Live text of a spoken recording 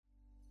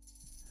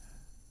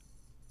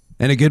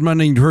And a good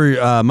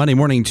Monday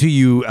morning to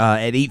you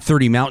at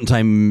 8:30 Mountain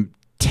Time,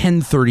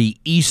 10:30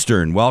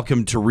 Eastern.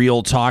 Welcome to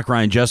Real Talk.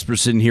 Ryan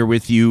Jesperson here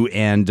with you,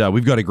 and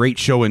we've got a great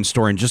show in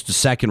store. In just a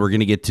second, we're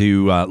going to get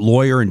to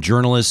lawyer and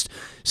journalist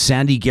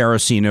Sandy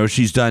Garossino.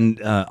 She's done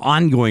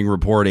ongoing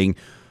reporting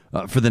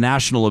for the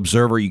National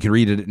Observer. You can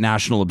read it at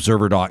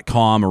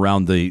nationalobserver.com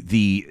around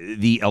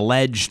the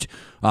alleged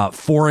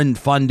foreign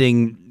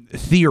funding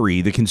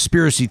theory, the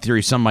conspiracy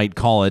theory, some might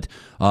call it,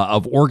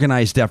 of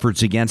organized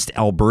efforts against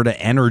Alberta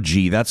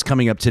Energy. That's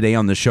coming up today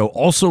on the show.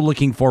 Also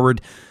looking forward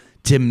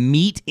to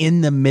Meet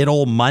in the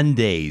Middle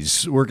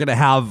Mondays. We're going to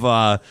have,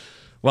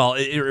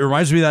 it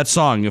reminds me of that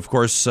song, of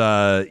course,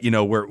 where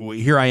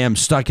here I am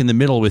stuck in the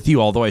middle with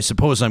you, although I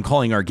suppose I'm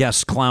calling our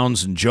guests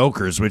clowns and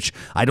jokers, which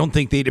I don't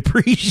think they'd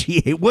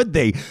appreciate, would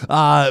they?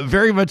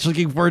 Very much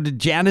looking forward to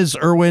Janis,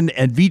 Irwin,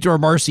 and Vitor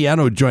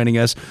Marciano joining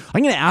us.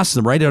 I'm going to ask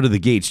them right out of the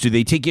gates, do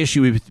they take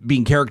issue with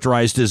being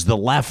characterized as the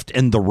left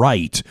and the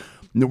right?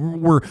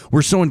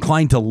 We're so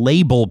inclined to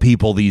label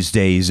people these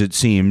days, it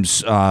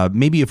seems.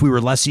 Maybe if we were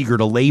less eager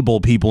to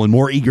label people and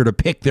more eager to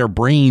pick their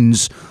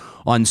brains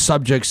on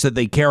subjects that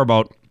they care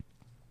about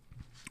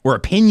or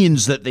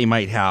opinions that they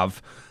might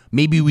have,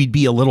 maybe we'd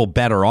be a little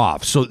better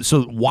off.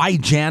 So why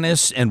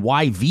Janis and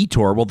why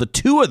Vitor? Well, the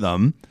two of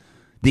them,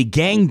 they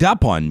ganged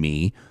up on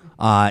me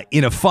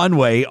in a fun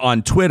way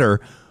on Twitter,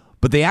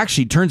 but they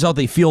actually, turns out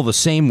they feel the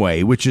same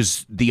way, which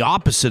is the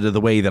opposite of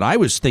the way that I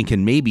was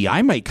thinking maybe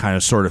I might kind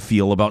of sort of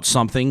feel about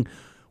something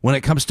when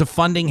it comes to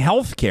funding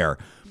healthcare.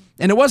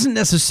 And it wasn't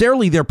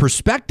necessarily their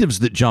perspectives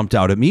that jumped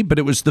out at me, but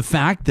it was the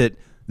fact that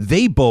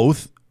they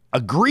both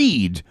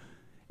agreed.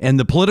 And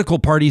the political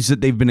parties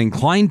that they've been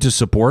inclined to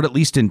support, at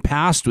least in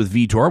past with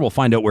Vitor, we'll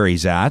find out where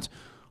he's at.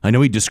 I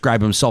know he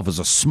described himself as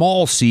a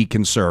small C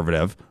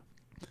conservative,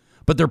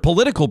 but their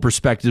political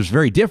perspective is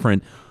very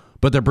different,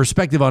 but their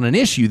perspective on an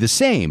issue the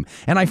same.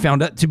 And I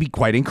found that to be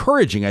quite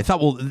encouraging. I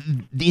thought, well,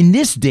 in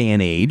this day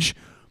and age,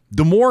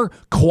 the more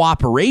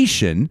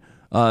cooperation,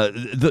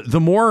 the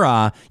more,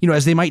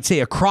 as they might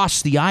say,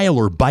 across the aisle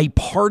or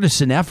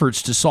bipartisan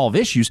efforts to solve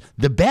issues,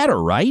 the better,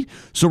 right?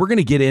 So we're going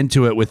to get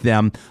into it with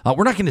them.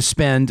 We're not going to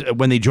spend,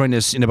 when they join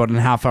us in about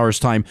a half hour's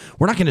time,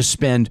 we're not going to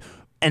spend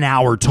an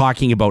hour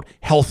talking about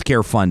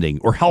healthcare funding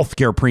or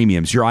healthcare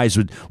premiums. Your eyes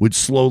would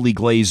slowly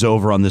glaze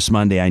over on this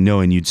Monday, I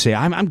know, and you'd say,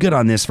 I'm good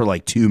on this for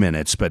like 2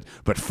 minutes, but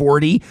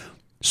 40?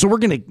 So we're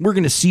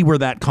gonna see where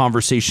that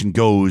conversation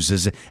goes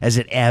as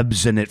it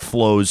ebbs and it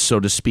flows, so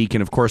to speak.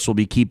 And of course, we'll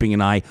be keeping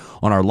an eye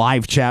on our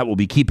live chat. We'll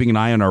be keeping an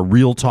eye on our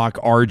Real Talk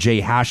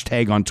RJ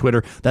hashtag on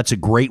Twitter. That's a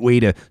great way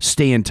to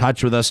stay in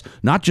touch with us,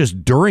 not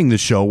just during the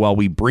show while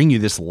we bring you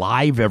this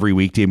live every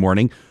weekday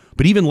morning,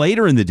 but even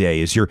later in the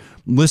day as you're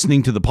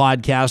listening to the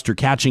podcast or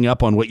catching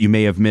up on what you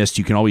may have missed.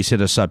 You can always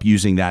hit us up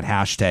using that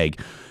hashtag.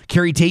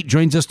 Carrie Tait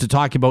joins us to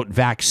talk about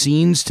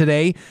vaccines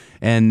today,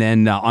 and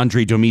then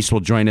Andray Domise will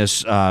join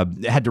us.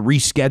 Had to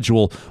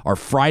reschedule our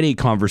Friday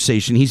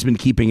conversation. He's been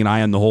keeping an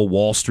eye on the whole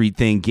Wall Street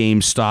thing,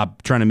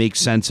 GameStop, trying to make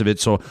sense of it,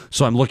 so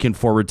I'm looking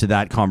forward to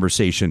that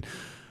conversation.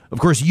 Of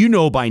course, you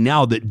know by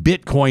now that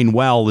Bitcoin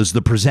Well is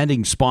the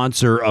presenting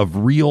sponsor of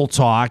Real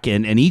Talk,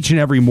 and each and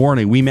every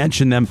morning we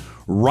mention them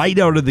right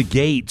out of the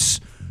gates.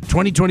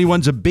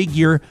 2021's a big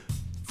year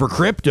for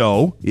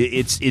crypto.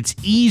 It's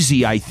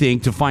easy, I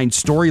think, to find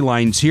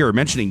storylines here.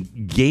 Mentioning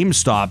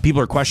GameStop, people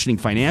are questioning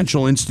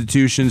financial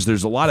institutions.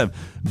 There's a lot of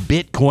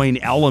Bitcoin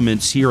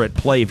elements here at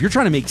play. If you're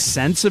trying to make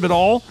sense of it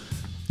all,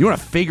 you want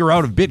to figure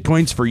out if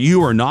Bitcoin's for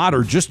you or not,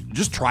 or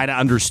just try to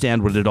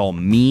understand what it all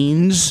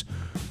means,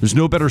 there's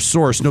no better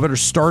source, no better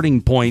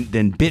starting point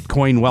than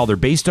Bitcoin Well. They're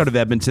based out of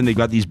Edmonton. They've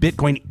got these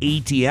Bitcoin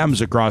ATMs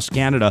across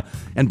Canada,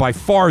 and by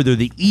far they're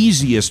the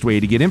easiest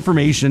way to get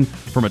information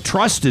from a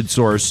trusted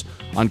source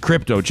on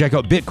crypto. Check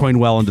out Bitcoin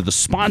Well under the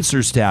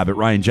sponsors tab at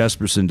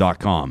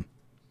ryanjesperson.com.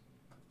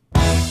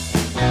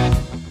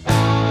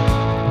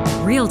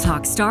 Real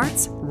Talk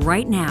starts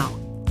right now.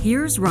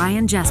 Here's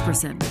Ryan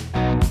Jesperson.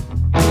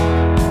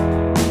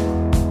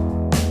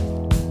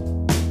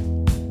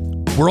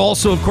 We're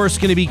also, of course,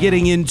 going to be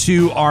getting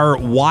into our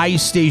Y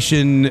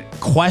Station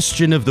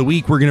question of the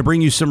week. We're going to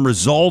bring you some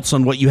results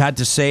on what you had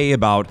to say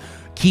about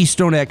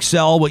Keystone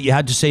XL, what you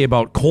had to say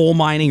about coal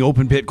mining,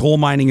 open pit coal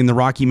mining in the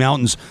Rocky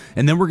Mountains.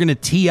 And then we're going to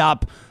tee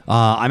up.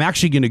 I'm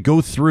actually going to go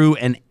through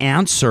and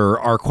answer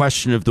our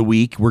question of the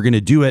week. We're going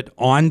to do it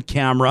on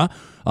camera.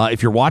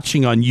 If you're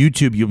watching on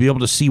YouTube, you'll be able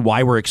to see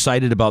why we're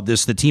excited about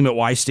this. The team at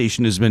Y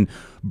Station has been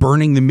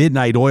burning the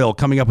midnight oil,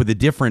 coming up with a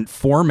different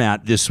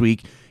format this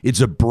week. It's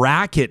a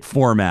bracket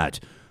format.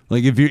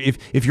 Like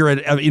if you're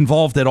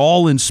involved at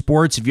all in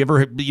sports, if you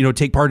ever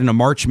take part in a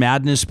March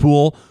Madness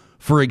pool,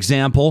 for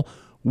example,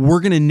 we're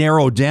going to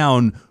narrow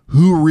down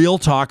who Real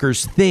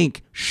Talkers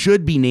think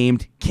should be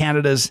named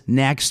Canada's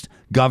next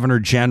Governor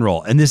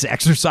General. And this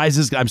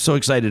exercise I'm so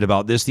excited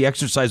about this. The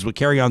exercise will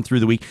carry on through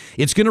the week.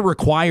 It's going to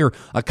require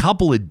a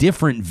couple of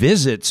different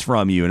visits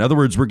from you. In other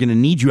words, we're going to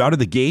need you out of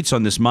the gates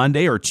on this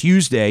Monday or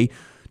Tuesday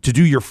to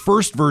do your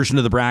first version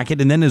of the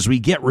bracket. And then as we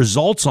get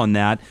results on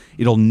that,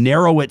 it'll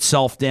narrow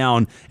itself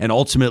down and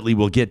ultimately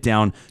we'll get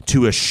down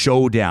to a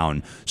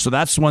showdown. So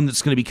that's one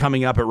that's going to be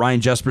coming up at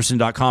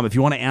ryanjesperson.com. If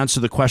you want to answer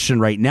the question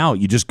right now,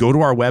 you just go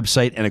to our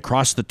website and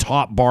across the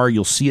top bar,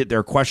 you'll see it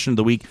there, question of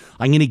the week.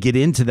 I'm going to get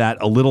into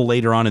that a little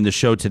later on in the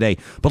show today.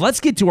 But let's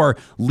get to our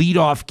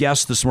leadoff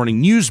guest this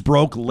morning. News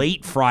broke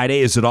late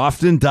Friday, as it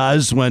often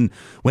does when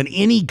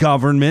any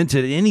government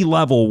at any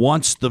level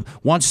wants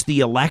the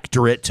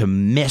electorate to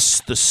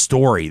miss the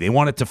story. They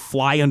want it to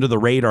fly under the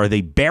radar.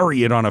 They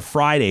bury it on a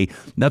Friday.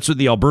 That's what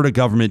the Alberta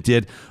government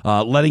did,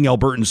 letting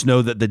Albertans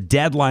know that the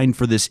deadline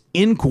for this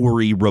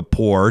inquiry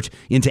report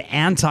into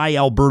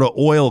anti-Alberta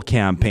oil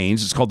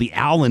campaigns, it's called the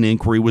Allen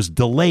Inquiry, was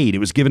delayed. It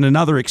was given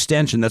another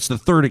extension. That's the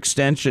third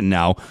extension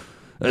now.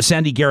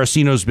 Sandy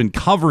Garossino has been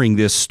covering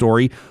this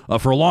story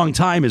for a long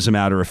time, as a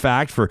matter of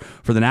fact, for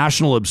the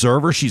National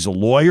Observer. She's a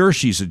lawyer.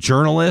 She's a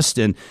journalist.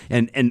 And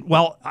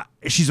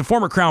she's a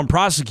former Crown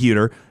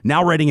prosecutor,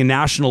 now writing a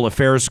national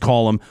affairs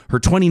column. Her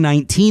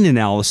 2019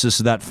 analysis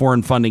of that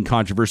foreign funding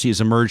controversy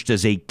has emerged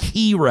as a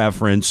key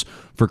reference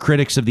for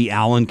critics of the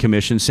Allen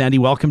Commission. Sandy,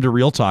 welcome to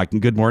Real Talk,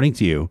 and good morning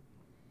to you.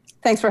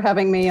 Thanks for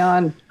having me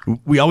on.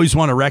 We always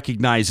want to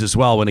recognize as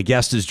well when a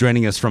guest is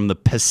joining us from the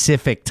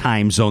Pacific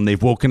time zone.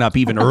 They've woken up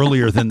even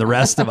earlier than the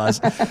rest of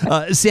us.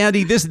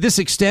 Sandy, this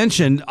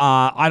extension,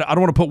 I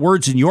don't want to put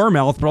words in your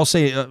mouth, but I'll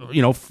say,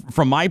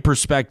 from my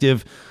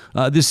perspective,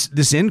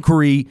 this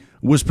inquiry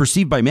was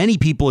perceived by many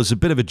people as a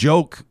bit of a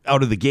joke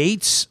out of the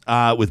gates,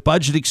 with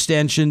budget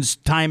extensions,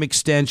 time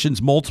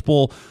extensions,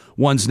 multiple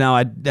ones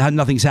now.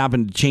 Nothing's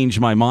happened to change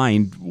my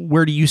mind.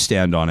 Where do you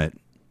stand on it?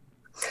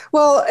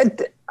 Well,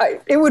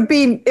 it would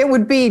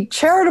be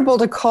charitable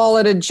to call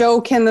it a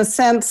joke in the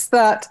sense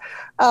that,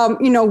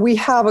 we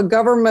have a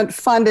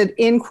government-funded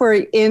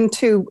inquiry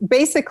into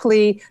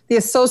basically the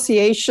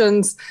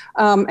associations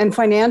and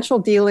financial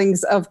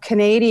dealings of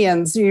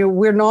Canadians.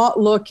 We're not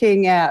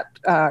looking at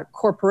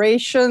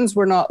corporations.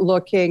 We're not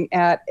looking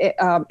at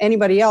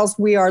anybody else.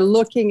 We are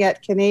looking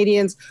at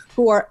Canadians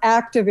who are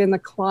active in the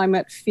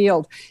climate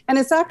field. And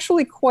it's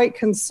actually quite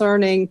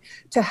concerning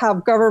to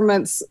have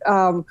governments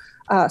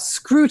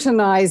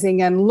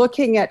scrutinizing and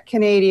looking at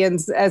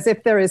Canadians as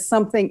if there is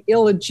something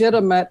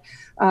illegitimate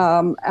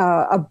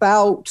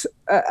about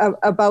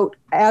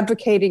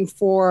advocating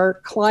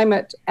for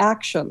climate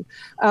action.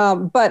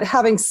 But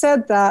having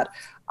said that,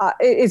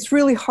 it's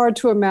really hard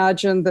to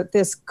imagine that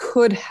this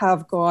could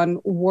have gone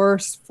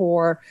worse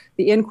for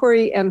the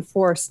inquiry and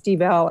for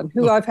Steve Allen,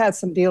 who I've had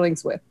some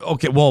dealings with.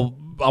 Okay, well,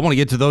 I want to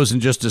get to those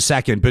in just a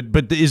second,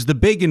 but is the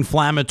big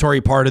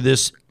inflammatory part of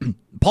this,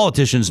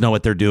 politicians know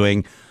what they're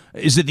doing.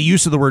 Is it the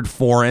use of the word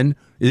foreign?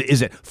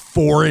 Is it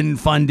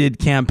foreign-funded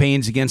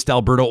campaigns against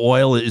Alberta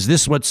oil? Is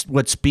this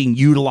what's being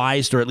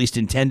utilized, or at least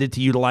intended to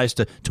utilize,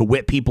 to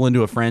whip people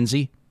into a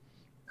frenzy?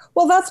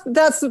 Well,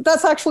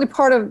 that's actually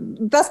part of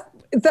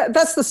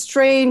that's the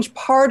strange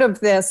part of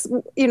this.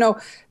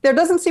 There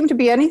doesn't seem to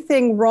be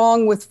anything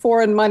wrong with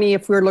foreign money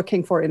if we're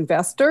looking for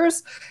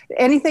investors,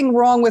 anything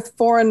wrong with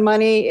foreign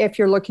money if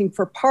you're looking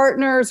for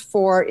partners,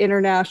 for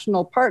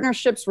international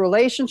partnerships,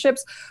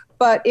 relationships.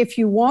 But if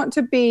you want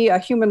to be a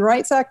human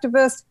rights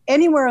activist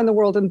anywhere in the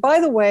world, and by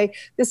the way,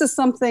 this is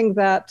something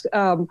that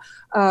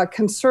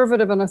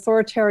conservative and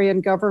authoritarian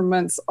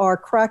governments are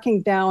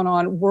cracking down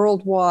on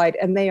worldwide,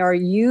 and they are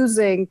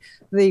using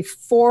the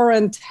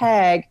foreign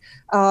tag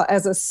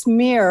as a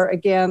smear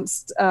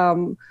against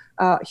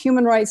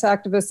human rights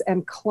activists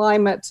and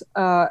climate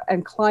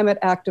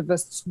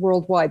activists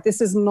worldwide.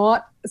 This is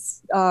not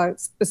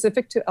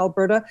specific to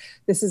Alberta.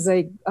 This is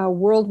a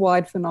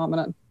worldwide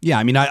phenomenon. Yeah,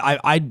 I mean,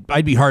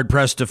 I'd be hard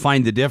pressed to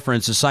find the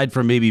difference, aside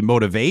from maybe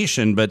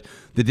motivation, but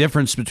the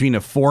difference between a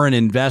foreign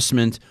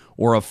investment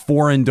or a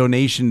foreign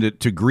donation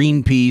to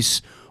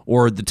Greenpeace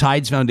or the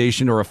Tides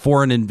Foundation, or a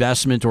foreign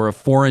investment or a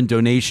foreign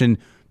donation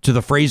to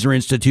the Fraser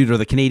Institute or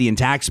the Canadian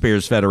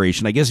Taxpayers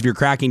Federation. I guess if you're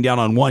cracking down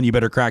on one, you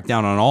better crack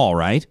down on all,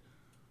 right?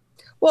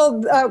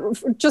 Well,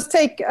 just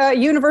take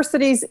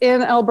universities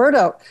in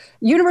Alberta.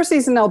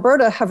 Universities in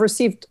Alberta have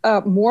received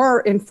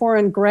more in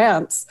foreign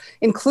grants,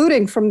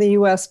 including from the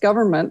U.S.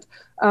 government,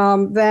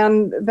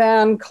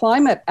 than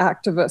climate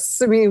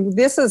activists. I mean,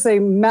 this is a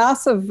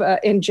massive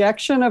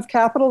injection of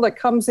capital that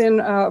comes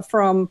in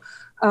from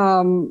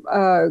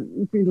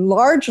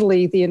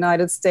largely the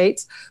United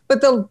States,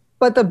 but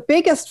the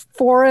biggest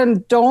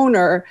foreign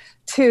donor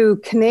to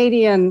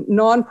Canadian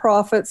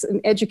nonprofits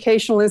and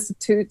educational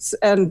institutes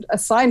and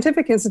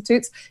scientific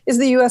institutes is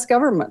the U.S.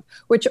 government,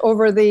 which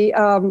over the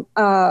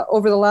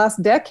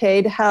last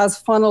decade has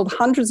funneled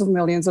hundreds of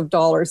millions of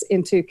dollars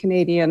into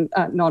Canadian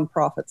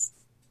nonprofits.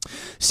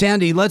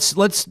 Sandy,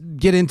 let's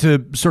get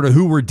into sort of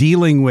who we're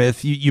dealing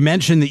with. You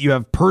mentioned that you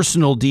have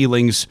personal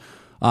dealings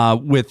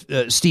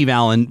with Steve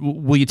Allen.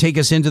 Will you take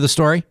us into the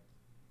story?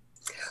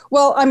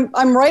 Well,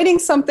 I'm writing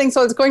something,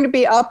 so it's going to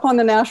be up on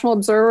the National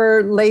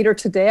Observer later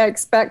today, I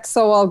expect.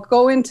 So I'll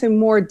go into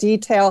more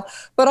detail.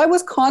 But I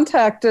was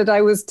texted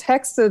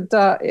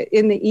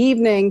in the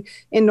evening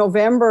in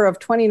November of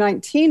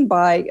 2019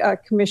 by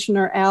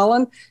Commissioner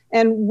Allen,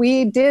 and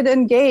we did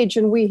engage,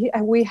 and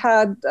we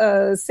had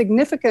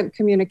significant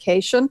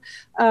communication.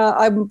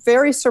 I'm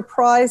very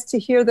surprised to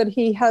hear that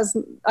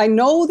I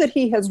know that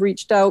he has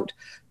reached out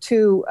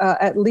to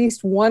at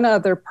least one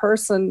other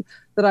person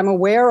that I'm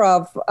aware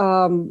of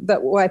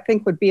that I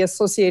think would be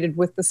associated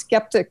with the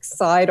skeptic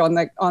side on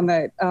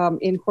the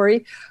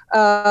inquiry,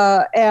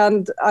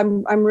 and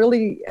I'm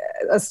really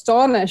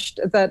astonished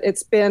that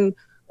it's been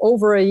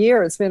over a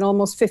year. It's been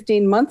almost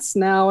 15 months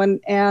now,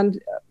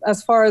 and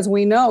as far as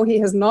we know, he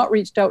has not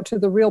reached out to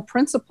the real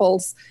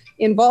principals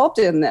involved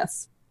in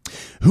this.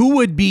 Who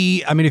would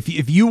be? I mean,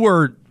 if you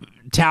were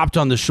tapped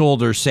on the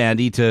shoulder,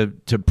 Sandy, to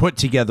put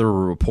together a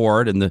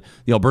report, and the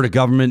Alberta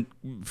government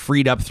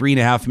freed up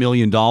 $3.5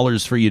 million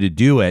for you to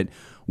do it,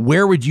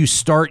 where would you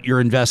start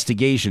your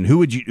investigation? Who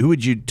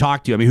would you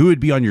talk to? I mean, who would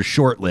be on your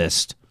short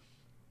list?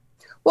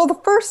 Well, the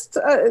first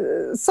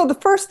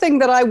thing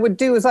that I would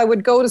do is I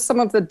would go to some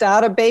of the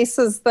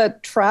databases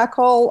that track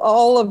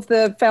all of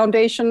the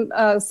foundation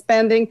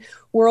spending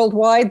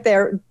worldwide.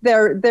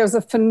 There's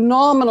a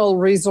phenomenal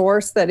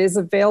resource that is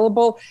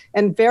available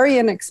and very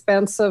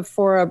inexpensive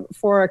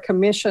for a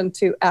commission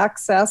to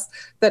access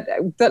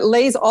that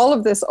lays all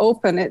of this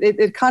open.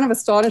 It kind of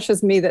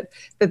astonishes me that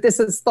this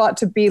is thought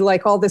to be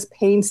like all this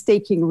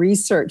painstaking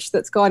research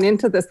that's gone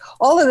into this.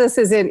 All of this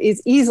is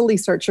easily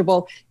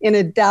searchable in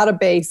a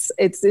database.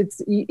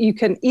 You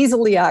can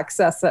easily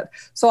access it.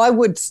 So I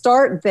would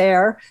start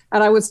there,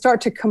 and I would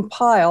start to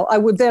compile. I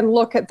would then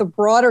look at the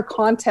broader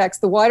context,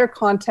 the wider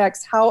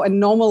context. How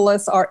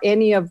anomalous are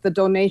any of the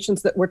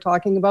donations that we're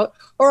talking about,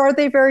 or are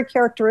they very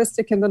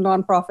characteristic in the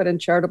nonprofit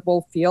and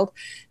charitable field?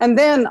 And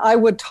then I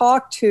would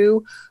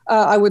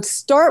I would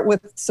start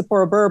with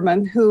Sephora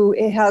Berman, who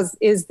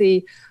is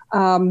the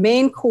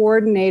main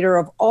coordinator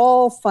of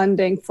all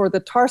funding for the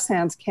tar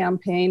sands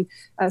campaign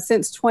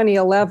since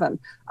 2011.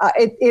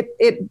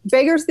 It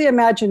beggars the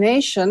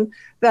imagination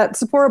that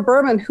Sephora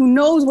Berman, who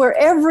knows where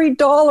every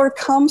dollar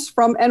comes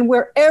from and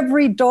where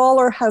every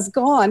dollar has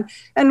gone,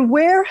 and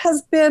why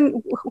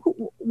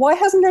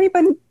hasn't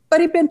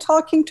anybody been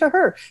talking to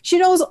her? She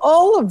knows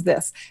all of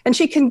this, and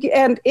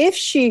if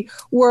she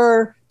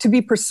were to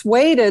be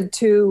persuaded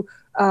to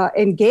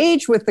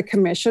engage with the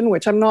commission,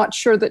 which I'm not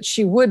sure that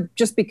she would,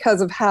 just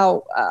because of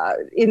how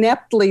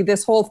ineptly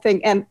this whole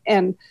thing and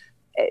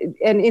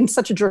in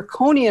such a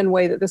draconian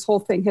way that this whole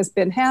thing has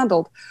been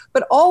handled.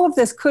 But all of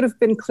this could have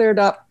been cleared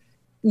up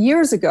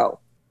years ago.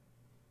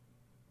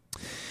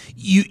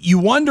 You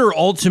wonder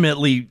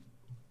ultimately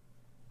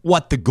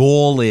what the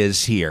goal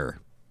is here.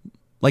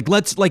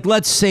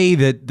 Let's say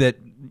that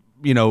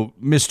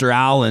Mr.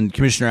 Allen,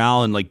 Commissioner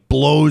Allen,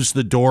 blows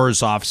the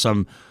doors off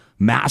some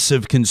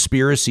massive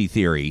conspiracy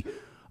theory,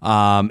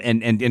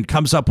 and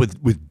comes up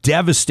with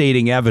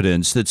devastating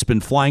evidence that's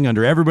been flying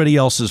under everybody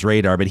else's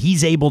radar, but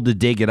he's able to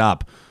dig it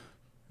up.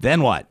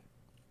 Then what?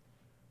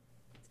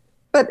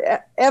 But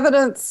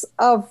evidence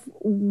of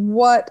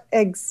what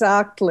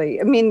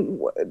exactly? I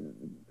mean,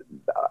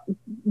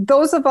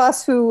 those of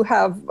us who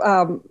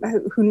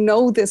who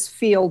know this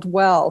field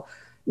well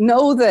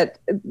know that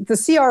the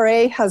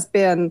CRA has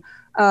been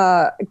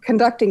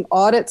conducting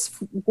audits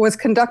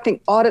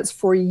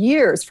for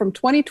years, from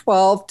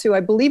 2012 to I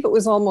believe it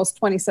was almost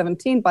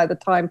 2017 by the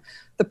time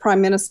the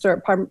Prime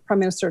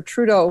Minister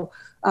Trudeau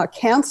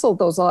canceled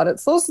those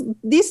audits.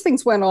 These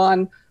things went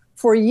on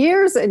for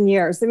years and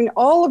years. I mean,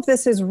 all of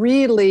this is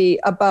really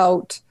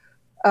about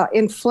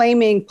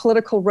inflaming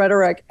political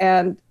rhetoric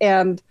and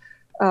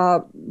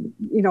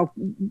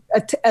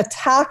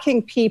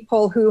attacking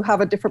people who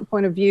have a different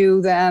point of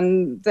view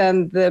than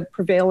the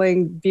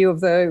prevailing view of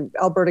the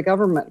Alberta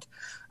government.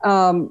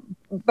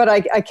 But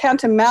I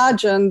can't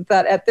imagine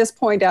that at this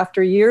point,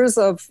 after years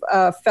of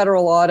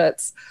federal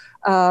audits,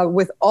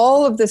 with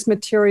all of this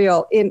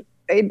material in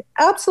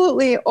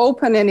absolutely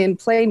open and in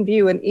plain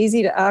view and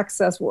easy to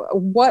access,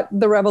 what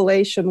the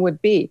revelation would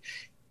be.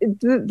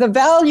 The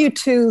value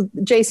to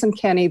Jason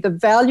Kenney, the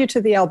value to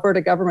the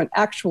Alberta government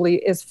actually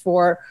is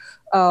for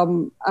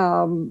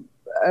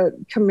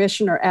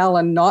Commissioner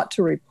Allen not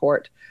to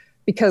report,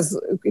 because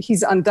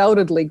he's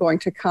undoubtedly going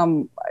to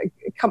come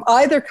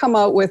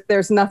out with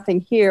 "there's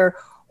nothing here,"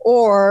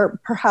 or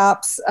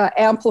perhaps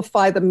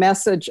amplify the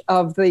message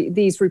of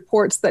these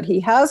reports that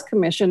he has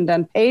commissioned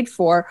and paid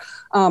for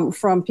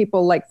from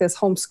people like this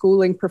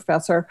homeschooling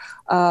professor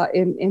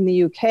in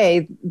the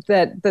UK,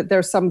 that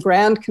there's some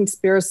grand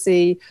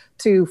conspiracy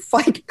to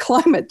fight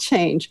climate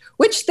change,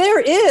 which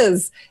there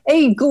is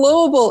a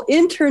global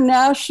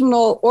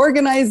international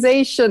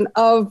organization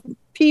of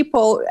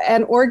people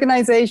and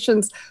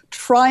organizations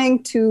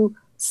trying to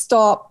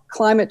stop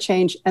climate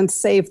change and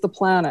save the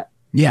planet.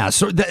 Yeah,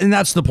 so and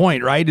that's the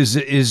point, right?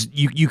 Is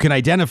you can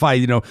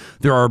identify,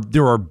 there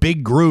are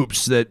big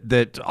groups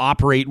that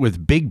operate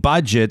with big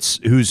budgets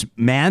whose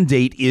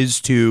mandate is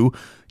to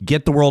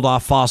get the world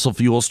off fossil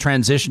fuels,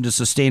 transition to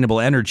sustainable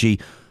energy.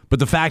 But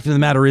the fact of the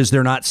matter is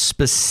they're not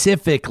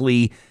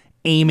specifically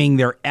aiming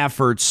their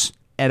efforts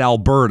at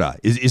Alberta.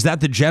 Is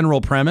that the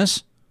general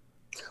premise?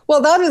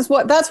 Well,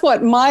 that's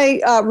what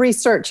my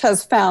research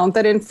has found,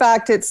 that in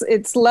fact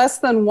it's less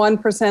than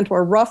 1%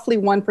 or roughly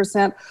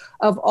 1%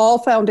 of all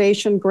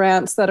foundation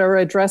grants that are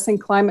addressing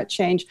climate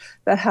change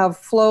that have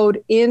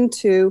flowed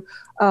into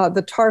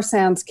the tar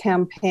sands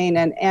campaign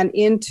and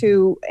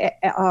into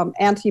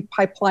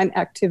anti-pipeline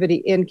activity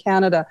in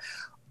Canada.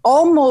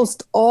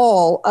 Almost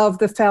all of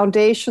the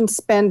foundation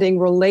spending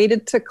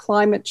related to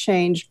climate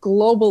change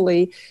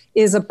globally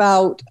is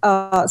about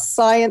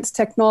science,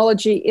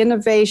 technology,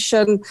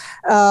 innovation,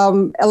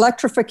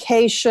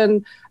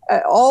 electrification,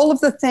 all of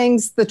the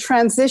things, the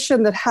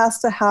transition that has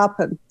to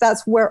happen.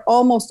 That's where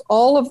almost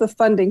all of the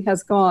funding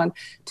has gone.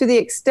 To the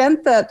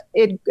extent that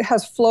it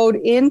has flowed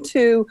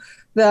into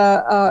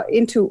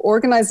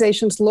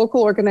organizations,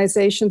 local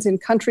organizations in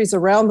countries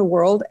around the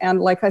world. And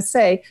like I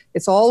say,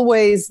 it's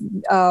always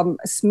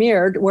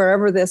smeared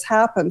wherever this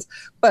happens.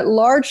 But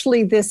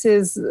largely this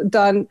is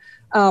done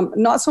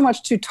not so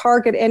much to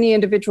target any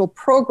individual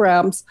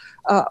programs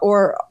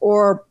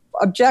or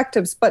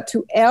objectives, but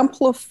to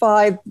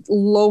amplify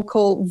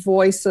local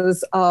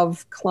voices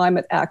of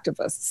climate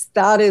activists.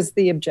 That is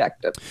the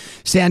objective.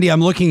 Sandy,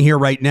 I'm looking here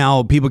right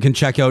now. People can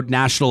check out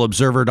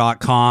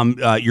nationalobserver.com.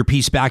 Your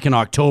piece back in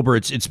October,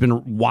 it's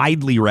been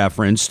widely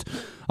referenced.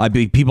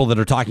 People that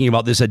are talking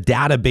about this, a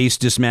database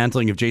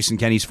dismantling of Jason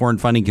Kenney's foreign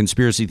funding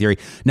conspiracy theory.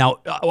 Now,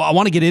 I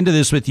want to get into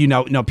this with you.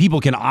 Now,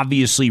 people can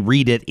obviously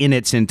read it in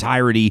its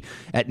entirety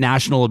at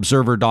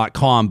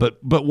nationalobserver.com. But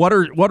what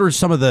are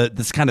some of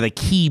the kind of the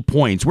key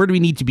points? Where do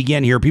we need to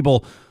begin here?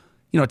 People,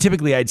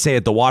 typically I'd say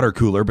at the water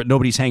cooler, but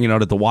nobody's hanging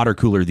out at the water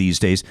cooler these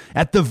days.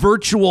 At the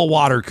virtual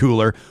water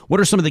cooler, what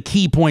are some of the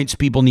key points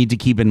people need to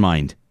keep in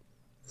mind?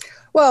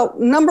 Well,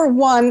 number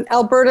one,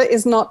 Alberta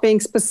is not being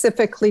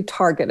specifically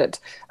targeted.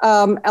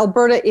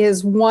 Alberta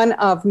is one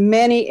of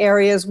many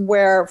areas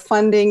where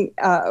funding,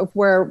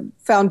 where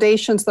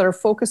foundations that are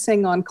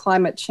focusing on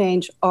climate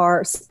change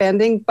are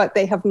spending, but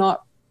they have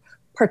not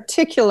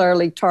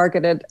particularly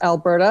targeted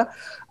Alberta.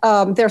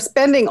 They're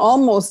spending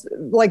almost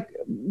like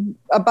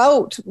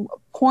about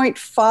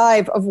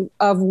 0.5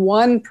 of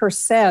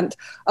 1%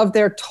 of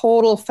their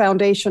total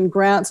foundation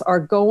grants are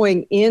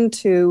going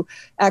into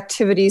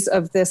activities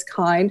of this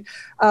kind.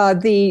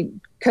 The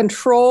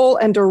control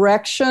and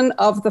direction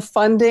of the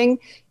funding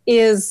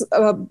is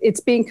it's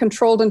being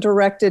controlled and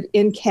directed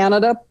in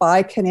Canada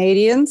by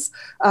Canadians.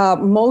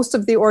 Most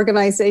of the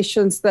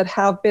organizations that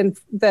have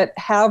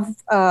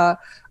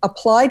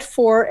applied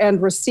for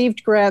and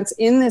received grants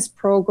in this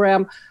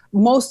program,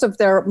 most of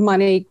their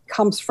money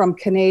comes from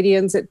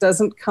Canadians. It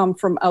doesn't come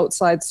from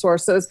outside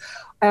sources.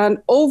 And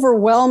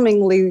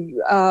overwhelmingly,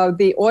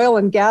 the oil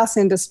and gas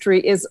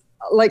industry is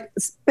like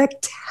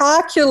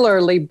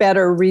spectacularly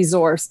better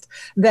resourced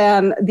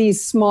than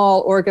these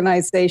small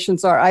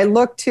organizations are. I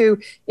look to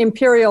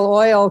Imperial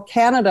Oil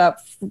Canada,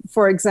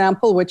 for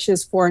example, which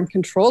is foreign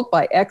controlled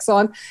by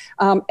Exxon.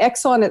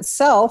 Exxon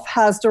itself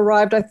has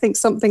derived, I think,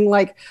 something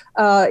like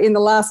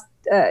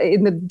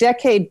in the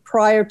decade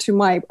prior to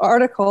my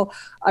article,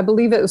 I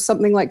believe it was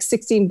something like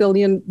 $16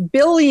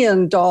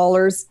 billion.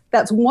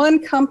 That's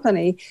one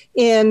company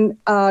in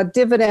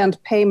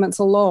dividend payments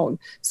alone.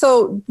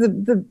 So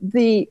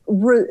the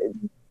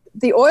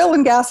oil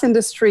and gas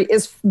industry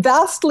is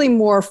vastly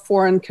more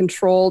foreign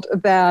controlled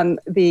than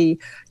the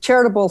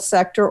charitable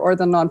sector or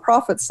the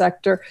nonprofit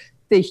sector.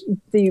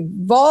 The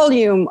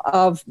volume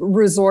of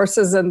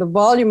resources and the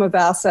volume of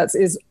assets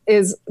is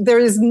there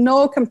is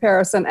no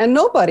comparison, and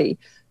nobody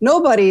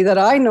that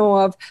I know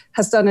of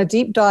has done a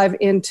deep dive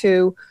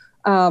into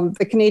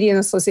the Canadian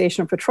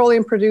Association of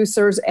Petroleum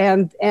Producers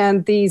and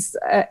the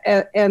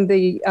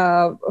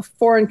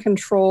foreign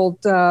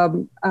controlled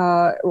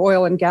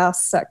oil and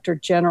gas sector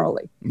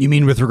generally. You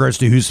mean with regards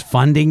to who's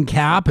funding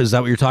CAP? Is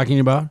that what you're talking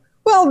about?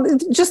 Well,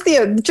 just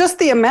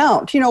the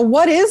amount.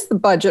 What is the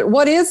budget?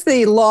 What is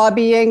the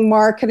lobbying,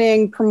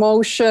 marketing,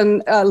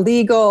 promotion,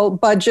 legal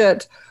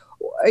budget?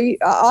 You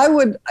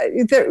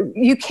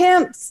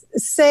can't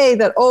say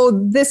that,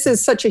 this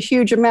is such a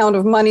huge amount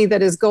of money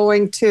that is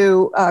going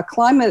to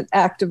climate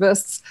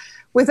activists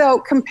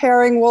without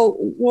comparing, well,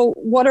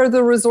 what are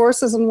the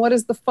resources and what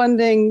is the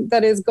funding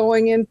that is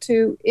going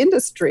into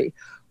industry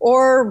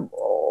or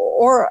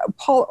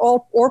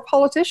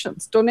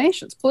politicians,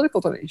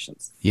 political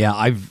donations. Yeah,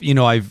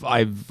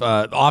 I've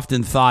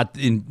often thought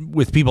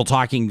with people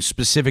talking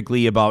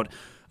specifically about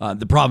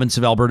the province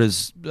of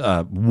Alberta's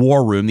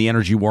war room, the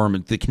energy war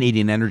room, the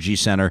Canadian Energy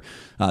Centre,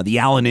 the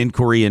Allen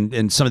Inquiry,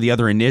 and some of the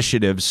other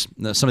initiatives,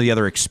 some of the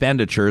other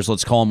expenditures,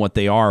 let's call them what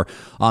they are,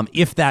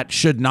 if that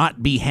should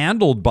not be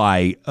handled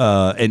by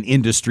an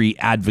industry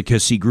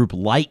advocacy group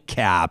like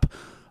CAP,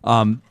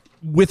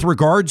 with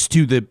regards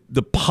to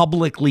the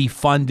publicly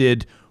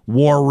funded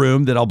war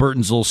room that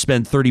Albertans will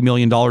spend $30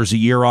 million a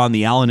year on,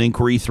 the Allen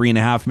inquiry,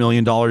 $3.5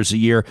 million a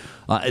year,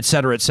 et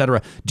cetera, et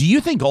cetera. Do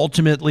you think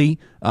ultimately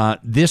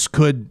this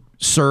could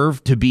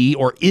serve to be,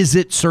 or is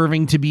it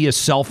serving to be, a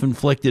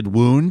self-inflicted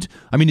wound?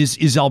 I mean,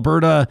 is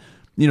Alberta,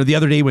 the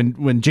other day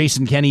when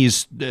Jason Kenney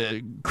is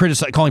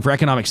calling for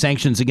economic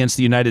sanctions against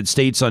the United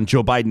States on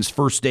Joe Biden's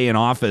first day in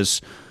office,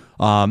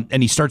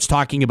 and he starts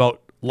talking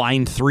about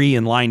Line 3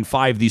 and Line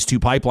 5, these two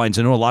pipelines.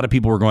 I know a lot of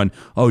people were going,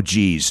 oh,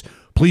 geez,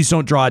 please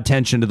don't draw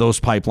attention to those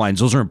pipelines.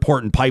 Those are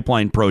important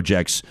pipeline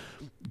projects.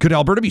 Could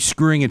Alberta be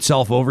screwing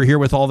itself over here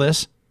with all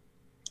this?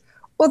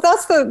 Well,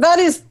 that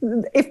is,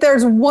 if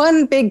there's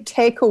one big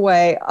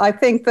takeaway, I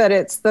think that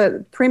it's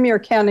that Premier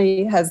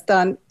Kenney has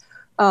done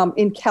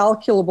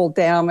incalculable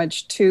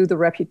damage to the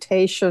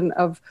reputation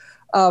of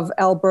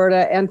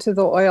Alberta and to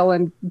the oil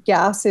and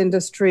gas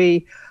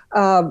industry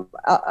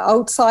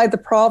outside the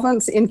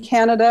province, in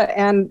Canada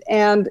and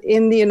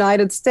in the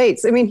United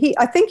States. I mean,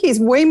 I think he's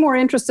way more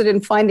interested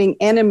in finding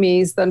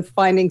enemies than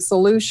finding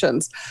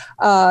solutions.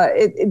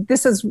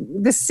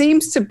 This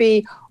seems to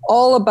be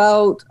all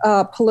about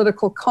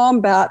political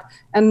combat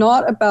and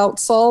not about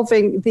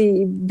solving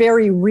the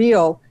very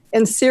real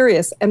and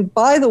serious, and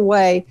by the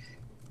way,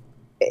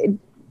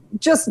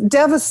 just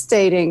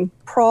devastating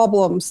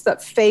problems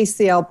that face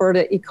the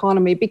Alberta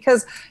economy,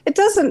 because it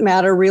doesn't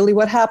matter really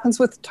what happens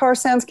with the tar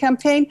sands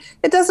campaign.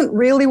 It doesn't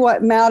really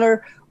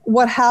matter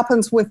what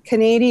happens with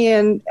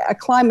Canadian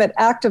climate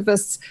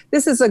activists.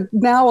 This is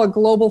now a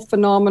global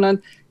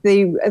phenomenon.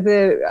 The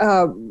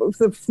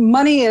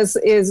money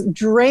is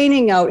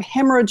draining out,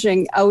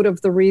 hemorrhaging out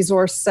of the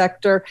resource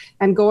sector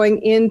and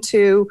going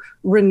into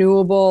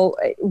renewable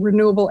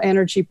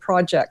energy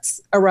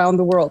projects around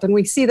the world. And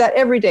we see that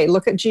every day.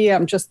 Look at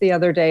GM just the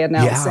other day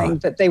announcing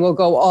that they will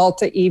go all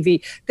to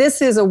EV.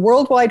 This is a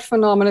worldwide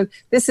phenomenon.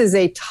 This is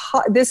a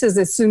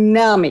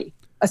tsunami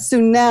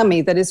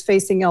that is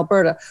facing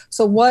Alberta.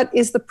 So what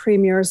is the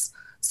Premier's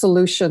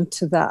solution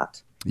to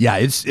that?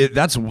 Yeah,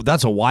 that's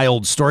a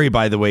wild story,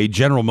 by the way.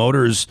 General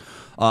Motors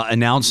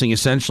announcing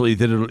essentially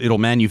that it'll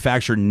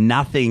manufacture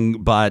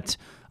nothing but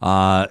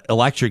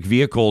electric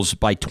vehicles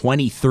by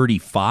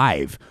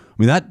 2035. I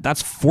mean,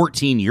 that's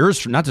 14 years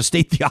from, not to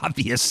state the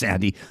obvious,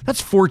 Sandy, that's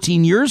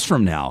 14 years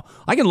from now.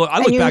 I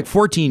look back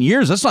 14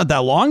 years. That's not that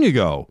long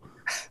ago.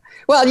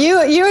 Well, you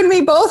and me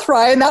both,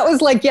 Ryan. That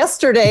was like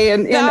yesterday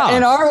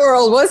in our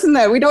world, wasn't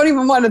it? We don't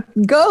even want to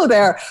go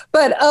there.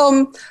 But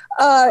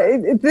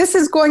this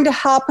is going to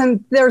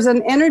happen. There's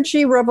an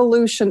energy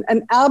revolution,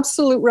 an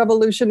absolute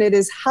revolution. It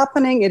is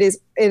happening. It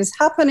is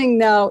happening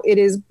now. It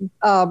is.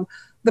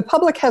 The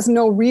public has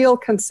no real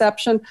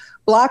conception.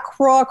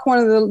 BlackRock, one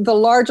of the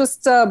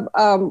largest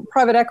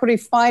private equity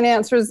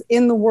financiers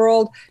in the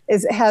world,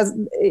 is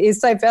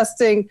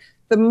divesting.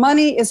 The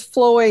money is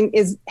flowing,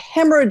 is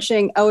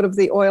hemorrhaging out of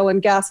the oil and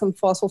gas and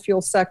fossil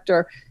fuel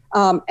sector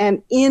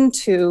and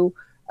into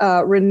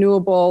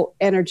renewable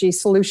energy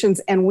solutions.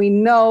 And we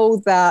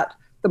know that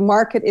the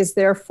market is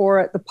there for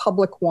it. The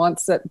public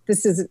wants it.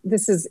 This is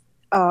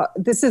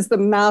the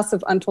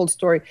massive untold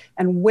story.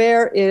 And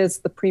where is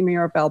the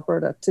Premier of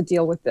Alberta to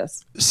deal with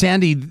this?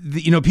 Sandy,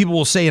 people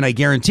will say, and I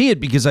guarantee it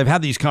because I've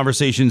had these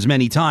conversations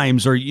many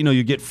times, or,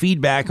 you get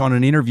feedback on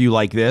an interview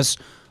like this.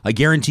 I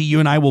guarantee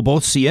you and I will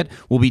both see it.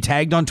 We'll be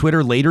tagged on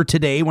Twitter later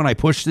today when I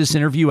push this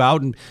interview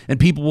out, and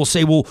people will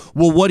say, well,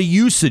 what do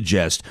you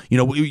suggest?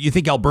 You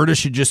think Alberta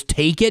should just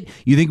take it?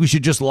 You think we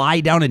should just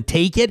lie down and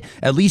take it?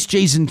 At least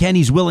Jason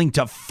Kenney's willing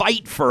to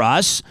fight for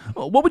us.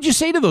 What would you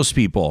say to those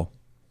people?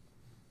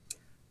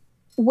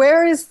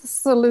 Where is the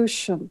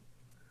solution?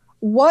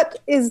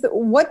 What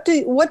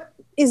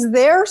is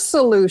their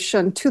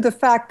solution to the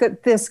fact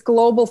that this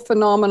global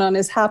phenomenon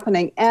is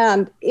happening?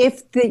 And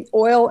if the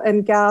oil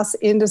and gas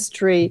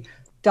industry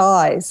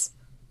dies,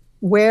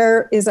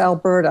 where is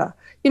Alberta?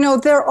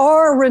 There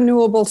are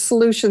renewable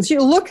solutions.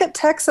 You look at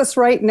Texas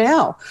right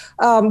now,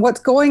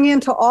 what's going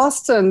into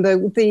Austin,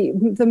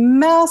 the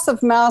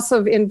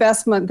massive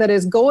investment that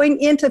is going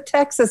into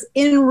Texas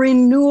in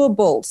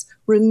renewables,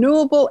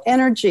 renewable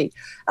energy.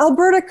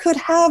 Alberta could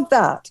have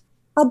that.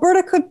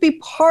 Alberta could be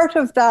part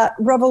of that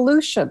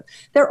revolution.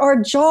 There are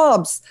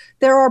jobs,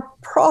 there are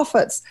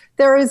profits,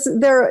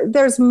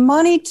 there's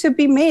money to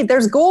be made.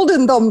 There's gold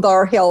in them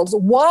thar hills.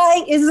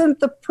 Why isn't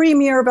the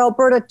Premier of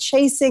Alberta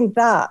chasing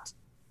that?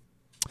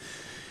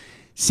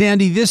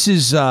 Sandy, this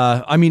is,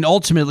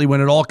 ultimately,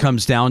 when it all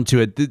comes down to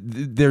it,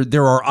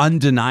 there are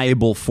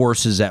undeniable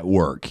forces at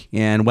work.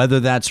 And whether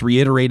that's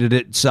reiterated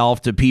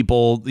itself to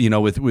people,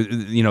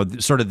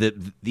 with sort of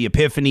the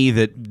epiphany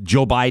that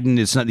Joe Biden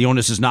is not, the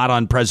onus is not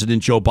on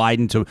President Joe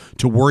Biden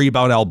to worry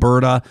about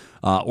Alberta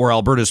or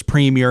Alberta's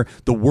premier.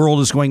 The world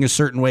is going a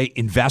certain way.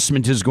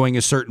 Investment is going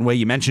a certain way.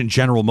 You mentioned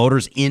General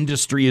Motors.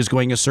 Industry is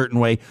going a certain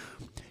way.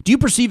 Do you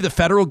perceive the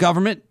federal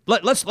government?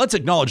 Let's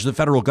acknowledge the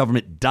federal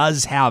government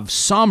does have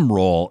some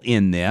role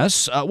in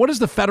this. What does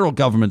the federal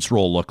government's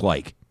role look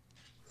like?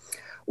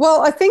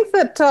 Well, I think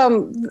that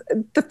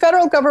the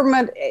federal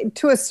government,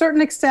 to a certain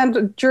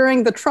extent,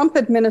 during the Trump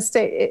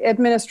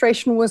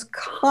administration was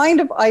kind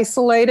of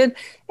isolated.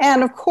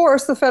 And of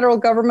course, the federal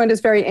government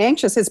is very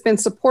anxious. It's been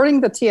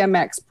supporting the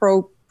TMX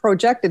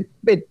project.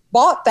 It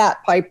bought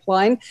that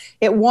pipeline.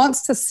 It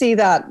wants to see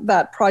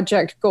that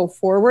project go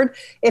forward.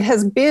 It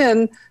has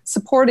been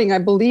supporting, I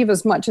believe,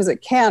 as much as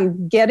it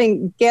can,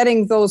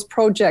 getting those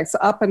projects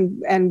up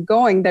and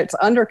going. That's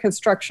under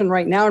construction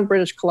right now in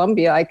British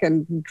Columbia. I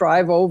can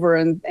drive over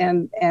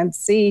and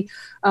see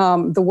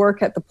the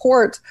work at the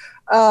port.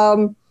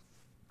 But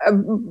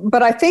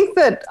I think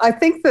that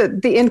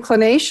the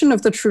inclination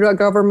of the Trudeau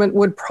government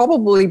would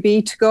probably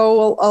be to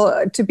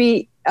go to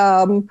be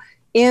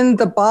in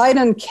the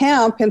Biden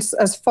camp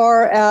as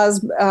far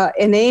as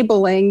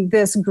enabling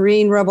this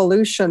green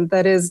revolution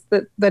that is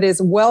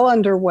well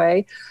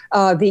underway.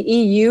 The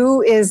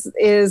EU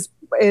is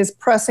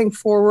pressing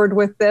forward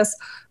with this.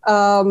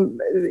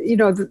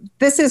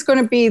 This is going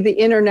to be the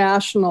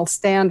international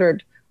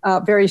standard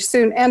very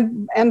soon.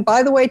 And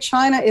by the way,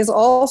 China is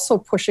also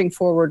pushing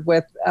forward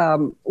with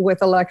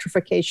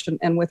electrification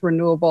and with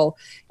renewable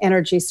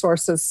energy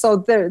sources.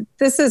 So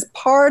this is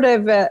part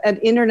of an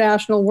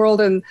international world.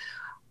 And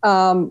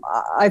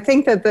I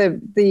think that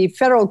the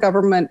federal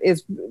government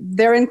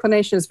their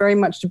inclination is very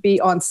much to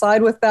be on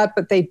side with that,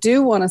 but they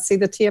do want to see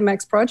the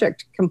TMX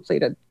project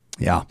completed.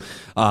 Yeah,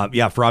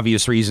 for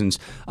obvious reasons.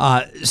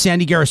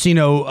 Sandy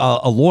Garossino,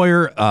 a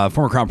lawyer,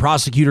 former Crown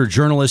prosecutor,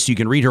 journalist. You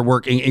can read her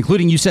work,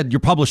 including, you said you're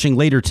publishing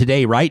later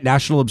today, right?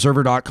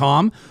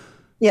 nationalobserver.com.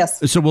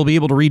 Yes. So we'll be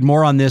able to read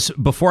more on this.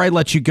 Before I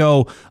let you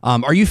go,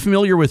 are you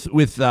familiar with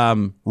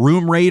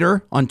Room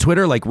Raider on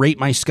Twitter, like Rate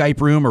My Skype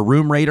Room or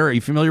Room Raider? Are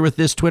you familiar with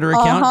this Twitter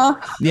account?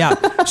 Uh-huh.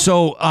 Yeah.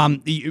 So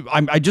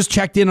I just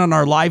checked in on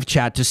our live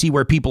chat to see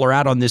where people are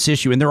at on this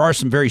issue, and there are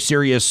some very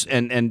serious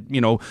and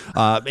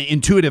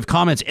intuitive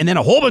comments, and then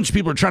a whole bunch of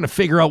people are trying to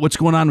figure out what's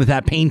going on with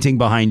that painting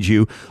behind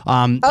you.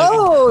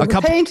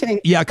 The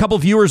painting. Yeah, a couple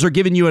viewers are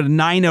giving you a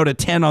 9 out of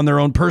 10 on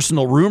their own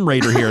personal Room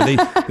Raider here. They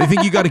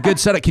think you got a good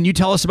setup. Can you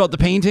tell us about the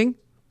painting?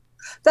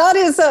 That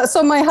is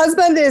so. My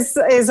husband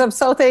is of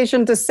South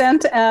Asian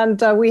descent,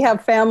 and we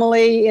have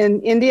family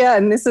in India.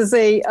 And this is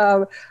a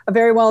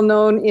very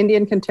well-known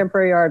Indian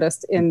contemporary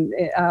artist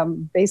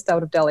based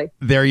out of Delhi.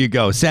 There you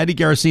go, Sandy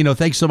Garossino.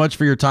 Thanks so much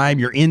for your time,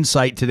 your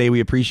insight today.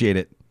 We appreciate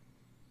it.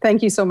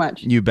 Thank you so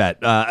much. You bet.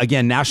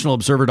 Again,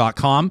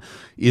 nationalobserver.com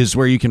is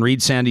where you can read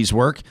Sandy's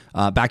work.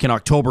 Back in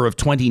October of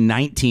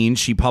 2019,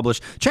 she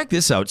published. Check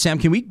this out, Sam.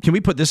 Can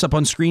we put this up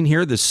on screen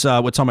here? This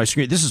what's on my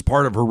screen. This is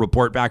part of her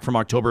report back from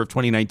October of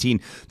 2019.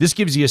 This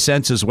gives you a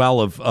sense as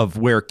well of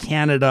where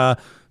Canada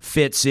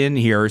fits in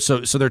here.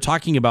 So they're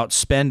talking about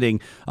spending.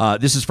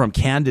 This is from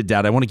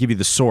Candidate. I want to give you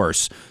the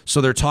source.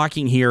 So they're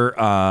talking here.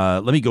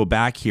 Let me go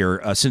back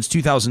here. Since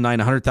 2009,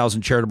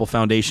 100,000 charitable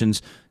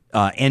foundations,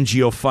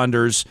 NGO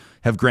funders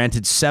have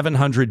granted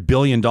 $700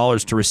 billion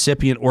to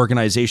recipient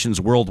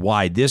organizations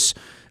worldwide. This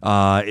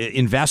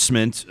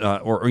investment,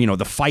 or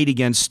the fight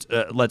against,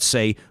 let's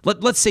say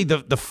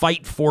the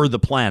fight for the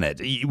planet.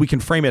 We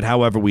can frame it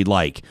however we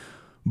like.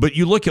 But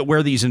you look at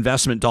where these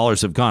investment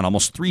dollars have gone,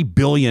 almost $3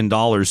 billion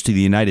to the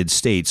United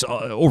States,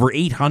 over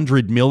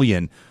 $800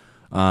 million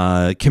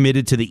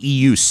committed to the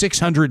EU,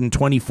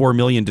 $624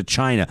 million to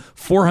China,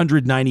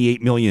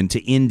 $498 million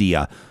to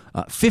India,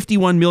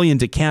 $51 million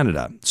to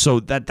Canada. So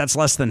that's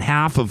less than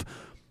half of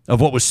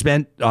what was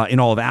spent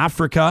in all of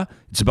Africa.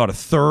 It's about a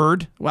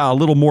third, a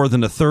little more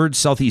than a third,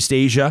 Southeast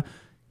Asia.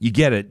 You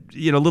get it,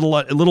 a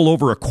little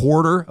over a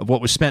quarter of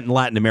what was spent in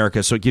Latin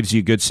America. So it gives you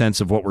a good sense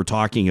of what we're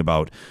talking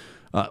about.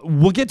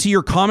 We'll get to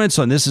your comments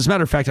on this. As a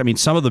matter of fact,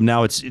 some of them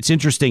now, it's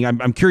interesting.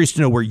 I'm curious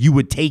to know where you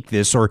would take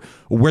this or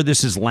where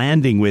this is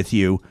landing with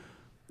you.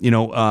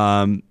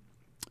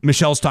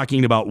 Michelle's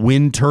talking about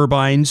wind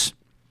turbines.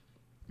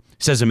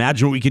 Says,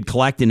 imagine what we could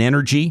collect in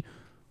energy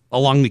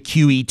along the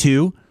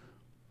QE2.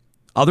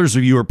 Others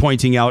of you are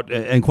pointing out,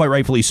 and quite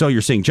rightfully so,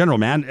 you're saying General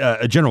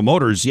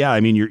Motors. Yeah,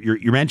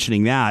 you're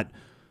mentioning that.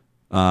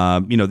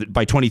 That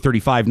by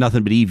 2035,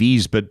 nothing but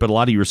EVs. But a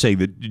lot of you are saying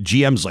that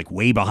GM's like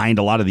way behind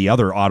a lot of the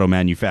other auto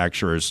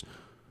manufacturers,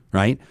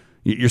 right?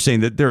 You're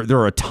saying that there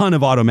are a ton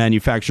of auto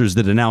manufacturers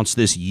that announced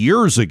this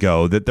years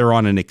ago, that they're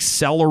on an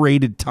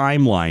accelerated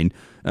timeline.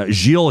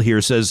 Gilles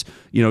here says,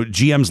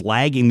 GM's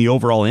lagging the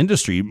overall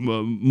industry.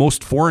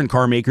 Most foreign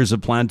car makers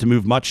have planned to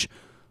move much,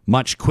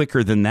 much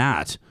quicker than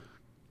that.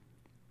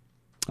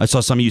 I saw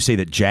some of you say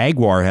that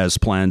Jaguar has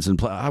plans, and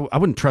I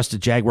wouldn't trust a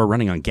Jaguar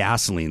running on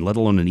gasoline, let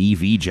alone an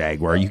EV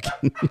Jaguar.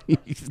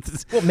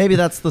 Well, maybe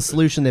that's the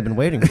solution they've been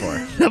waiting for.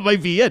 That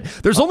might be it.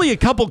 There's only a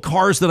couple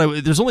cars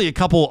there's only a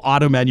couple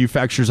auto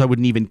manufacturers I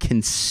wouldn't even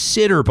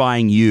consider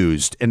buying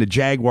used, and a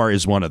Jaguar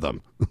is one of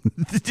them.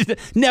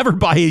 Never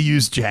buy a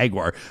used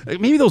Jaguar.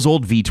 Maybe those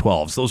old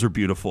V12s. Those are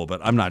beautiful,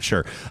 but I'm not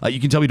sure. You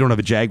can tell we don't have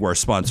a Jaguar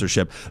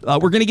sponsorship.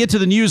 We're going to get to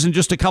the news in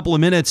just a couple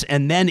of minutes,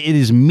 and then it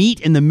is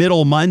Meet in the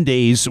Middle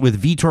Mondays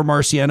with Vitor Vitor,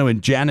 Marciano,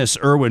 and Janis,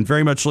 Irwin.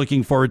 Very much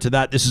looking forward to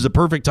that. This is a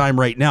perfect time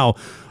right now.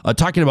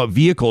 Talking about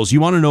vehicles,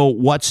 you want to know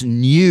what's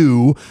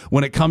new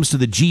when it comes to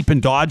the Jeep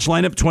and Dodge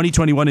lineup.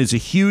 2021 is a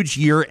huge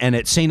year, and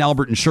at St.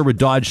 Albert and Sherwood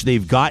Dodge,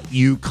 they've got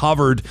you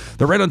covered.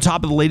 They're right on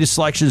top of the latest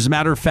selection. As a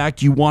matter of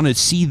fact, you want to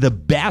see the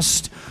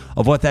best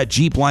of what that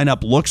Jeep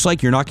lineup looks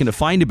like. You're not going to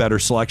find a better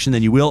selection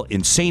than you will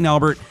in St.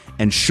 Albert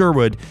and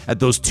Sherwood at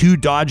those two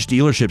Dodge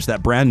dealerships.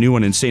 That brand new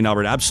one in St.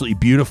 Albert, absolutely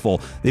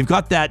beautiful. They've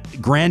got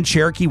that Grand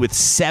Cherokee with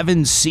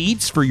 7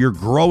 seats for your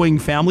growing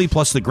family,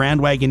 plus the Grand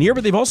Wagoneer,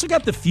 but they've also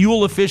got the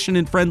fuel-efficient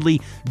and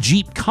friendly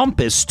Jeep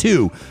Compass,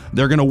 too.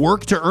 They're going to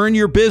work to earn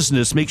your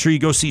business. Make sure you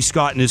go see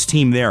Scott and his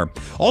team there.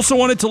 Also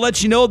wanted to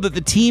let you know that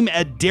the team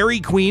at Dairy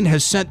Queen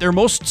has sent their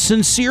most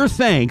sincere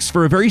thanks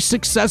for a very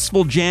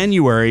successful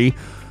January.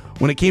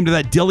 When it came to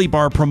that Dilly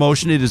Bar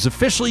promotion, it is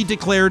officially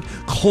declared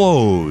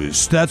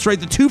closed. That's right,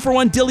 the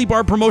 2-for-1 Dilly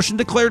Bar promotion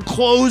declared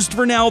closed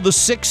for now. The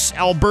 6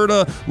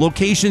 Alberta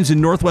locations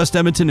in Northwest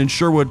Edmonton and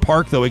Sherwood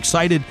Park, though.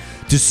 Excited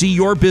to see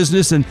your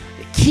business, and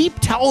keep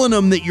telling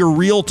them that you're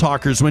Real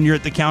Talkers when you're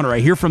at the counter. I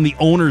hear from the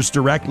owners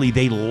directly.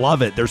 They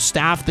love it. Their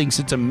staff thinks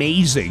it's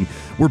amazing.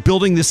 We're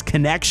building this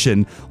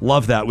connection.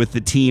 Love that with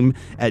the team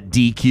at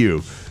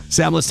DQ.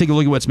 Sam, let's take a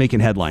look at what's making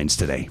headlines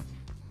today.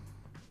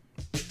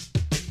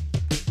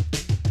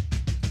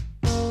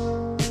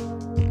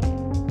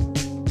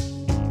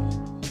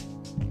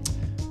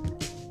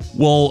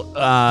 Well,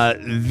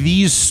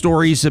 these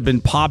stories have been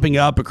popping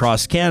up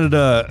across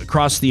Canada,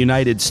 across the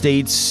United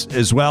States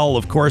as well.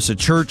 Of course, a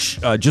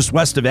church just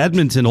west of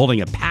Edmonton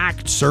holding a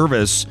packed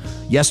service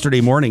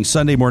yesterday morning,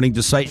 Sunday morning,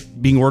 despite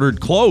being ordered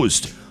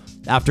closed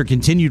after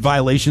continued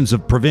violations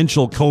of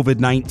provincial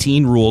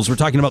COVID-19 rules. We're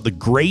talking about the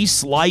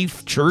Grace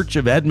Life Church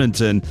of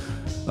Edmonton,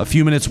 a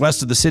few minutes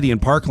west of the city in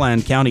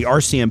Parkland County.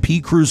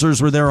 RCMP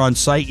cruisers were there on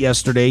site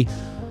yesterday.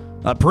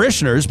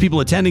 Parishioners, people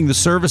attending the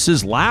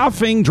services,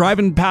 laughing,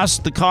 driving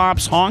past the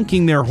cops,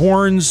 honking their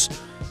horns.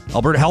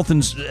 Alberta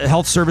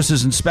Health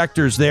Services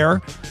inspectors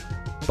there.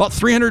 About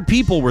 300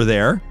 people were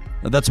there.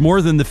 That's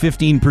more than the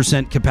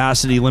 15%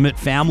 capacity limit.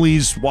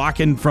 Families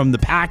walking from the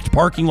packed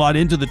parking lot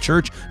into the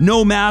church.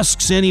 No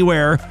masks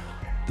anywhere.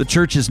 The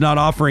church is not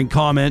offering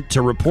comment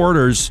to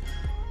reporters.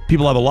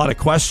 People have a lot of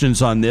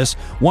questions on this.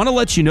 Want to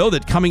let you know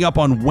that coming up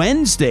on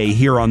Wednesday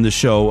here on the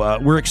show,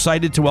 we're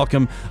excited to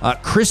welcome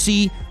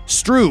Chrissy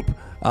Stroop,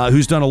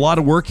 who's done a lot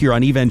of work here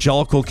on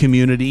evangelical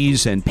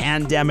communities and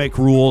pandemic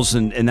rules,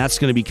 and that's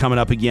going to be coming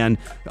up again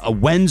a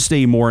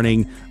Wednesday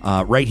morning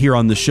right here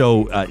on the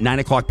show, 9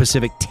 o'clock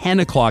Pacific,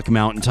 10 o'clock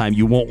Mountain Time.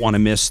 You won't want to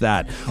miss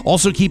that.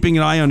 Also keeping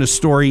an eye on a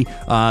story,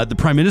 the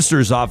Prime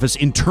Minister's office,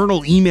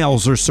 internal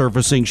emails are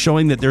surfacing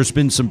showing that there's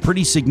been some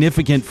pretty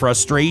significant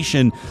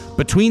frustration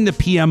between the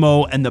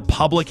PMO and the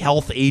Public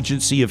Health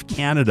Agency of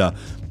Canada.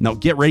 Now,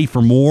 get ready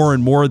for more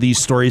and more of these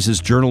stories as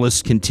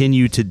journalists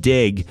continue to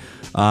dig.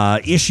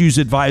 Issues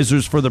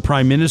advisors for the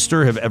Prime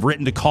Minister have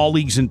written to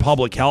colleagues in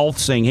public health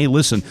saying, hey,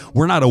 listen,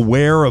 we're not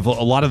aware of a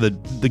lot of the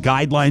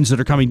guidelines that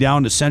are coming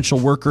down, essential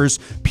workers,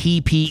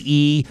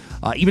 PPE,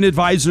 even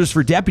advisors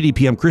for Deputy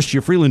PM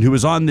Chrystia Freeland, who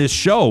was on this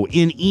show,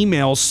 in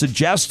emails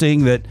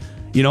suggesting that,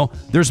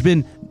 there's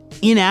been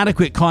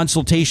inadequate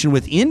consultation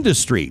with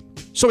industry.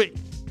 So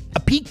a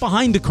peek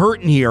behind the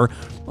curtain here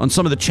on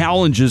some of the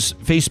challenges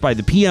faced by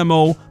the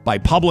PMO, by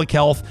public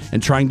health,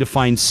 and trying to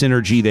find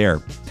synergy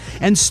there.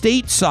 And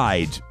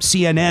stateside,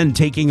 CNN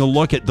taking a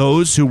look at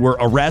those who were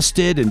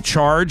arrested and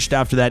charged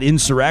after that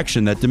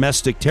insurrection, that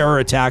domestic terror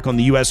attack on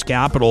the U.S.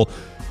 Capitol.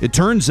 It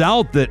turns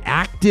out that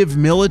active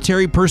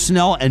military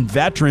personnel and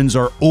veterans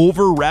are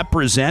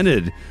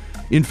overrepresented.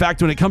 In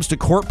fact, when it comes to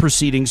court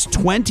proceedings,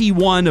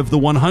 21 of the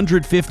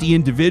 150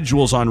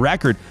 individuals on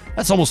record,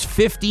 that's almost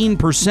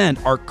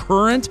 15%, are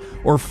current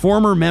or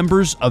former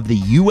members of the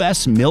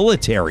U.S.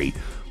 military.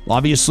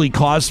 Obviously,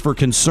 cause for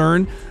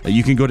concern.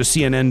 You can go to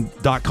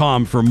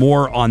CNN.com for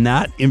more on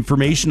that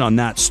information, on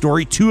that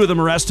story. 2 of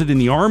them arrested in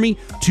the Army,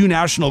 2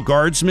 National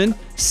Guardsmen,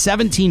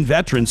 17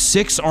 veterans,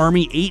 6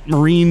 Army, 8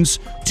 Marines,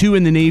 2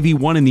 in the Navy,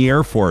 1 in the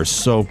Air Force.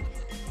 So,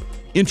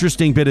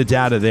 interesting bit of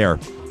data there.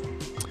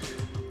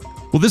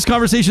 Well, this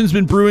conversation's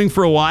been brewing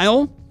for a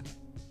while.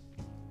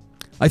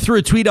 I threw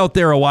a tweet out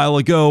there a while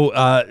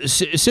ago,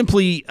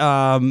 simply,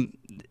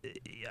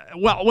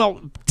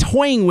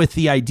 toying with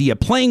the idea,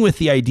 playing with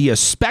the idea,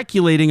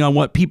 speculating on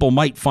what people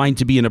might find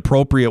to be an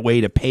appropriate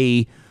way to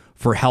pay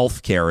for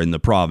health care in the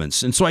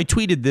province. And so I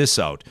tweeted this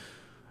out.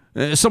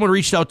 Someone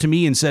reached out to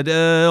me and said,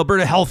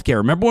 Alberta healthcare,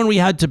 remember when we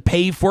had to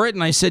pay for it?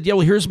 And I said, yeah,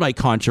 well, here's my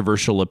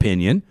controversial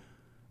opinion.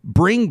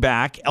 Bring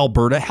back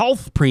Alberta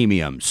health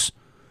premiums.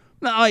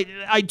 I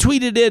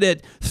tweeted it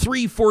at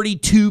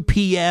 3:42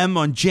 p.m.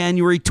 on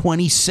January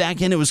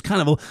 22nd. It was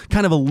kind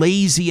of a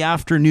lazy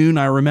afternoon.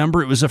 I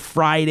remember it was a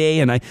Friday,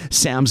 and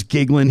Sam's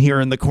giggling here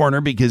in the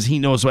corner because he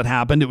knows what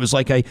happened. It was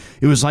like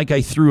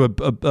I threw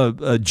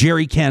a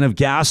jerry can of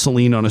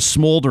gasoline on a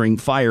smoldering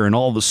fire, and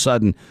all of a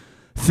sudden,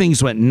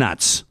 things went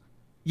nuts.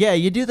 Yeah,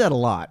 you do that a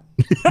lot.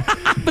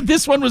 But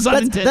this one was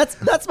unintended.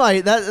 That's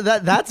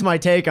my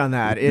take on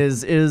that.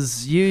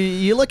 Is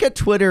you look at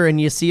Twitter and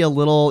you see a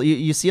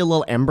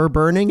little ember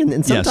burning,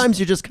 and sometimes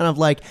you're just kind of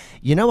like,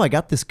 I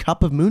got this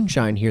cup of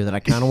moonshine here that I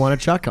kind of want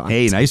to chuck on.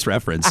 Hey, nice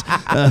reference.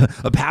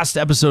 A past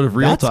episode of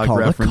Real Talk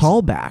reference. A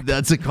callback.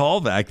 That's a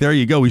callback. There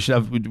you go. We should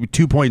have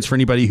 2 points for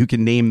anybody who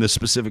can name the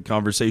specific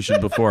conversation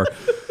before.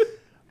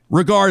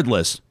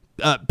 Regardless,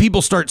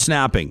 people start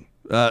snapping.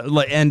 If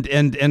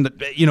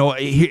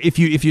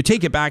you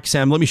take it back,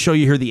 Sam, let me show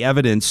you here the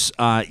evidence.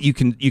 You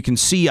can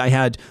see I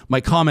had my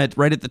comment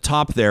right at the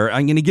top there.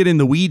 I'm going to get in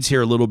the weeds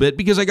here a little bit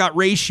because I got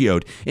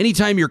ratioed.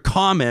 Anytime your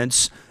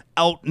comments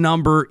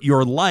outnumber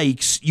your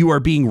likes, you are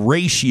being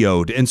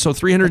ratioed. And so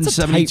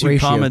 372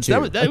 comments.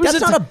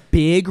 That's not a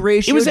big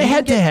ratio. It was a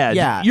head-to-head.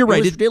 Yeah, you're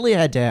right. It's really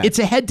head-to-head. It's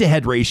a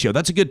head-to-head ratio.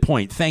 That's a good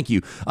point. Thank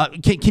you.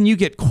 Can you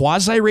get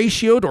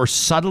quasi-ratioed or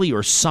subtly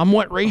or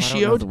somewhat ratioed? I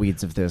don't know the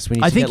weeds of this. We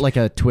need to get like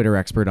a Twitter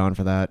expert on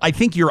for that. I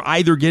think you're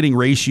either getting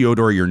ratioed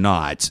or you're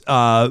not.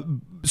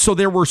 So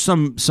there were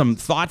some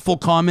thoughtful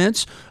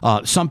comments.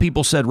 Some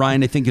people said,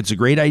 Ryan, I think it's a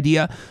great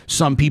idea.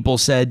 Some people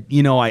said,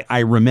 I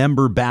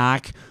remember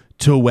back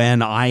to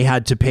when I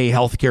had to pay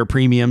healthcare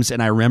premiums,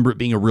 and I remember it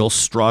being a real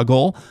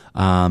struggle.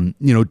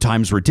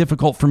 Times were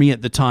difficult for me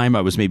at the time.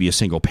 I was maybe a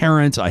single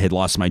parent, I had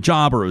lost my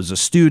job, or I was a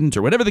student,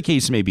 or whatever the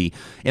case may be.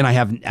 And I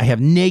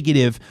have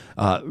negative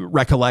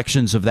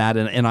recollections of that,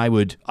 and I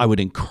would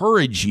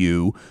encourage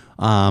you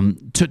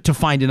to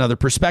find another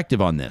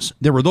perspective on this.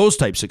 There were those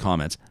types of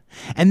comments,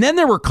 and then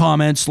there were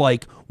comments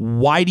like,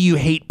 "Why do you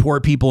hate poor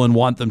people and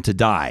want them to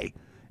die?"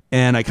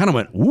 And I kind of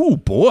went, "Ooh,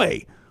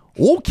 boy,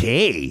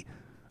 okay."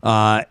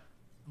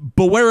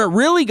 But where it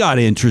really got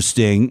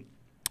interesting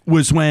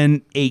was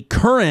when a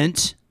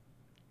current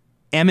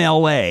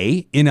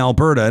MLA in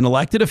Alberta, an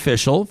elected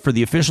official for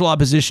the official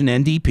opposition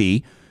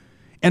NDP,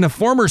 and a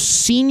former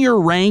senior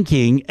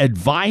ranking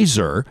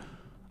advisor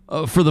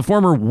for the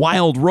former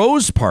Wild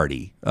Rose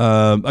Party,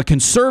 a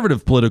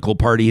conservative political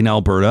party in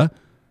Alberta,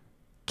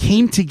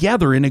 came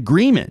together in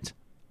agreement.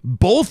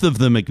 Both of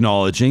them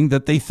acknowledging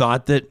that they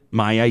thought that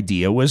my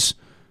idea was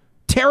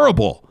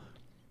terrible.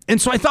 And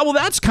so I thought, well,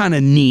 that's kind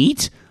of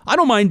neat. I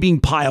don't mind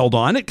being piled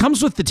on. It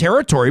comes with the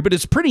territory, but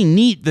it's pretty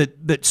neat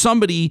that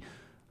somebody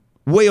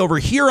way over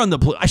here on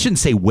I shouldn't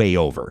say way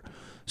over.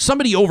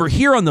 Somebody over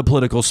here on the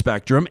political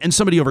spectrum and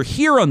somebody over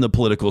here on the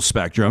political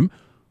spectrum.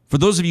 For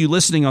those of you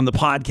listening on the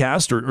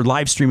podcast or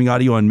live streaming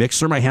audio on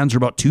Mixer, my hands are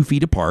about 2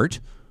 feet apart,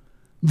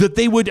 that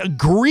they would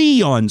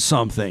agree on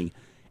something.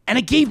 And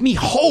it gave me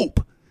hope.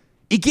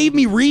 It gave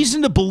me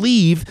reason to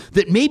believe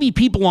that maybe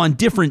people on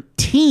different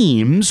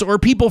teams or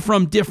people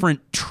from different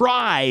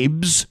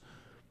tribes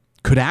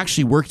could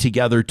actually work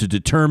together to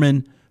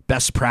determine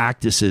best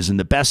practices and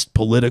the best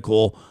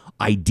political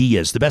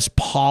ideas, the best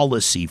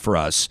policy for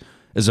us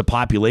as a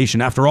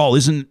population. After all,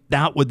 isn't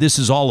that what this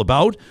is all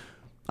about?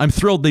 I'm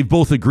thrilled they've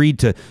both agreed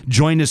to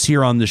join us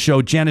here on the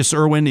show. Janis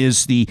Irwin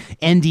is the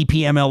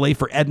NDP MLA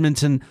for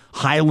Edmonton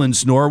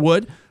Highlands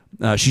Norwood.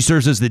 She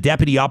serves as the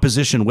deputy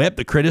opposition whip,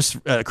 the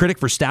critic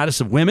for status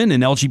of women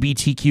and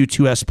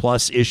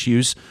LGBTQ2S+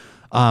 issues.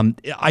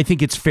 I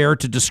think it's fair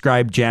to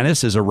describe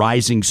Janis as a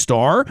rising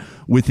star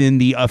within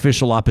the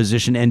official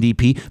opposition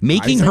NDP,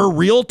 making her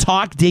Real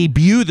Talk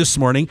debut this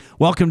morning.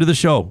 Welcome to the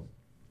show.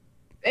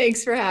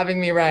 Thanks for having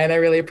me, Ryan. I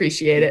really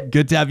appreciate it.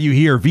 Good to have you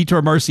here.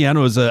 Vitor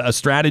Marciano is a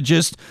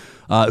strategist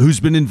who's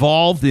been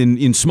involved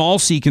in small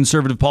C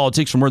conservative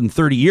politics for more than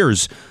 30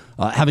 years.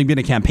 Having been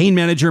a campaign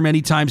manager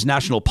many times,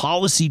 national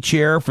policy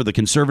chair for the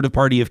Conservative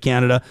Party of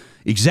Canada,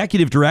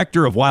 executive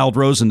director of Wild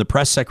Rose, and the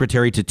press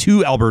secretary to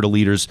 2 Alberta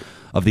leaders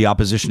of the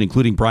opposition,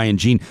 including Brian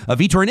Jean.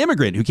 Vitor, an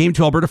immigrant who came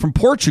to Alberta from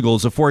Portugal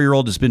as a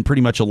 4-year-old, has been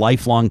pretty much a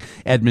lifelong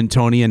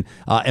Edmontonian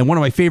and one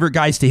of my favorite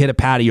guys to hit a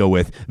patio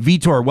with.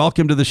 Vitor,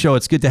 welcome to the show.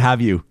 It's good to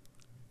have you.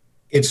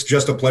 It's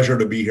just a pleasure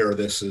to be here.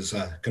 This is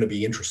going to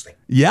be interesting.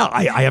 Yeah,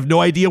 I have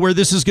no idea where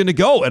this is going to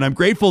go, and I'm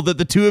grateful that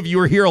the two of you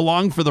are here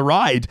along for the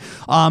ride.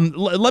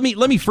 Let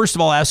me first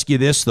of all ask you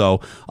this,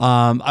 though.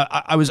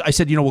 I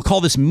said, we'll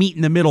call this Meet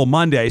in the Middle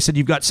Monday. I said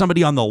you've got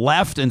somebody on the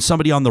left and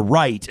somebody on the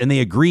right, and they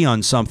agree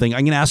on something.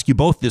 I'm going to ask you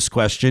both this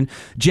question.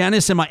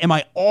 Janis, am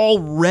I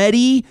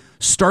already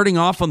starting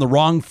off on the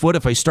wrong foot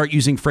if I start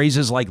using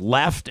phrases like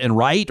left and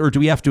right, or do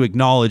we have to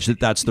acknowledge that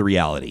that's the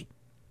reality?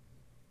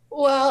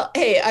 Well,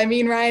 hey,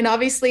 Ryan,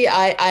 obviously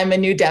I'm a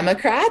New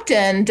Democrat,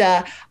 and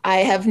I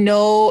have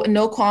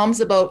no qualms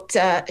about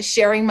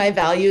sharing my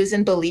values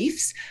and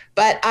beliefs.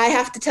 But I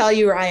have to tell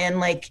you, Ryan,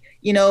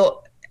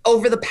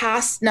 over the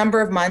past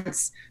number of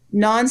months,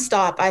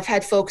 nonstop, I've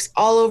had folks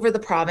all over the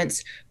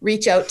province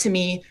reach out to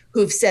me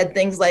who've said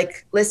things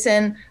like,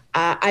 listen,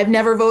 I've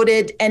never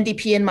voted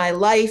NDP in my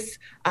life.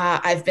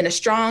 I've been a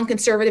strong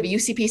conservative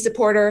UCP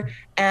supporter,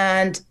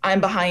 and I'm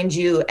behind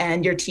you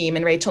and your team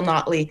and Rachel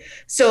Notley.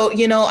 So,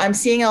 I'm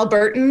seeing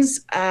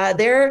Albertans,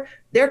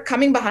 they're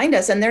coming behind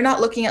us, and they're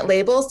not looking at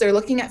labels. They're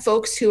looking at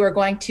folks who are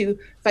going to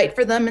fight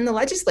for them in the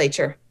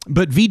legislature.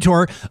 But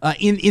Vitor,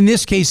 in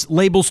this case,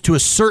 labels to a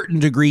certain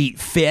degree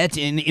fit.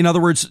 In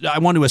other words, I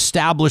want to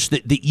establish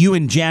that you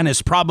and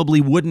Janis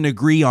probably wouldn't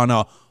agree on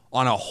a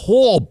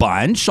whole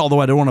bunch,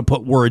 although I don't want to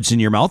put words in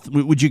your mouth.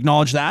 Would you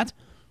acknowledge that?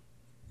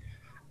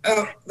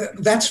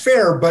 That's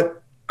fair,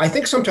 but I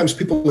think sometimes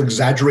people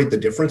exaggerate the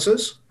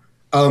differences.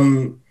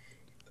 One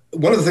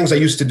of the things I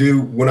used to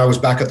do when I was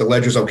back at the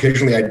Ledge is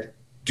occasionally I'd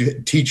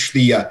teach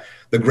the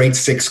grade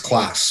 6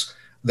 class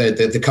that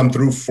they come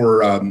through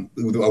for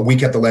a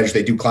week at the Ledge.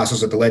 They do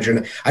classes at the Ledge,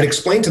 and I'd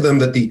explain to them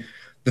that the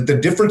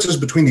differences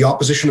between the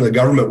opposition and the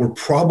government were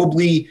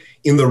probably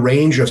in the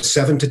range of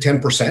 7 to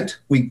 10%.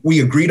 We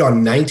agreed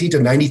on 90 to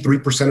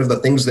 93% of the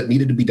things that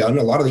needed to be done,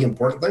 a lot of the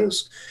important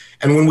things.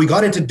 And when we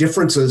got into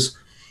differences,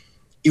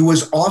 it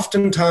was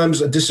oftentimes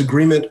a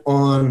disagreement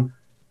on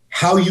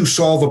how you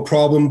solve a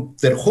problem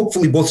that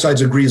hopefully both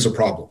sides agree is a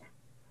problem.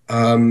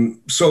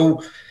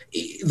 So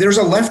there's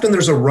a left and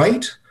there's a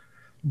right,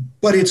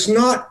 but it's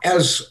not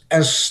as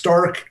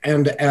stark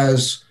and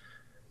as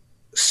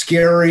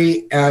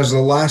scary as the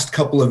last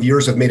couple of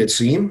years have made it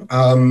seem.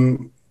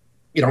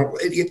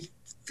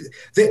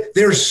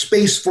 There's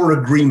space for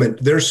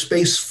agreement. There's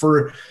space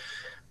for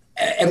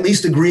at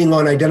least agreeing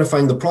on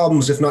identifying the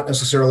problems, if not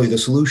necessarily the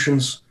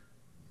solutions.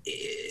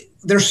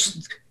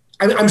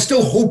 I'm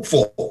still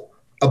hopeful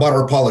about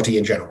our polity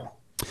in general.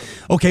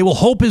 Okay, well,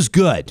 hope is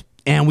good.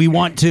 And we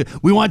want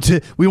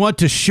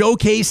to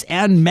showcase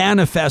and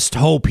manifest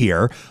hope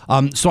here.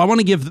 So I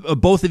want to give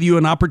both of you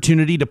an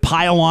opportunity to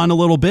pile on a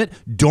little bit.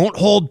 Don't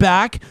hold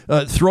back.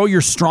 Throw your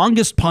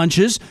strongest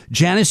punches.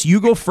 Janis, you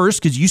go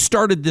first because you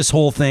started this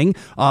whole thing.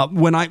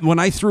 When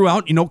I threw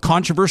out,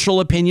 controversial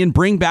opinion,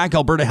 bring back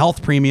Alberta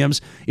health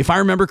premiums. If I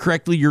remember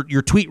correctly,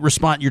 your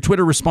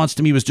Twitter response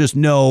to me was just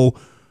no,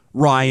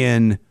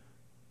 Ryan,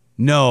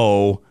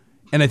 no.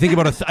 And I think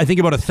about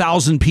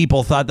 1,000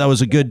 people thought that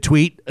was a good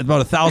tweet. About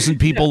 1,000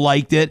 people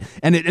liked it,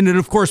 and it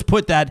of course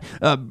put that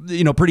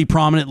pretty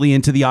prominently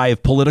into the eye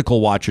of political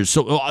watchers.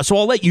 So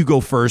I'll let you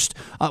go first.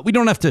 We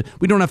don't have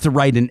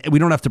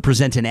to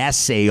present an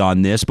essay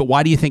on this. But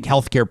why do you think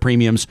healthcare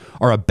premiums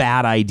are a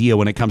bad idea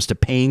when it comes to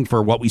paying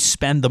for what we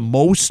spend the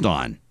most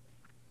on?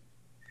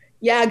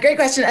 Yeah, great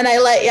question. And I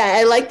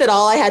like that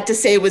all I had to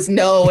say was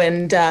no.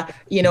 And,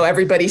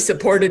 everybody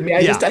supported me.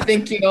 I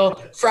think,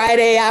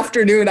 Friday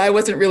afternoon, I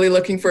wasn't really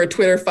looking for a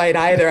Twitter fight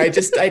either. I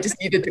just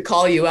needed to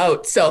call you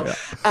out. So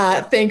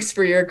thanks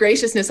for your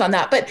graciousness on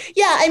that. But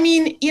yeah, I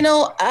mean,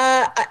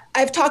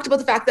 I've talked about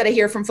the fact that I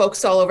hear from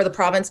folks all over the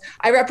province.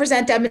 I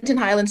represent Edmonton,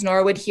 Highlands,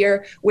 Norwood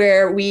here,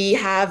 where we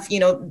have,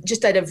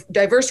 just a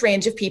diverse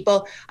range of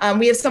people.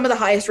 We have some of the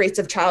highest rates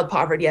of child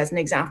poverty, as an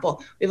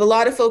example. We have a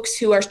lot of folks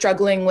who are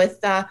struggling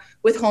with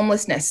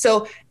homelessness.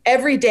 So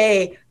every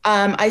day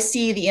I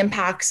see the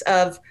impacts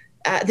of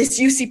this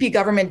UCP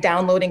government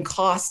downloading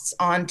costs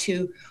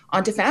onto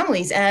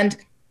families, and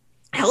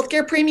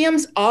healthcare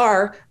premiums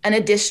are an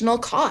additional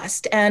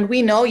cost. And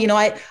we know,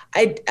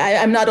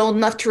 I'm not old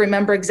enough to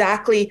remember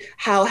exactly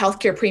how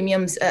healthcare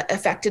premiums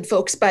affected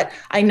folks, but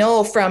I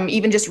know from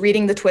even just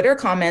reading the Twitter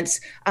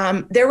comments,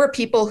 there were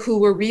people who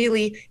were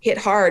really hit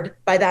hard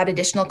by that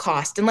additional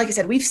cost. And like I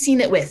said, we've seen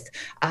it with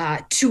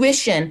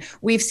tuition,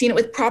 we've seen it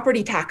with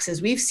property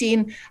taxes, we've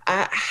seen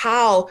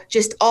how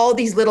just all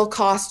these little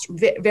costs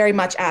very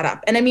much add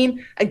up. And I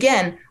mean,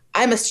 again,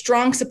 I'm a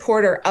strong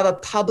supporter of a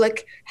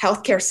public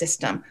healthcare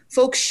system.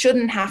 Folks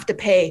shouldn't have to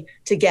pay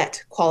to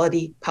get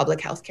quality public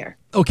healthcare.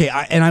 Okay,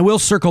 and I will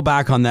circle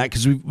back on that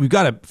because we've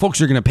got folks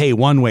are going to pay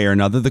one way or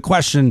another. The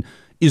question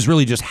is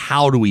really just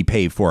how do we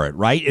pay for it,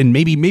 right? And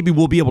maybe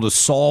we'll be able to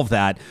solve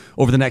that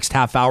over the next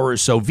half hour or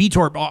so.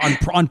 Vitor,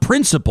 on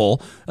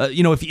principle,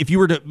 if you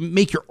were to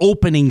make your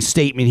opening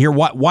statement here,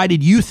 why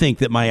did you think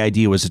that my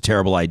idea was a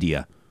terrible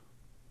idea?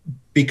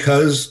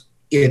 Because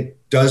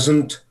it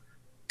doesn't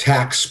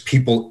tax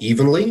people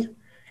evenly,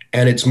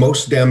 and it's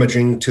most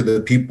damaging to the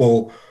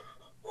people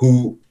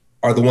who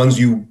are the ones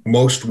you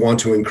most want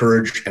to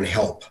encourage and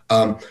help.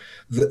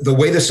 The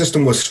way the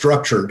system was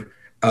structured,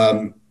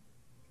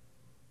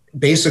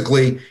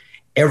 basically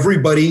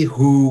everybody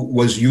who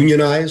was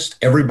unionized,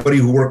 everybody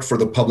who worked for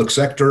the public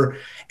sector,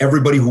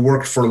 everybody who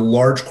worked for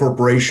large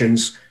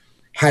corporations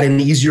had an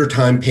easier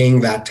time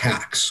paying that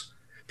tax.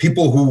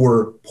 People who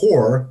were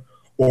poor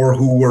or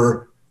who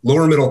were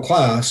lower middle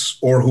class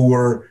or who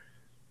were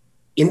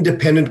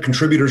independent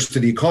contributors to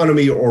the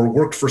economy or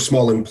worked for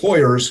small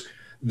employers,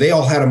 they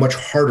all had a much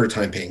harder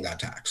time paying that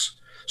tax.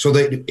 So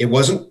that it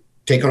wasn't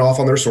taken off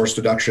on their source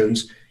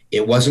deductions.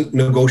 It wasn't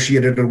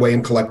negotiated away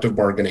in collective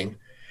bargaining.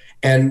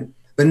 And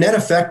the net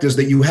effect is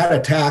that you had a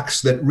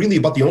tax that really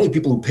about the only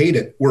people who paid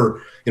it were,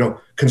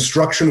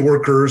 construction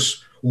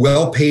workers,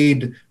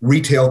 well-paid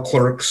retail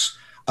clerks,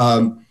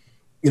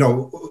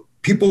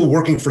 people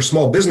working for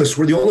small business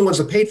were the only ones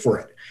that paid for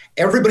it.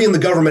 Everybody in the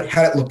government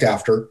had it looked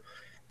after.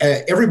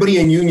 Everybody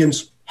in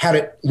unions had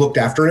it looked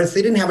after. And if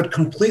they didn't have it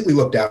completely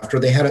looked after,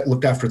 they had it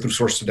looked after through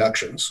source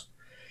deductions.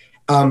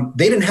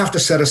 They didn't have to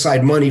set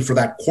aside money for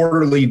that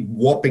quarterly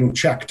whopping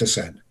check to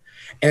send.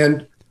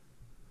 And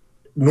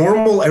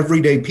normal,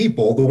 everyday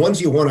people, the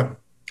ones you want to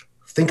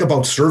think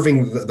about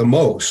serving the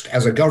most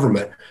as a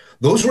government,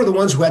 those were the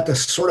ones who had to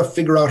sort of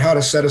figure out how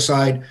to set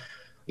aside,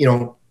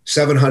 $700,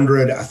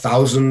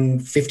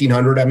 $1,000,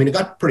 $1,500. I mean, it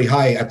got pretty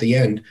high at the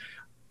end,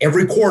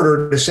 every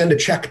quarter to send a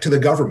check to the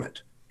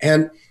government.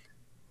 And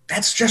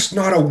that's just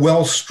not a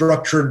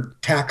well-structured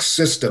tax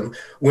system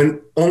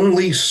when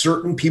only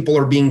certain people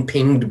are being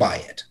pinged by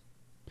it.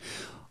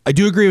 I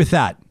do agree with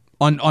that.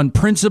 On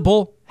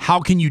principle, how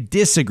can you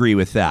disagree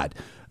with that?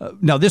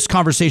 Now, this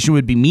conversation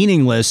would be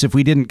meaningless if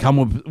we didn't come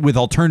up with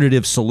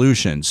alternative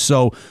solutions.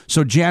 So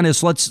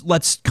Janis,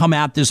 let's come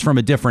at this from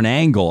a different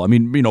angle. I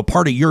mean,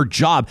 part of your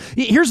job.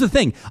 Here's the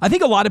thing. I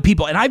think a lot of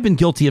people, and I've been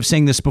guilty of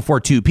saying this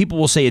before too, people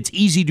will say it's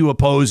easy to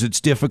oppose,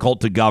 it's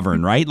difficult to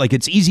govern, right? Like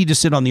it's easy to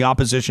sit on the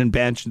opposition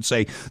bench and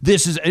say,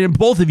 this is, and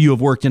both of you have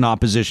worked in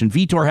opposition.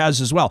 Vitor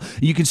has as well.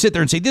 You can sit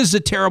there and say, this is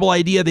a terrible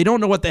idea. They don't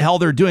know what the hell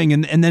they're doing.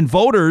 And then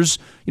voters,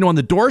 on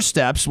the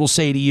doorsteps will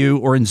say to you,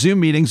 or in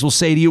Zoom meetings will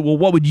say to you, well,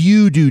 what would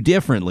you do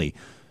differently?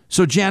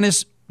 So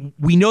Janis,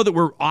 we know that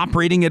we're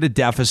operating at a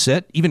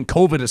deficit. Even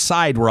COVID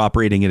aside, we're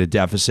operating at a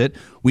deficit.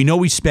 We know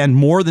we spend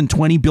more than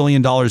 $20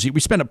 billion. We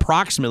spend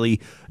approximately,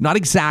 not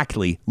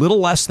exactly, little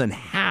less than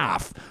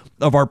half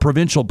of our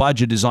provincial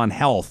budget is on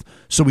health.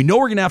 So we know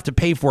we're going to have to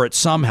pay for it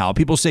somehow.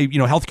 People say,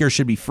 healthcare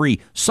should be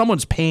free.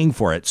 Someone's paying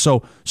for it.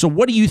 So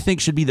what do you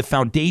think should be the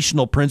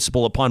foundational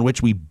principle upon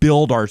which we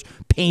build our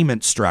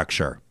payment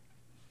structure?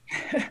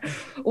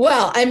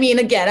 Well, I mean,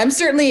 again, I'm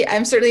certainly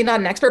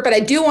not an expert, but I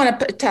do want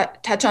to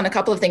touch on a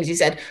couple of things you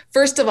said.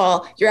 First of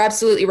all, you're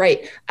absolutely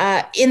right.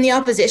 In the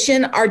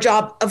opposition, our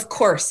job, of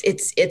course,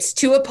 it's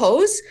to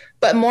oppose,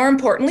 but more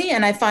importantly,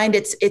 and I find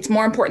it's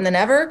more important than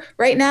ever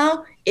right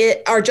now,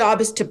 our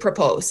job is to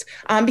propose.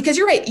 Because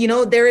you're right,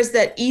 there is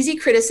that easy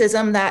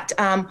criticism that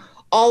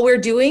all we're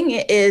doing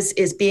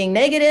is being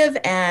negative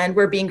and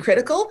we're being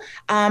critical,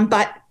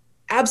 but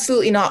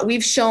absolutely not.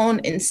 We've shown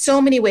in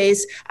so many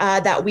ways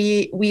that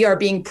we are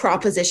being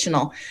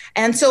propositional.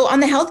 And so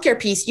on the healthcare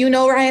piece,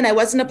 Ryan, I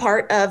wasn't a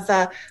part of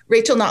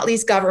Rachel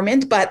Notley's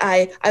government, but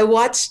I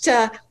watched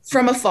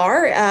from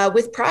afar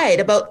with pride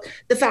about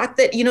the fact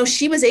that,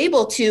 she was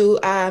able to,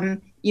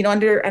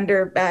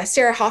 under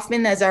Sarah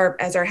Hoffman as our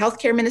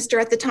healthcare minister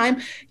at the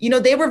time,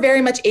 they were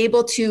very much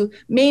able to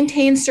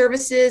maintain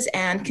services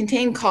and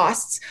contain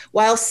costs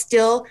while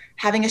still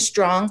having a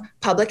strong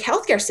public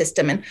healthcare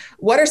system. And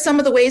what are some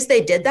of the ways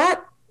they did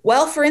that?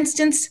 Well, for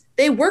instance,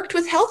 they worked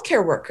with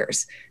healthcare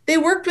workers. They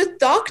worked with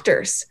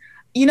doctors.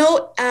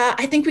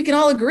 I think we can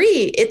all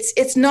agree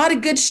it's not a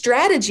good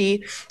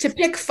strategy to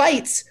pick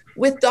fights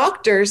with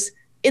doctors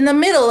in the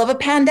middle of a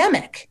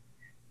pandemic.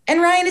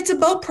 And Ryan, it's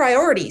about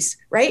priorities,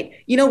 right?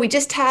 We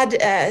just had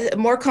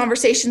more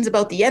conversations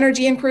about the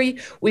energy inquiry.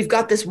 We've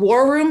got this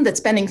war room that's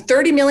spending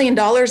 $30 million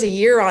a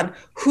year on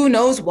who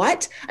knows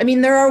what. I mean,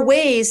 there are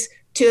ways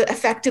to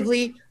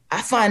effectively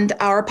fund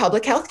our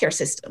public healthcare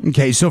system.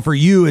 Okay, so for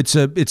you, it's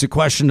a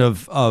question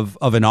of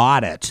an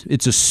audit.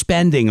 It's a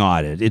spending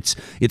audit.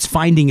 It's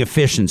finding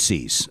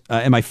efficiencies.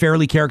 Am I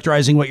fairly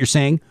characterizing what you're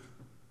saying?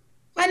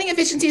 Finding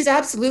efficiencies,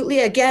 absolutely.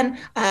 Again,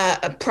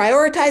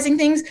 prioritizing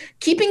things,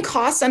 keeping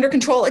costs under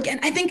control. Again,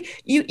 I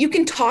think you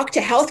can talk to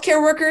healthcare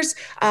workers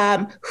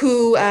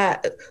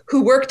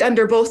who worked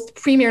under both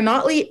Premier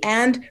Notley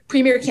and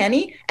Premier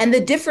Kenney, and the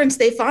difference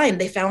they found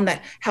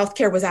that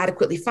healthcare was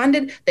adequately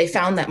funded. They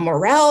found that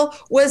morale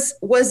was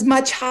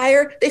much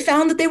higher. They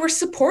found that they were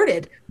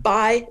supported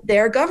by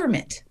their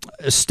government.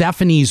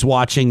 Stephanie's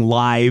watching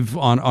live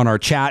on our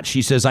chat.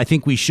 She says, I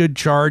think we should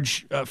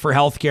charge for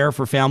healthcare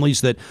for families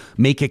that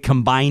make a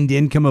combined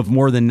income of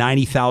more than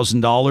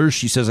 $90,000.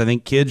 She says, I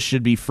think kids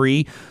should be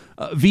free.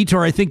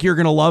 Vitor, I think you're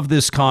going to love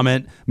this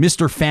comment.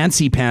 Mr.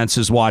 Fancy Pants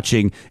is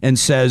watching and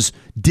says,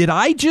 did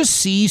I just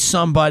see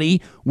somebody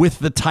with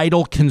the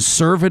title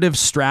conservative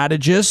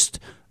strategist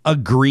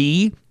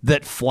agree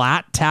that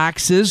flat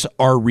taxes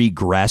are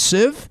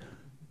regressive?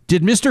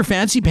 Did Mr.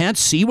 Fancy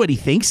Pants see what he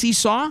thinks he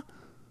saw?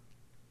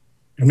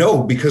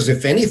 No, because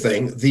if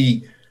anything,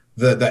 the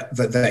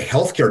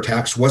healthcare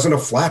tax wasn't a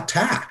flat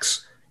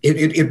tax.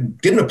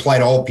 It didn't apply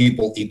to all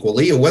people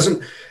equally. It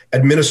wasn't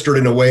administered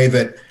in a way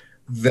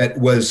that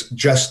was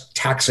just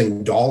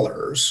taxing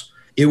dollars.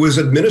 It was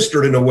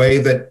administered in a way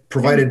that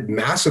provided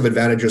massive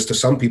advantages to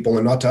some people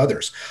and not to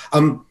others.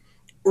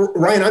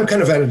 Ryan, I'm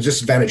kind of at a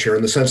disadvantage here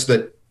in the sense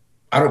that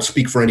I don't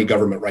speak for any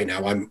government right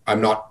now.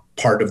 I'm not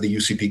part of the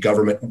UCP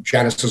government.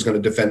 Janis is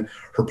going to defend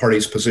her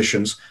party's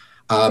positions.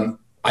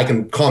 I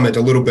can comment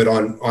a little bit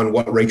on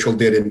what Rachel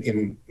did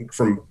in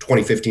from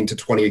 2015 to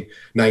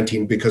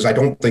 2019, because I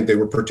don't think they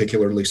were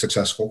particularly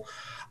successful.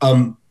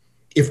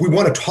 If we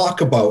want to talk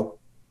about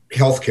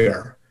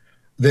healthcare,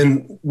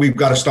 then we've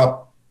got to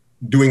stop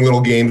doing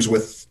little games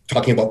with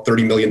talking about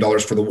 $30 million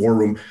for the war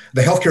room.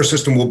 The healthcare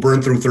system will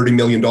burn through $30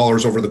 million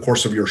over the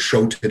course of your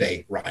show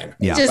today, Ryan.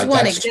 Yeah. Just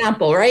one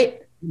example,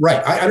 right?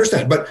 Right. I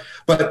understand.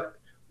 But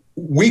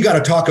we got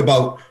to talk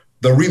about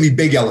the really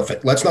big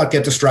elephant. Let's not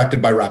get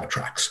distracted by rabbit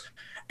tracks.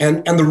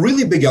 And the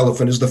really big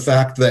elephant is the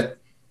fact that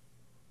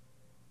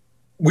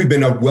we've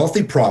been a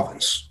wealthy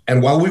province.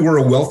 And while we were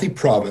a wealthy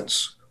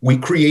province, we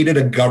created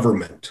a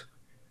government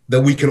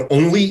that we can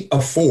only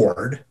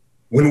afford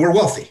when we're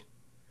wealthy.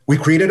 We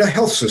created a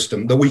health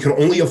system that we can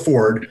only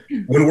afford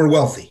when we're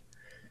wealthy.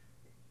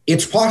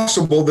 It's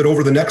possible that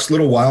over the next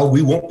little while,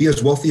 we won't be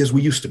as wealthy as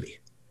we used to be.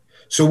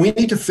 So we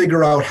need to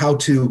figure out how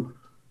to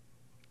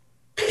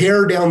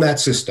pare down that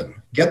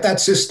system, get that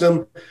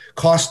system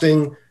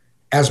costing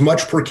as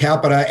much per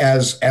capita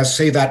as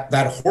say that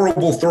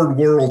horrible third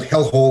world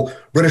hellhole,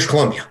 British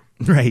Columbia.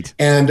 Right.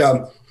 And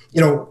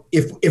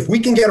if we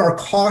can get our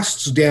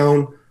costs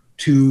down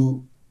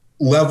to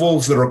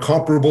levels that are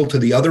comparable to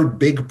the other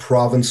big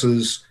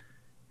provinces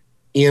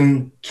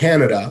in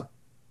Canada,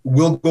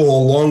 we'll go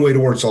a long way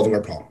towards solving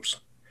our problems.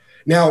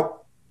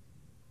 Now,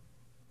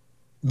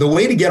 the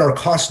way to get our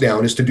costs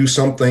down is to do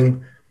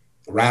something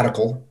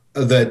radical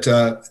that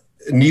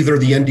neither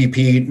the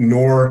NDP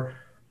nor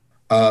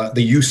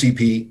the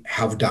UCP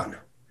have done.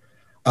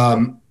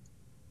 I'm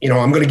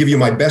going to give you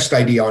my best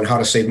idea on how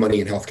to save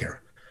money in healthcare.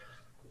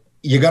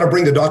 You got to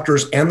bring the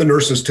doctors and the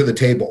nurses to the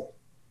table,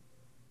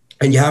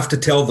 and you have to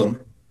tell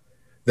them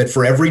that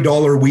for every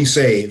dollar we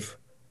save,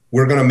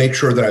 we're going to make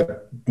sure that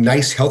a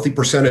nice, healthy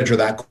percentage of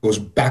that goes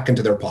back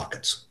into their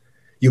pockets.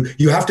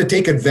 You have to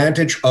take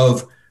advantage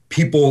of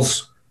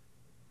people's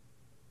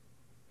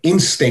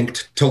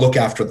instinct to look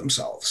after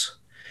themselves.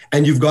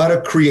 And you've got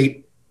to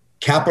create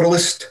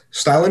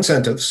capitalist-style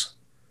incentives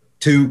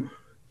to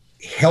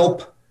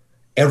help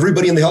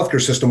everybody in the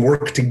healthcare system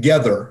work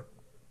together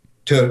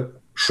to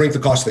shrink the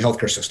cost of the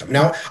healthcare system.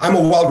 Now, I'm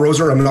a wild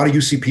roser. I'm not a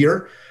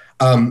UCPer.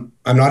 I'm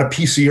not a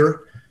PCer.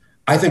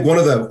 I think one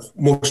of the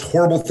most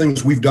horrible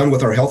things we've done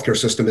with our healthcare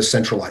system is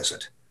centralize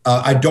it.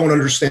 I don't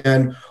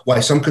understand why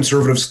some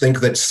conservatives think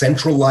that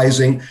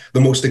centralizing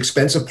the most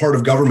expensive part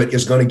of government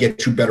is going to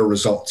get you better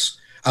results.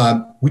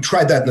 We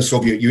tried that in the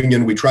Soviet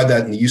Union. We tried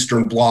that in the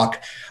Eastern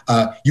Bloc.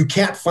 You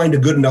can't find a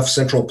good enough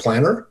central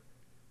planner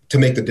to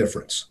make the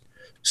difference.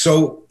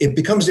 So it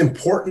becomes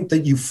important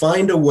that you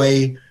find a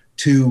way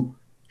to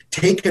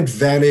take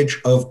advantage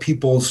of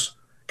people's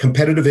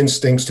competitive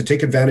instincts, to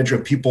take advantage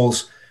of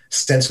people's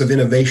sense of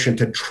innovation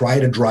to try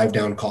to drive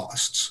down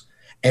costs.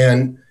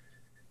 And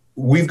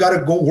we've got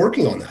to go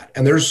working on that.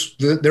 And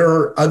there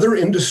are other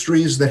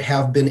industries that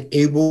have been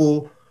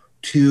able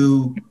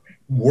to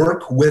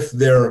work with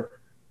their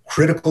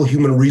critical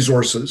human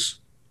resources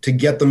to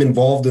get them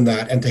involved in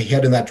that and to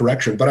head in that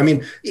direction. But I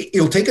mean,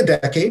 it'll take a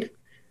decade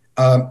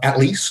at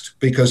least,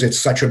 because it's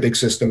such a big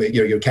system.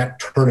 You can't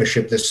turn a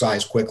ship this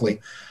size quickly.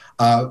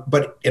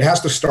 But it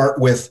has to start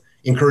with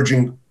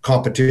encouraging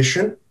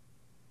competition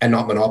and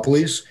not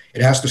monopolies.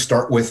 It has to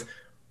start with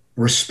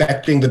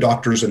respecting the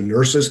doctors and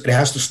nurses. It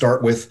has to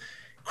start with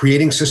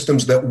creating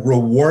systems that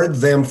reward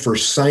them for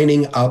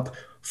signing up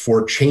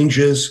for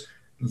changes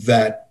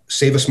that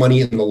save us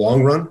money in the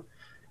long run.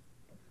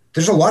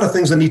 There's a lot of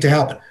things that need to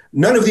happen.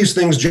 None of these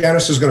things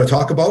Janis is going to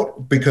talk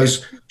about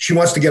because she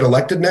wants to get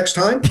elected next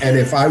time. And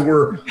if I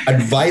were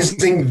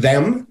advising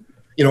them,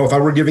 if I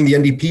were giving the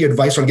NDP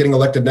advice on getting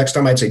elected next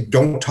time, I'd say,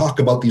 don't talk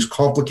about these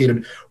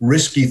complicated,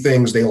 risky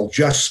things. They'll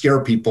just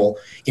scare people.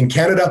 In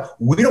Canada,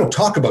 we don't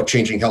talk about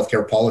changing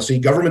healthcare policy.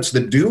 Governments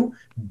that do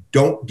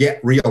don't get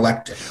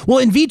reelected. Well,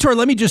 and Vitor,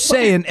 let me just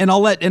say, and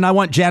I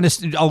want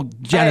Janis, I'm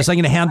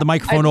going to hand the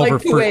microphone over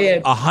for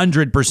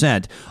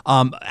 100%.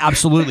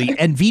 Absolutely.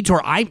 And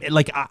Vitor,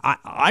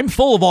 I'm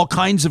full of all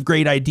kinds of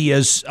great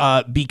ideas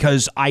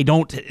because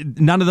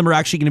none of them are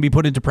actually going to be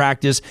put into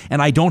practice,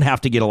 and I don't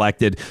have to get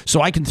elected.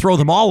 So I can throw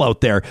them all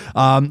out there.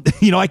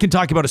 I can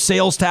talk about a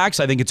sales tax.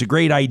 I think it's a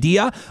great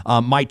idea.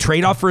 My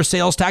trade-off for a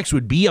sales tax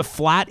would be a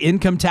flat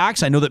income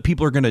tax. I know that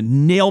people are going to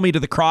nail me to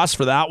the cross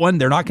for that one.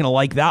 They're not going to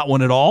like that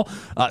one at all.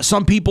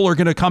 Some people are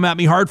going to come at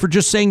me hard for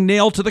just saying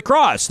nail to the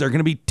cross. They're going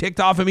to be ticked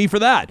off at me for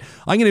that.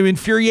 I'm going to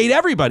infuriate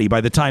everybody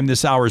by the time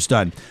this hour is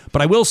done.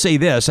 But I will say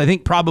this. I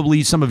think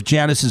probably some of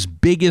Janis's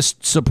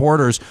biggest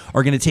supporters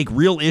are going to take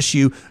real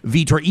issue,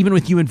 Vitor, even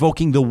with you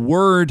invoking the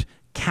word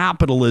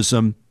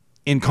capitalism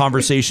in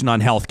conversation on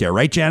healthcare,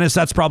 right, Janis?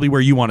 That's probably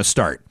where you want to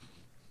start.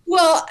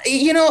 Well,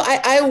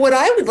 what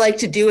I would like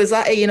to do is,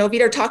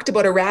 Vitor talked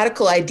about a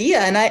radical idea,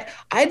 and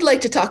I'd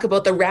like to talk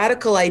about the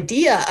radical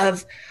idea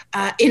of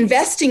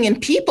investing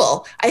in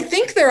people. I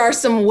think there are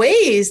some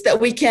ways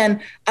that we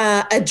can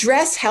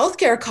address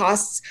healthcare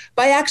costs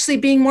by actually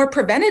being more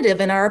preventative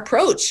in our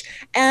approach.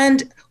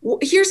 And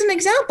here's an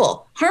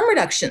example: harm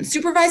reduction,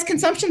 supervised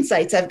consumption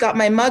sites. I've got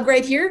my mug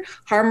right here.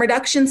 Harm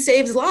reduction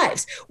saves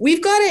lives.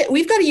 We've got a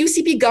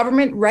UCP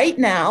government right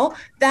now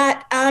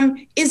that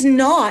is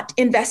not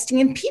investing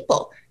in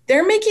people.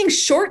 They're making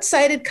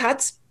short-sighted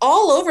cuts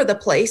all over the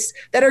place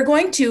that are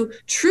going to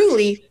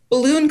truly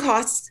balloon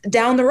costs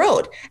down the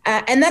road.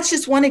 And that's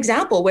just one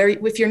example where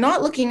if you're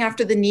not looking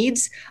after the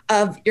needs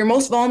of your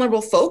most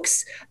vulnerable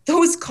folks,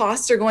 those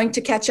costs are going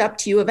to catch up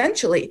to you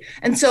eventually.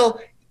 And so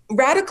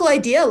radical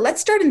idea,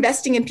 let's start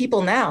investing in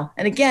people now.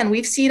 And again,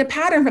 we've seen a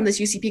pattern from this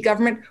UCP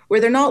government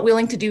where they're not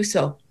willing to do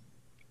so.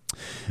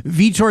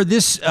 Vitor,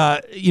 this,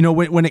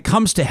 when it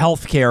comes to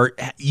healthcare,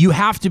 you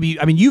have to be,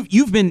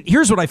 you've been,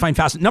 here's what I find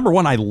fascinating. Number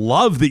one, I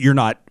love that you're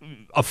not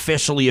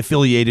officially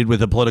affiliated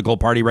with a political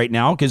party right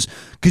now, because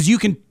you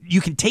can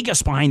take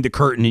us behind the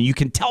curtain and you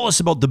can tell us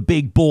about the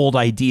big, bold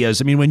ideas.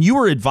 I mean, when you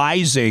were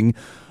advising,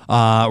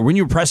 when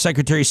you were press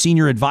secretary,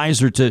 senior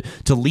advisor to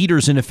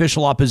leaders in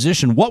official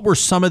opposition, what were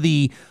some of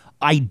the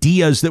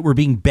ideas that were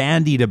being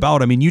bandied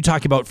about? I mean, you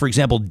talk about, for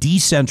example,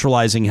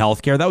 decentralizing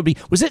healthcare. That would be,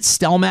 was it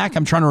Stelmach?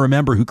 I'm trying to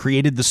remember who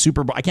created the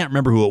Super Bowl. I can't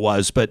remember who it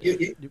was, but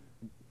it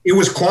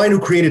was Klein who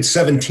created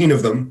 17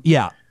 of them.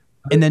 Yeah.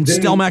 And then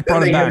Stelmach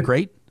brought it back,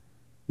 right?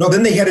 No,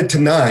 then they headed to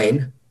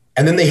 9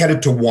 and then they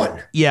headed to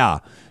 1. Yeah.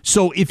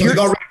 So if you're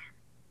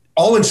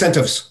all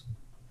incentives.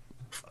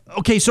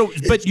 Okay. So,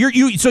 but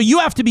you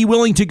have to be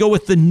willing to go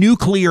with the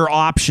nuclear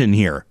option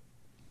here.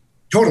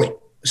 Totally.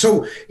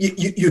 So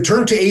you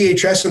turn to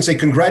AHS and say,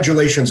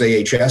 congratulations,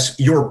 AHS,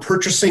 you're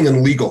purchasing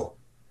and legal.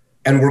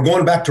 And we're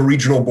going back to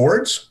regional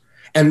boards.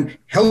 And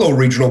hello,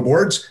 regional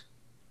boards,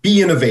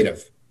 be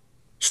innovative.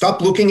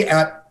 Stop looking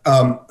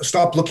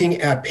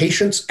at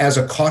patients as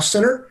a cost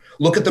center.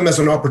 Look at them as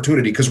an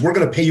opportunity, because we're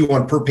going to pay you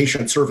on per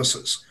patient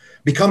services.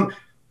 Become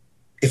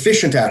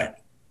efficient at it,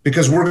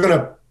 because we're going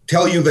to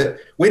tell you that,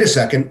 wait a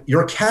second,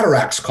 your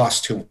cataracts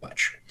cost too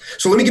much.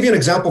 So let me give you an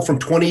example from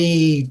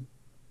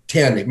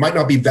 2010. It might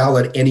not be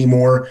valid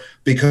anymore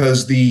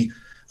because the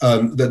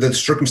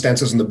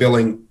circumstances and the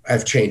billing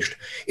have changed.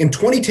 In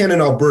 2010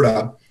 in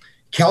Alberta,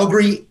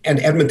 Calgary and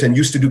Edmonton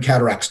used to do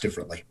cataracts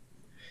differently.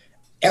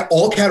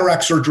 All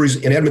cataract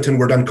surgeries in Edmonton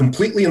were done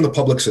completely in the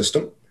public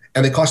system,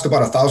 and they cost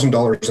about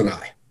 $1,000 an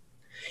eye.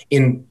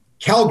 In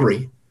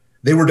Calgary,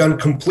 they were done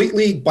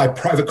completely by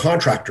private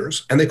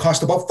contractors, and they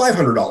cost about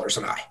 $500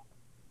 an eye.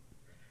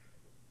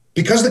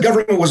 Because the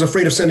government was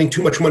afraid of sending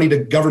too much money to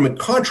government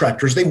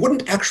contractors, they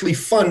wouldn't actually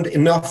fund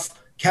enough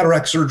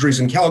cataract surgeries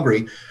in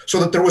Calgary,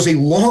 so that there was a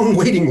long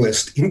waiting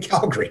list in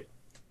Calgary.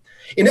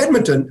 In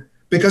Edmonton,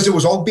 because it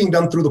was all being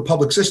done through the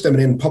public system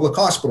and in public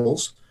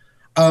hospitals,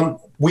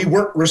 we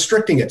weren't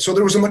restricting it. So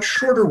there was a much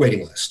shorter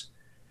waiting list.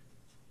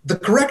 The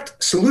correct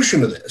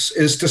solution to this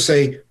is to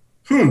say,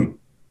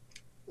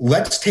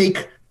 let's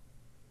take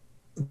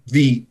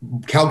the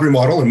Calgary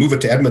model and move it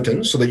to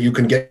Edmonton so that you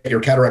can get your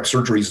cataract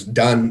surgeries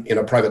done in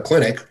a private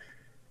clinic.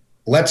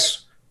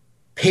 Let's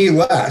pay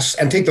less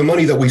and take the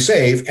money that we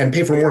save and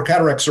pay for more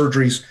cataract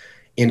surgeries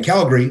in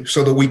Calgary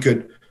so that we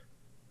could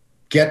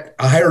get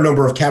a higher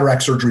number of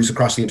cataract surgeries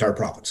across the entire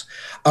province.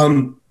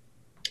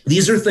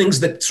 These are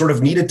things that sort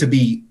of needed to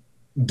be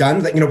done,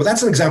 that, but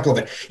that's an example of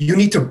it. You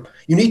need to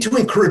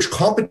encourage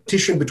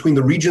competition between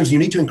the regions. You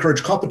need to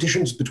encourage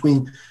competitions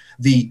between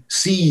the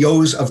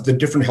CEOs of the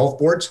different health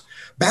boards.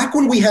 Back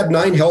when we had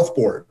 9 health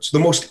boards, the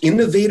most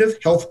innovative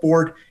health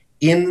board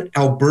in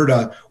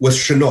Alberta was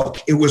Chinook.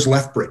 It was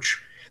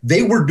Lethbridge.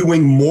 They were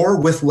doing more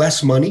with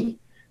less money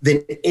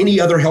than any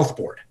other health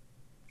board.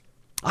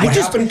 What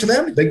happened to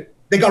them?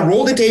 They got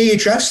rolled into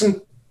AHS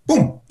and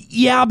boom.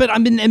 Yeah, but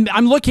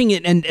I'm looking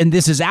at, and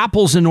this is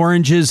apples and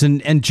oranges,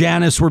 and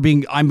Janis,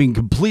 I'm being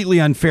completely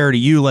unfair to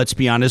you, let's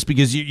be honest,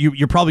 because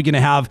you're probably going to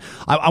have,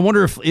 I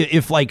wonder if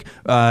you've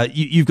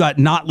got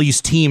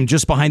Notley's team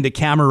just behind the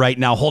camera right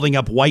now holding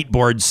up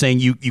whiteboards saying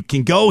you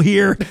can go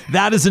here,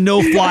 that is a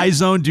no-fly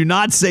zone, do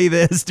not say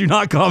this, do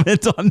not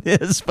comment on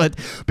this, but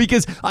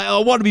because I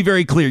want to be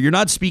very clear, you're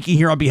not speaking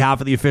here on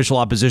behalf of the official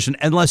opposition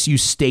unless you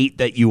state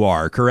that you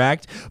are,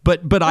 correct?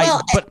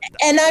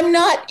 And I'm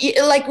not,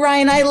 like,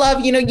 Ryan, I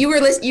love,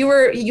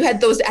 you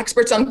had those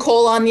experts on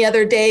coal on the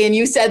other day, and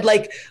you said,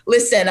 like,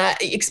 listen,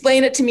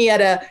 explain it to me at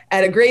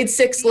a grade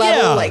 6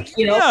 level.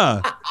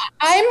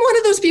 I'm one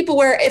of those people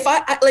where if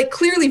I like,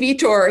 clearly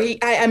Vitor,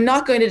 I'm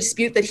not going to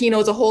dispute that he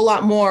knows a whole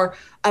lot more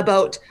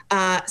about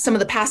some of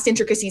the past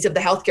intricacies of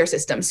the healthcare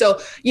system. So,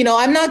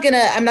 I'm not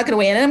gonna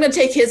weigh in, and I'm gonna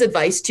take his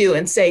advice too,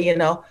 and say,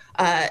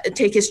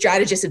 take his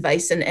strategist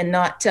advice and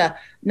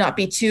not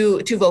be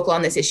too vocal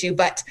on this issue.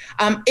 But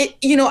I'm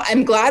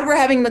glad we're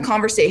having the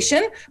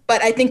conversation.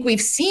 But I think we've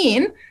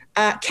seen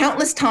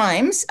countless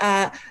times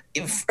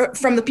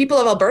from the people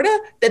of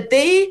Alberta that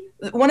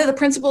one of the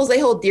principles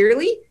they hold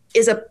dearly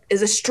is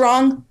a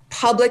strong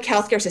public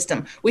healthcare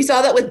system. We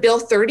saw that with Bill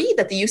 30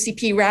 that the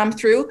UCP rammed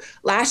through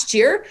last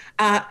year.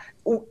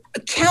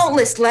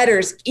 Countless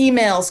letters,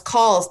 emails,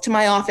 calls to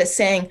my office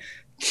saying,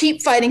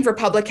 keep fighting for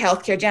public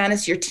healthcare,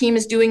 Janis. Your team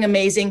is doing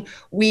amazing.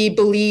 We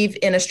believe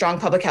in a strong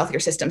public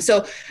healthcare system.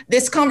 So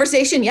this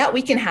conversation, yeah,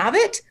 we can have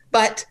it,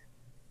 but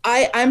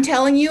I'm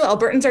telling you,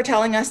 Albertans are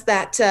telling us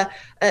that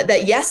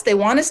yes, they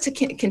want us to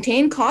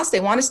contain costs. They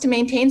want us to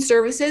maintain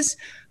services,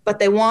 but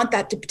they want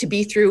that to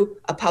be through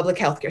a public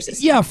healthcare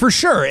system. Yeah, for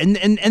sure. And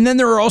then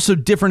there are also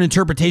different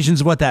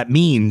interpretations of what that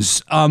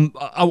means.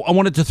 I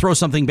wanted to throw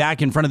something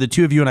back in front of the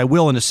two of you, and I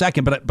will in a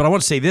second, but I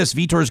want to say this.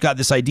 Vitor's got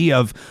this idea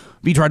of,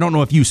 Vitor, I don't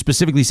know if you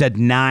specifically said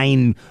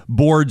 9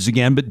 boards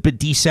again, but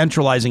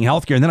decentralizing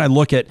healthcare. And then I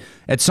look at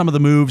some of the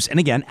moves, and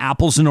again,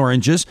 apples and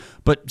oranges,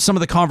 but some of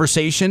the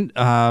conversation,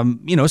 some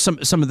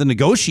of the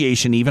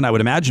negotiation even, I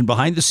would imagine,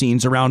 behind the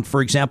scenes around,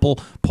 for example,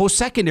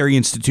 post-secondary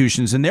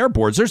institutions and their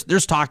boards.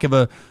 There's talk of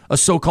a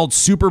so-called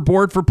super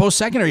board for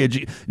post-secondary.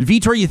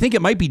 Vitor, you think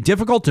it might be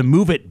difficult to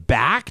move it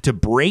back, to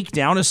break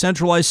down a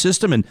centralized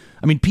system? And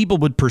I mean, people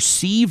would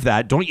perceive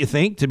that, don't you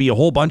think, to be a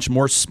whole bunch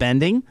more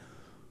spending?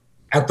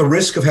 At the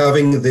risk of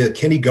having the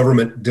Kenny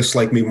government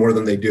dislike me more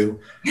than they do,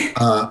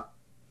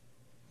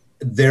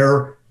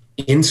 their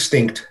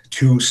instinct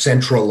to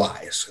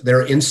centralize,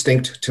 their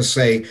instinct to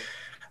say,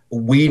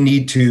 we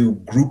need to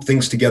group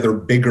things together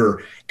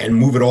bigger and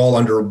move it all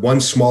under one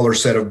smaller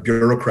set of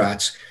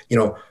bureaucrats,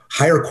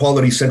 higher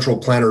quality central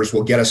planners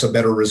will get us a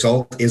better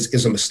result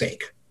is a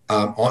mistake.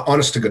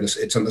 Honest to goodness,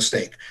 it's a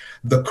mistake.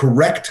 The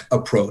correct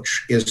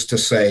approach is to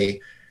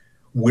say,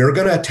 we're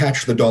going to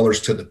attach the dollars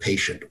to the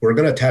patient. We're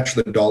going to attach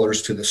the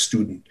dollars to the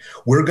student.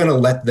 We're going to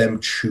let them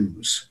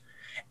choose.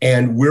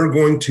 And we're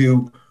going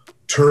to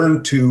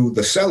turn to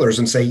the sellers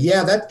and say,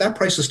 yeah, that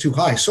price is too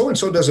high.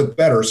 So-and-so does it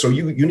better. So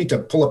you need to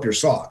pull up your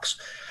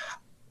socks.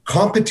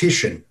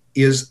 Competition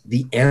is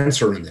the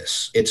answer in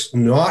this. It's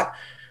not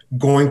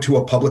going to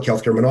a public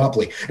healthcare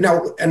monopoly.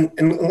 Now, and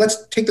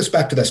let's take this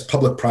back to this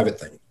public-private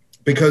thing,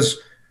 because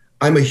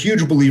I'm a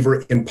huge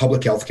believer in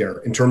public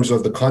healthcare in terms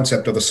of the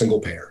concept of a single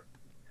payer.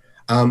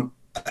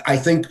 I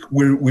think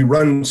we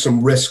run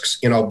some risks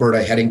in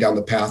Alberta heading down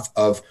the path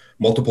of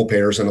multiple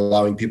payers and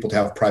allowing people to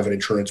have private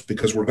insurance,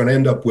 because we're going to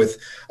end up with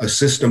a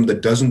system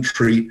that doesn't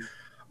treat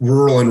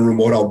rural and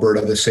remote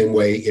Alberta the same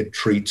way it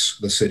treats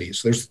the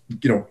cities. There's,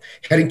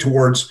 heading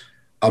towards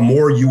a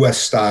more US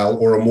style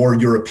or a more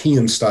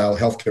European style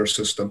healthcare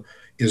system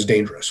is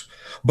dangerous.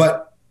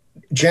 But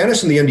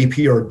Janis and the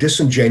NDP are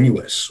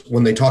disingenuous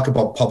when they talk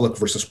about public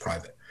versus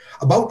private.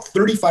 About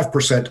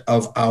 35%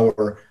 of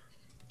our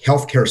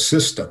healthcare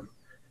system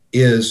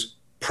is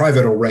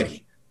private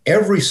already.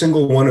 Every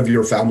single one of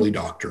your family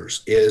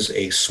doctors is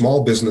a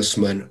small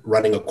businessman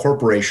running a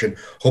corporation,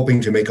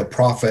 hoping to make a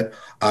profit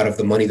out of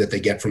the money that they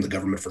get from the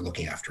government for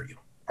looking after you.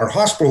 Our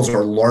hospitals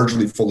are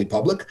largely fully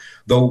public,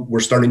 though we're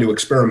starting to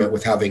experiment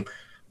with having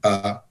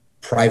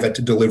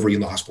private delivery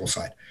in the hospital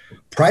side.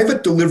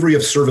 Private delivery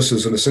of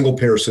services in a single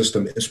payer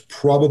system is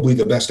probably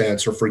the best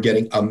answer for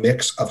getting a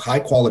mix of high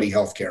quality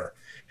healthcare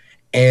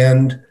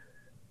and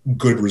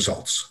good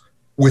results,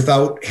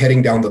 without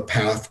heading down the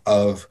path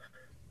of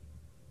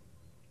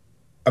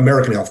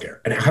American healthcare.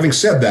 And having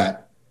said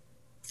that,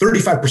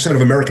 35% of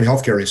American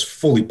healthcare is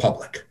fully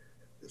public.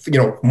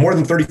 More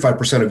than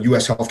 35% of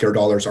US healthcare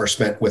dollars are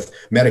spent with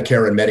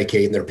Medicare and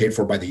Medicaid, and they're paid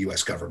for by the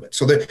US government.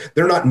 So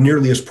they're not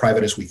nearly as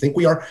private as we think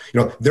we are.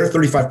 They're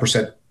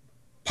 35%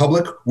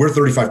 public, we're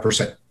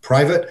 35%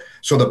 private.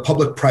 So the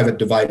public-private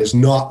divide is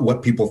not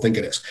what people think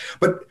it is.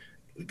 But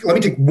let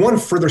me take one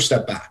further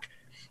step back.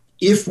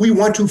 If we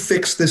want to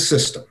fix this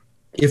system,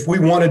 if we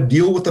want to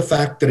deal with the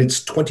fact that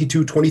it's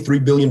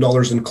 $23 billion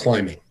and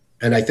climbing,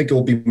 and I think it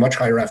will be much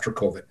higher after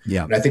COVID.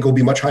 Yeah. And I think it will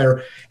be much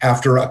higher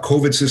after a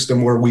COVID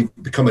system where we've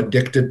become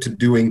addicted to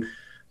doing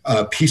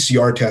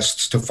PCR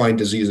tests to find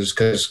diseases,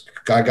 because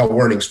I got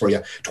warnings for you.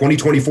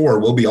 2024,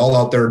 we'll be all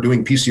out there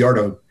doing PCR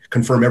to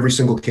confirm every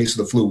single case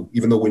of the flu,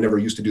 even though we never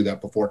used to do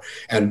that before.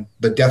 And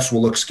the deaths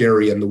will look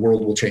scary and the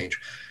world will change.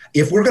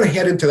 If we're going to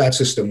head into that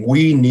system,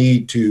 we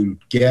need to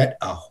get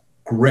a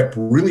grip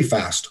really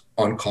fast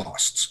on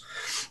costs.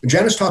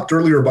 Janis talked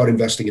earlier about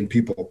investing in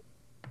people.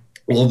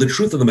 Well, the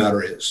truth of the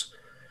matter is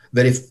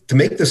that to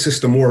make the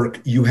system work,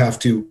 you have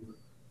to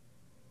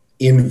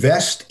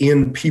invest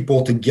in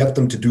people to get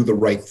them to do the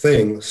right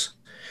things.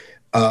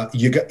 But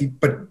you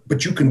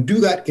can do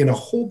that in a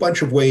whole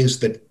bunch of ways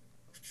that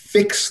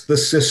fix the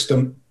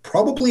system,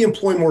 probably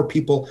employ more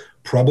people,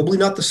 probably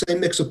not the same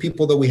mix of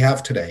people that we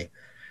have today.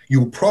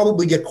 You'll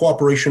probably get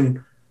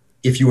cooperation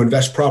if you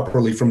invest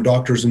properly from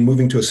doctors in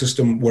moving to a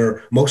system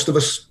where most of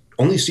us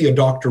only see a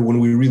doctor when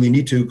we really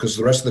need to, because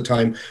the rest of the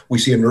time we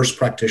see a nurse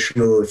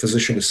practitioner or a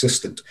physician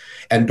assistant.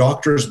 And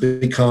doctors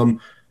become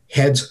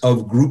heads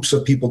of groups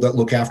of people that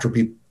look after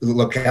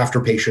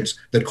patients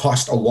that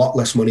cost a lot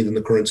less money than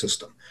the current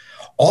system.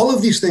 All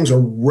of these things are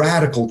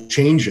radical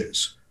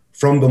changes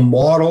from the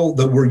model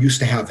that we're used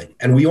to having.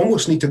 And we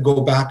almost need to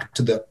go back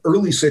to the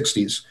early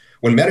 60s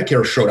when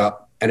Medicare showed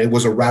up, and it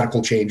was a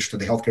radical change to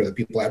the healthcare that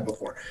people had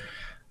before.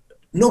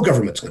 No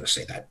government's going to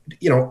say that.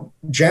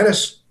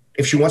 Janis,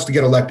 if she wants to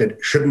get elected,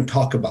 shouldn't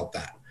talk about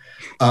that.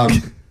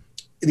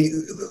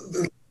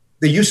 The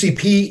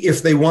UCP,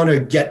 if they want to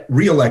get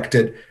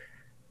reelected,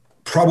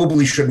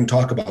 probably shouldn't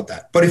talk about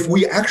that. But if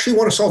we actually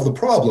want to solve the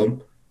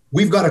problem,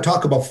 we've got to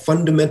talk about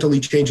fundamentally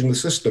changing the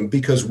system,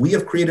 because we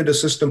have created a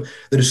system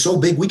that is so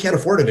big we can't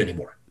afford it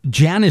anymore.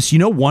 Janis,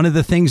 one of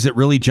the things that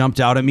really jumped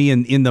out at me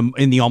in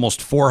the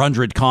almost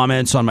 400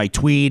 comments on my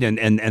tweet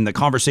and the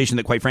conversation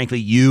that, quite frankly,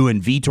 you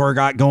and Vitor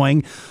got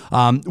going,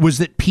 was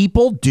that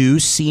people do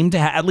seem to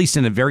have, at least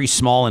in a very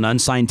small and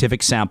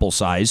unscientific sample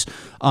size,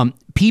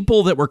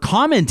 people that were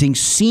commenting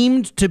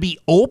seemed to be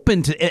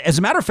open to, as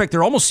a matter of fact,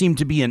 there almost seemed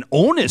to be an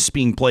onus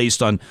being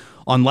placed on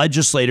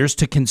legislators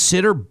to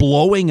consider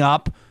blowing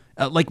up,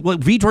 like what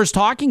Vitor's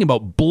talking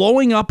about,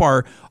 blowing up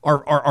our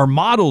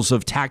models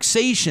of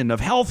taxation, of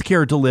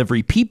healthcare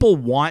delivery. People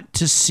want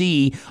to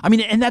see,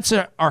 and that's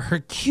a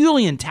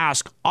Herculean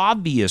task,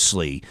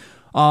 obviously.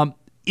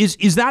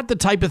 Is that the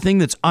type of thing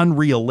that's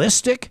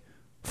unrealistic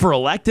for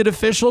elected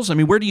officials?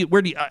 Where do you,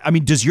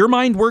 does your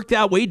mind work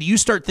that way? Do you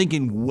start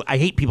thinking, I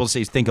hate people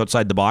say think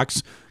outside the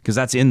box because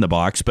that's in the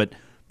box, but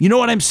you know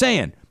what I'm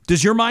saying?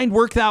 Does your mind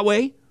work that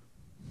way?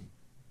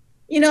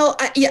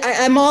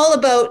 I'm all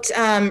about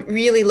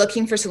really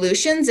looking for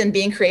solutions and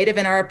being creative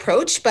in our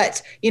approach.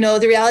 But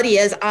the reality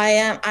is,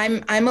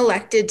 I'm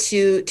elected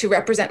to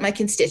represent my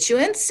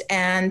constituents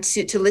and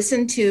to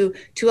listen to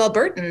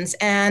Albertans.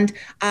 And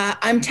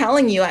I'm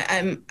telling you,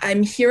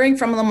 I'm hearing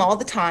from them all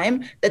the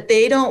time that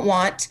they don't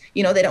want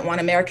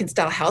American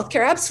style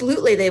healthcare.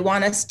 Absolutely, they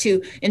want us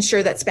to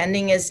ensure that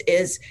spending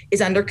is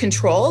under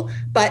control.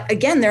 But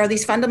again, there are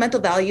these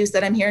fundamental values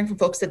that I'm hearing from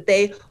folks that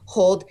they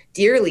hold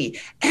dearly.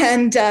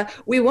 And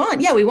we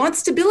want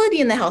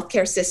stability in the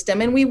healthcare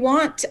system, and we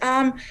want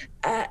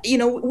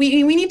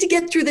we need to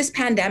get through this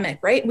pandemic,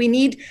 right? We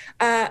need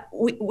to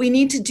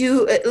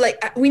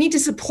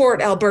support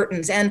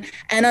Albertans, and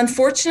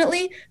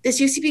unfortunately,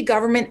 this UCP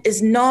government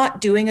is not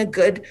doing a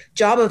good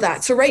job of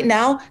that. So right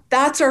now,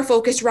 that's our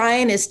focus,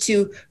 Ryan, is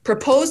to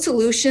propose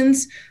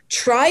solutions,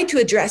 try to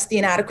address the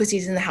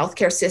inadequacies in the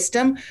healthcare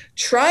system,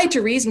 try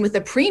to reason with the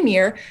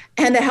premier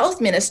and the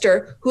health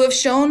minister who have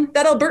shown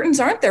that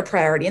Albertans aren't their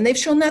priority, and they've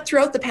shown that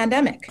throughout the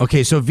pandemic.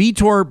 Okay, so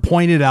Vitor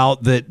pointed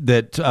out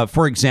that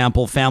for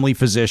example, family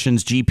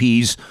physicians,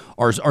 GPs,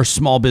 are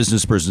small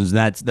business persons.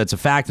 That's a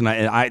fact, and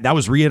I that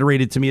was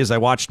reiterated to me as I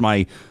watched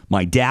my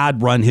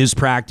dad run his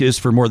practice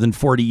for more than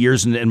 40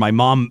 years, and my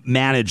mom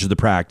managed the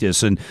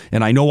practice, and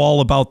I know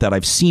all about that.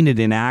 I've seen it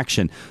in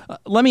action.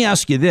 Let me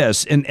ask you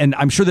this, and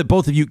I'm sure that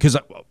both of you, because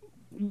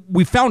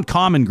we found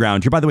common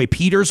ground here. By the way,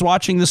 Peter's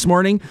watching this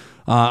morning.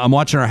 I'm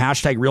watching our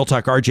hashtag Real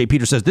Talk RJ.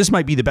 Peter says, this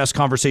might be the best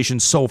conversation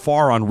so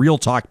far on Real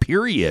Talk,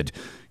 period.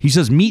 He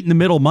says, meet in the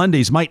middle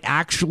Mondays might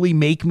actually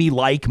make me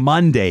like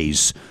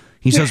Mondays.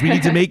 He says we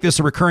need to make this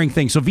a recurring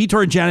thing. So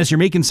Vitor and Janis, you're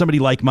making somebody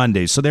like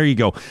Mondays. So there you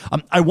go.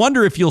 I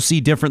wonder if you'll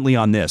see differently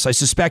on this. I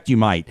suspect you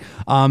might.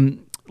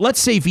 Let's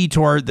say,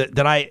 Vitor,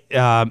 that I,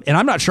 and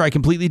I'm not sure I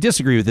completely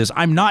disagree with this.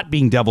 I'm not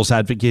being devil's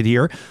advocate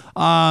here.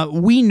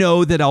 We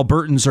know that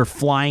Albertans are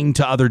flying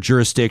to other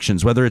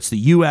jurisdictions, whether it's the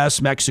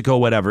U.S., Mexico,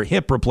 whatever,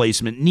 hip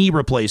replacement, knee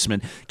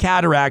replacement,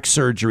 cataract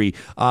surgery,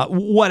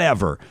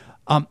 whatever.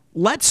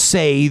 Let's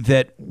say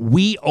that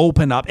we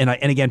open up, and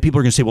again, people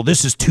are going to say, well,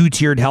 this is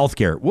two-tiered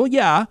healthcare. Well,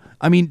 yeah.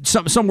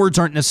 Some words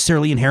aren't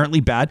necessarily inherently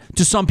bad.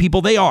 To some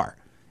people, they are.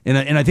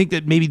 And I think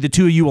that maybe the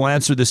two of you will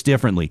answer this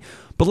differently.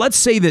 But let's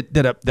say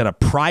that a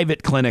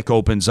private clinic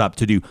opens up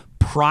to do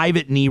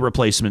private knee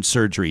replacement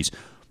surgeries.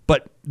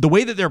 But the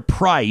way that they're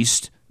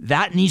priced,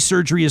 that knee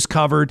surgery is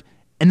covered,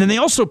 and then they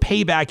also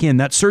pay back in.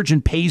 That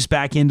surgeon pays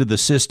back into the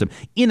system.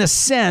 In a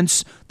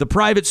sense, the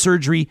private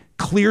surgery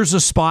clears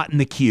a spot in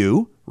the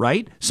queue,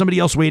 right? Somebody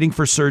else waiting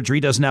for surgery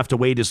doesn't have to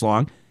wait as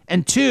long.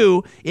 And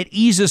two, it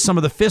eases some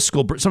of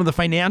the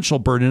financial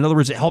burden. In other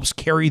words, it helps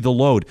carry the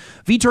load.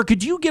 Vitor,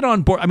 could you get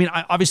on board?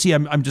 Obviously,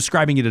 I'm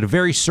describing it at a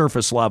very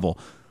surface level,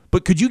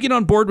 but could you get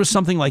on board with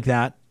something like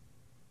that?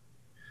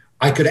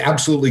 I could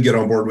absolutely get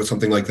on board with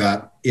something like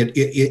that.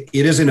 It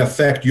is, in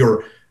effect,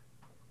 you're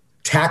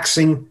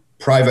taxing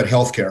private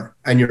healthcare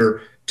and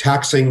you're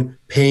taxing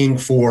paying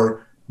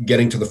for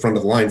getting to the front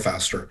of the line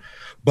faster.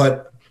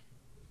 But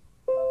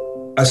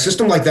a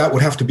system like that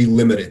would have to be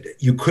limited.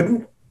 You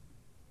couldn't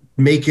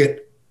make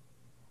it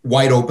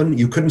wide open.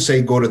 You couldn't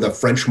say go to the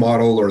French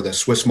model or the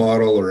Swiss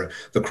model or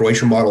the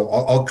Croatian model,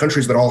 all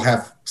countries that all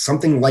have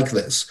something like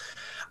this,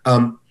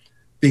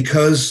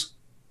 because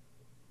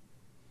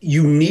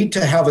you need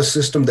to have a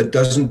system that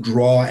doesn't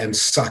draw and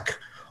suck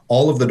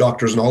all of the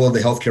doctors and all of the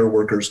healthcare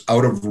workers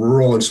out of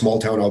rural and small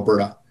town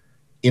Alberta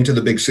into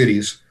the big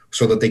cities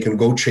so that they can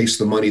go chase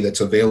the money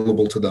that's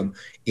available to them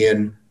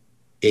in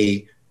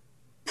a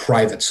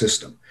private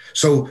system.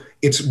 So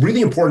it's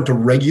really important to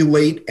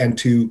regulate and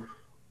to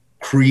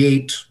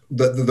create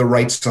the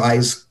right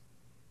size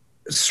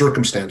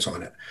circumstance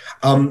on it.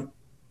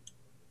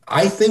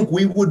 I think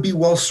we would be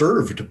well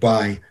served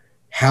by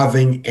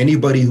having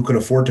anybody who can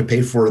afford to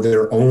pay for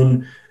their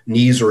own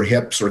knees or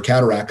hips or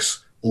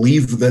cataracts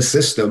leave the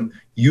system,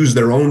 use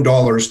their own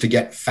dollars to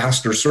get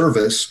faster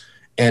service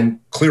and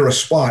clear a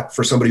spot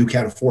for somebody who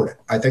can't afford it.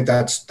 I think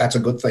that's a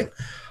good thing.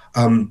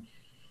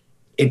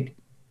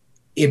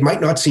 It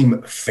might not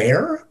seem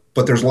fair,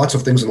 but there's lots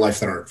of things in life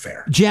that aren't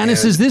fair.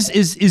 Janis, is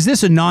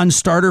this a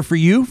non-starter for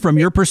you from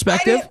your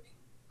perspective?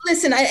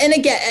 Listen, I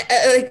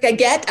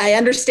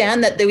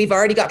understand that we've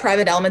already got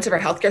private elements of our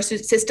healthcare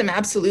system,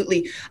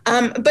 absolutely.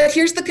 But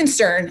here's the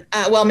concern.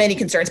 Many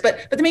concerns,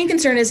 but the main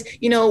concern is,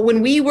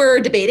 when we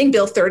were debating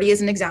Bill 30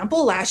 as an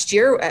example last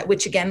year,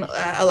 which again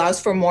allows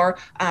for more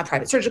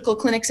private surgical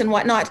clinics and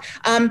whatnot.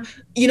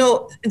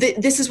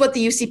 This is what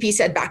the UCP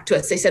said back to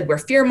us. They said we're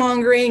fear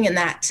mongering and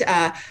that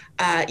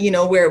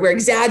we're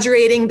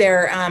exaggerating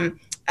their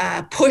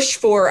push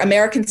for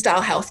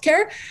American-style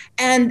healthcare,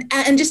 and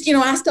just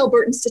asked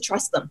Albertans to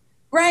trust them.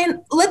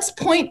 Ryan, let's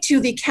point to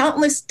the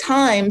countless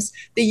times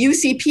the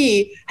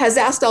UCP has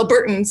asked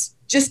Albertans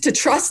just to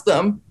trust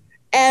them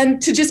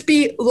and to just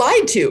be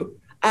lied to.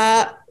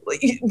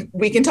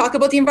 We can talk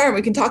about the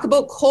environment. We can talk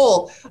about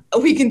coal.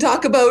 We can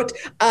talk about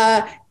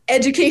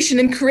education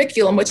and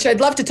curriculum, which I'd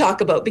love to talk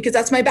about because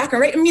that's my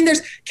background, right? I mean,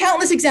 there's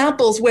countless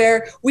examples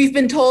where we've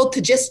been told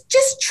to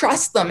just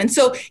trust them. And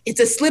so it's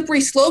a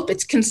slippery slope.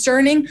 It's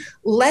concerning.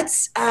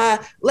 Let's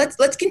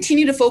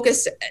continue to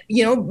focus,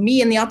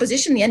 me and the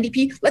opposition, the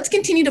NDP, let's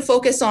continue to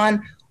focus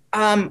on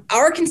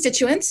our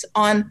constituents,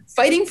 on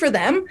fighting for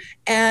them,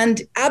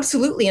 and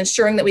absolutely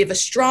ensuring that we have a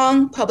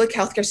strong public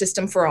healthcare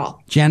system for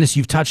all. Janis,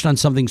 you've touched on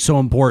something so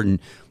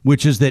important,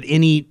 which is that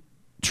any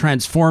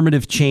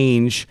transformative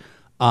change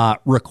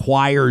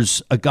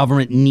requires a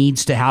government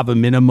needs to have a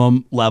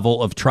minimum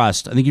level of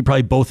trust. I think you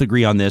probably both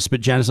agree on this, but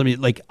Janis,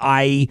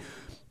 I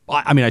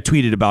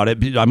tweeted about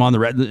it. I'm on the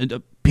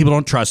red. People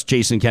don't trust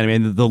Jason Kenney. I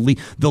mean,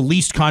 the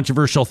least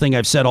controversial thing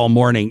I've said all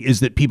morning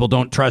is that people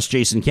don't trust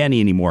Jason Kenney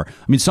anymore.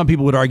 I mean, some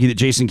people would argue that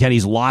Jason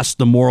Kenney's lost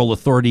the moral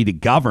authority to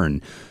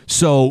govern.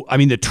 So, I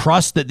mean, the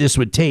trust that this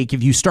would take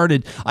if you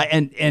started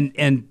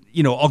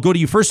I'll go to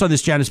you first on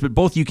this, Janis, but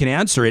both you can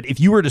answer it. If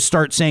you were to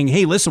start saying,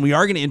 hey, listen, we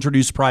are going to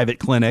introduce private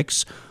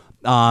clinics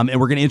and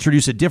we're going to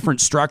introduce a different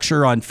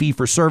structure on fee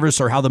for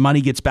service or how the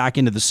money gets back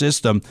into the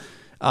system.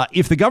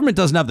 If the government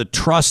doesn't have the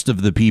trust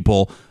of the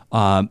people,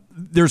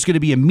 there's going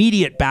to be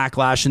immediate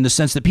backlash in the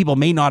sense that people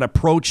may not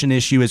approach an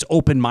issue as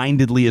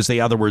open-mindedly as they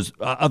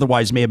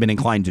otherwise may have been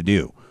inclined to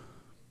do.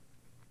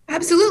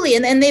 Absolutely.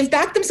 And they've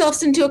backed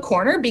themselves into a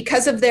corner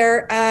because of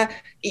their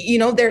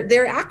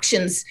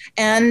actions.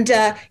 And,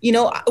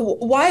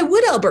 why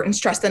would Albertans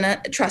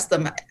trust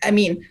them? I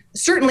mean,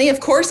 certainly, of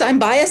course, I'm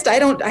biased.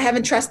 I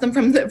haven't trusted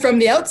them from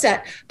the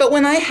outset. But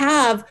when I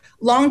have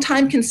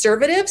longtime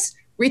conservatives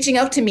reaching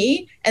out to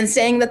me and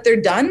saying that they're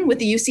done with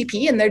the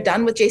UCP and they're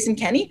done with Jason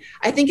Kenney,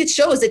 I think it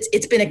shows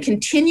it's been a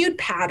continued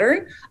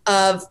pattern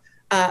of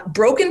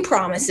broken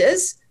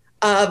promises,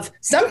 of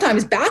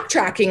sometimes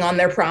backtracking on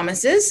their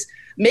promises,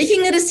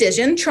 making a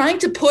decision, trying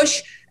to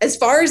push as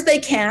far as they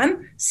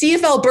can, see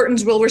if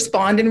Albertans will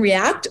respond and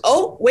react.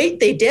 Oh, wait,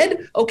 they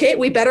did. Okay,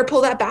 we better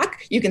pull that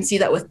back. You can see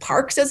that with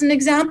parks as an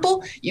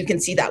example. You can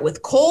see that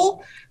with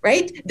coal,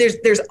 right?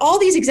 There's all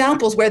these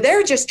examples where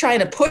they're just trying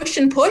to push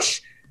and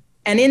push.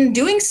 And in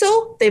doing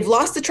so, they've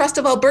lost the trust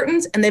of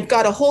Albertans and they've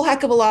got a whole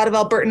heck of a lot of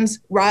Albertans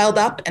riled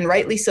up, and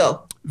rightly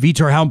so.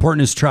 Vitor, how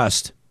important is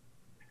trust?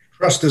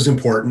 Trust is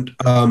important.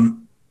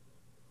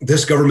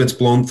 This government's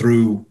blown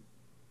through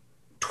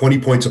 20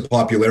 points of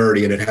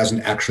popularity and it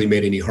hasn't actually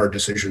made any hard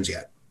decisions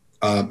yet.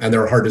 And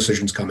there are hard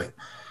decisions coming.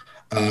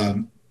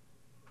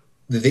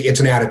 It's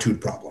an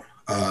attitude problem.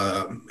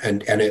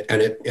 And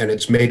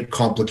it's made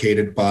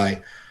complicated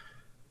by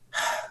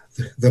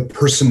the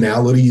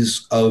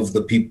personalities of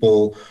the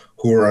people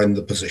who are in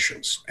the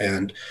positions.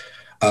 And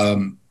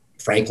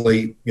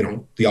frankly,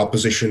 the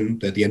opposition,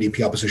 the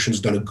NDP opposition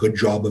has done a good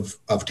job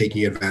of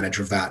taking advantage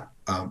of that,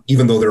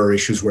 even though there are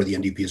issues where the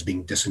NDP is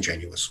being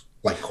disingenuous,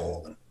 like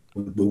coal. And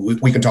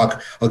we can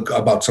talk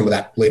about some of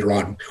that later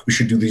on. We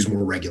should do these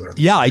more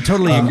regularly. Yeah, I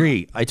totally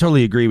agree.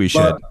 We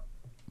should.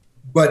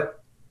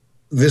 But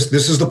this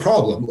is the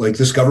problem. Like,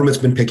 this government's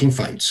been picking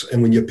fights.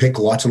 And when you pick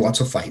lots and lots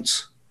of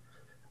fights,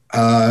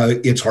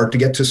 it's hard to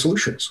get to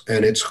solutions.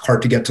 And it's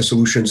hard to get to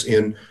solutions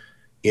in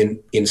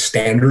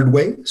standard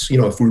ways.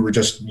 If we were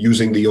just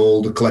using the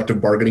old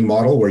collective bargaining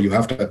model where you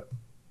have to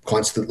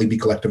constantly be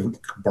collective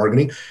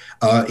bargaining,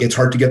 it's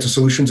hard to get to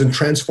solutions in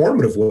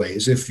transformative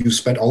ways if you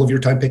spent all of your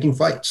time picking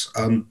fights.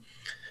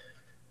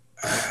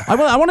 I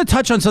want to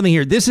touch on something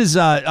here. This is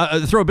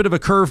throw a bit of a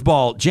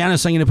curveball.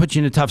 Janis, I'm going to put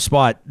you in a tough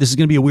spot. This is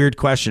going to be a weird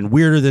question,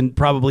 weirder than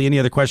probably any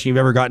other question you've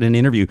ever gotten in an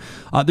interview.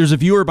 There's a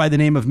viewer by the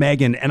name of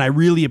Megan, and I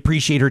really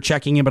appreciate her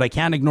checking in, but I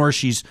can't ignore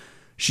she's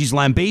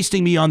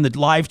lambasting me on the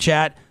live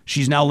chat.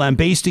 She's now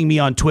lambasting me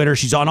on Twitter.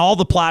 She's on all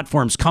the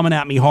platforms coming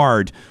at me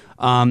hard.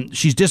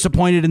 She's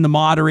disappointed in the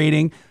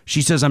moderating.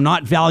 She says, I'm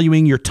not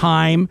valuing your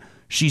time.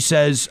 She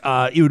says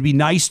it would be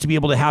nice to be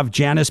able to have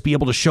Janis be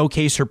able to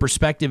showcase her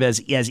perspective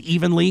as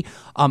evenly.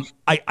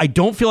 I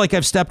don't feel like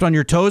I've stepped on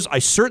your toes. I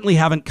certainly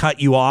haven't cut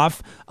you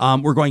off.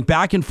 We're going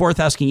back and forth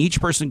asking each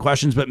person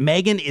questions, but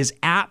Megan is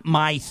at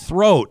my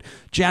throat.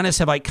 Janis,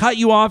 have I cut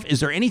you off?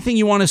 Is there anything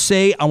you want to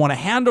say? I want to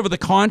hand over the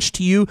conch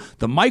to you.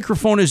 The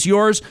microphone is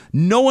yours.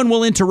 No one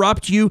will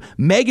interrupt you.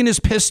 Megan is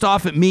pissed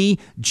off at me.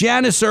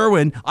 Janis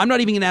Irwin, I'm not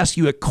even going to ask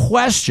you a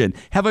question.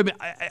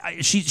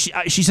 She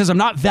says, I'm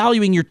not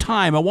valuing your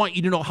time. I want you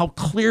you to know how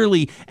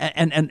clearly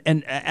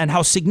and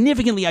how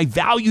significantly I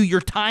value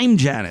your time,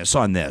 Janis,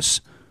 on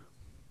this.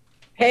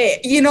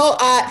 Hey,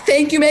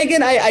 thank you,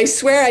 Megan. I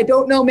swear I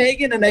don't know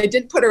Megan, and I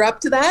didn't put her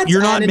up to that.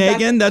 You're not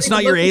Megan? That's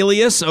not your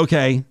alias?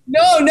 Okay.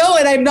 No,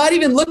 and I'm not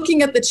even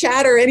looking at the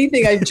chat or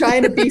anything. I'm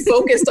trying to be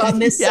focused on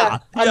this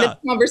this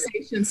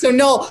conversation. So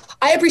no,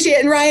 I appreciate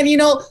it. And Ryan,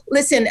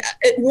 listen,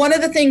 one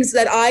of the things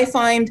that I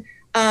find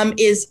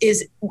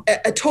is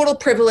a total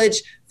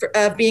privilege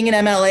of being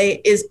an MLA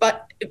is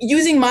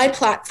using my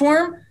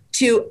platform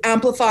to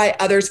amplify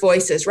others'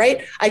 voices,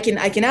 right? I can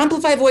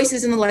amplify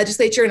voices in the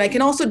legislature, and I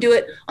can also do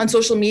it on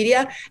social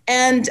media.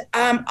 And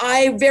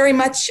I very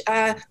much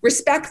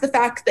respect the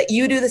fact that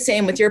you do the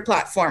same with your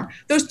platform.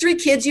 Those 3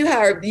 kids you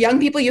had, young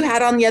people you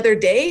had on the other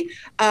day,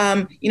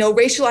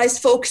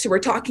 racialized folks who were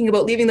talking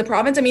about leaving the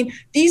province. I mean,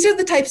 these are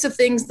the types of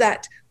things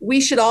that we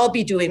should all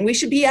be doing. We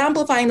should be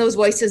amplifying those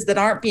voices that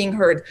aren't being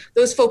heard,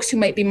 those folks who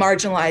might be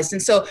marginalized.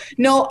 And so,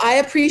 no, I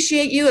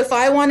appreciate you. If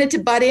I wanted to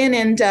butt in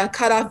and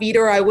cut off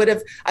Vitor, I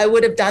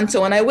would have done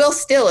so, and I will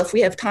still if we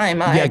have time.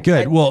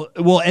 Good.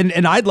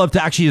 And I'd love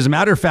to actually, as a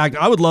matter of fact,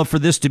 I would love for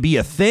this to be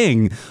a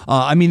thing.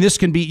 This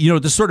can be,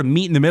 this sort of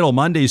meet in the middle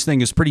Mondays thing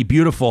is pretty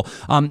beautiful.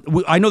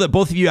 I know that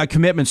both of you had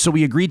commitments, so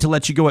we agreed to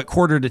let you go at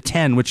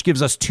 9:45, which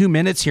gives us 2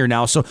 minutes here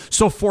now. So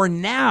for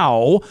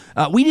now,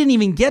 we didn't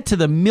even get to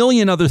the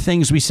million other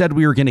things we said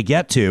we were going to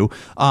get to.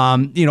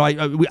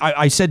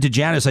 I said to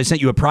Janis, I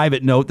sent you a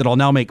private note that I'll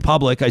now make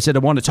public. I said, I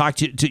want to talk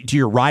to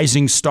your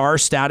rising star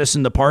status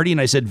in the party.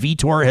 And I said,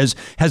 Vitor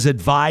has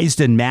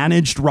advised and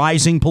managed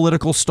rising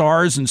political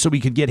stars. And so we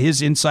could get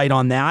his insight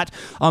on that.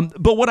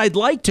 But what I'd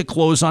like to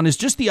close on is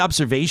just the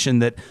observation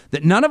that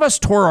none of us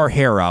tore our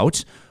hair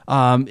out.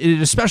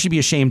 It'd especially be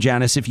a shame,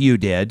 Janis, if you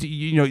did.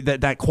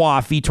 That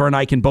quaff, Vitor and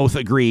I can both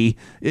agree.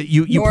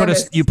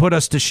 You put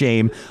us to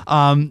shame.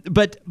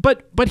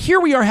 But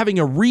here we are having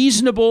a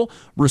reasonable,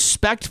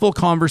 respectful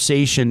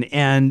conversation,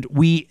 and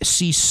we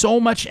see so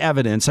much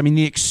evidence. I mean,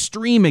 the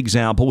extreme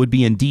example would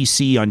be in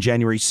D.C. on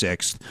January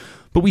 6th.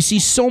 But we see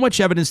so much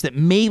evidence that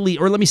may lead,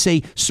 or let me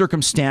say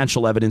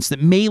circumstantial evidence,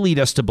 that may lead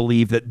us to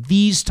believe that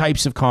these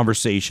types of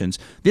conversations,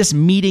 this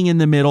meeting in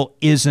the middle,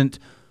 isn't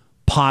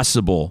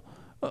possible.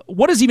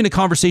 What does even a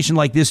conversation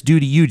like this do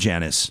to you,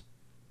 Janis?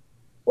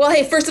 Well,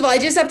 hey, first of all, I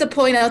just have to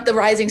point out the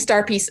rising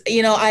star piece.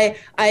 I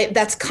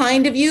that's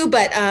kind of you,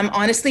 but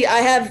honestly, I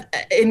have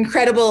an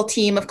incredible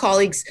team of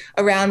colleagues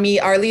around me.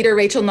 Our leader,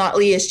 Rachel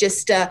Notley, is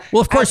just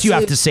well, of course you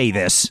have to say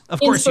this. Of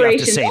course you have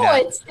to say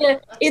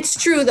that. It's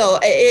true, though.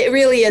 It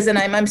really is, and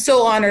I'm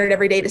so honored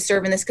every day to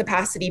serve in this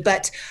capacity.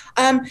 But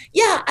I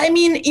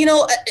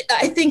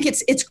think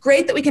it's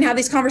great that we can have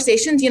these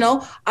conversations.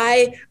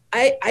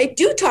 I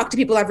do talk to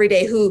people every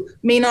day who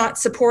may not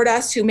support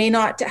us, who may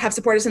not have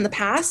supported us in the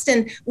past,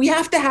 and we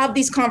have to have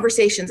these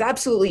conversations.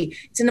 Absolutely,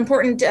 it's an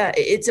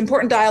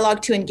important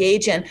dialogue to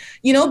engage in.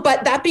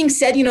 But that being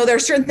said, there are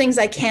certain things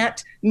I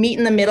can't meet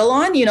in the middle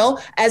on.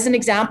 As an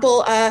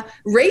example,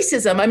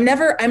 racism. I'm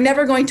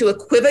never going to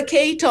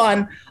equivocate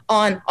on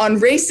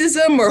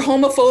racism or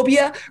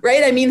homophobia,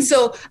 right? I mean,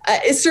 so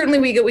it's certainly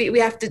we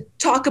have to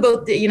talk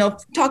about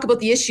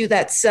the issue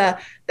that's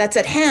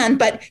at hand.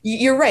 But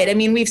you're right. I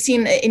mean, we've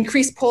seen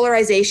increased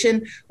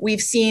polarization.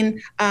 We've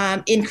seen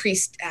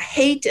increased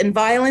hate and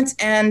violence,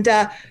 and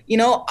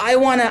I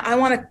want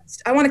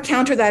to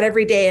counter that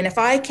every day. And if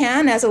I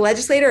can, as a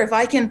legislator, if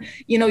I can,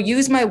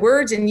 use my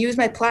words and use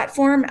my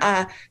platform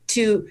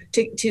to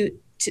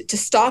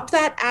stop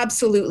that,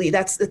 absolutely.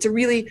 That's a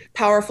really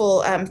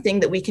powerful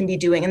thing that we can be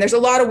doing. And there's a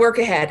lot of work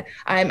ahead.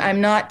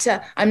 I'm not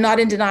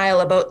in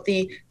denial about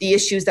the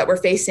issues that we're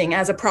facing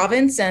as a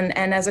province and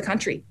as a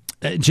country.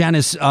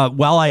 Janis,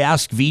 while I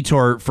ask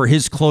Vitor for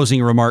his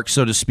closing remarks,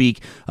 so to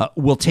speak,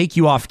 we'll take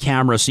you off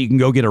camera so you can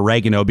go get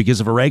oregano,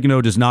 because if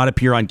oregano does not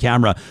appear on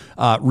camera,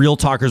 real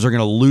talkers are going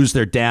to lose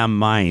their damn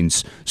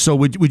minds. So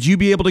would you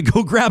be able to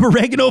go grab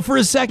oregano for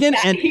a second?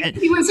 And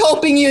he was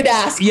hoping you'd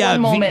ask. Yeah,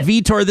 one moment.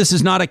 Vitor, this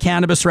is not a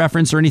cannabis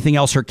reference or anything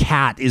else. Her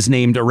cat is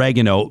named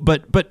Oregano.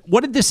 But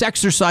what did this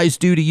exercise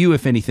do to you,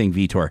 if anything,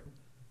 Vitor?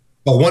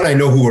 Well, one, I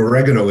know who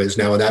oregano is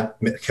now, and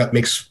that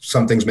makes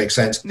some things make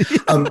sense.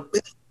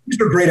 These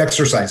are great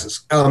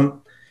exercises.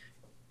 And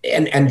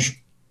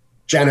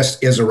Janis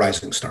is a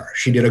rising star.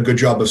 She did a good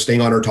job of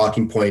staying on her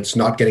talking points,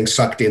 not getting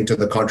sucked into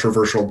the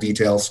controversial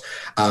details,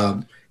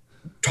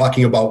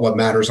 talking about what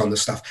matters on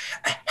this stuff.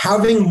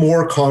 Having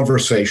more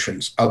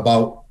conversations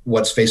about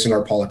what's facing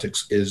our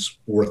politics is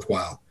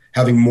worthwhile.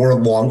 Having more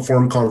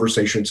long-form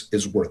conversations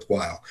is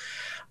worthwhile.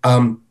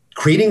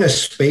 Creating a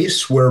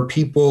space where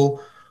people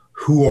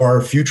who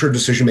are future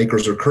decision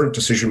makers or current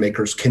decision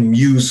makers can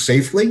muse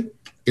safely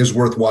is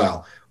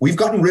worthwhile. We've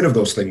gotten rid of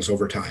those things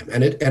over time,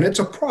 and it's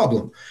a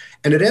problem.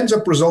 And it ends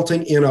up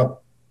resulting in a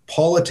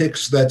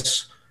politics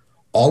that's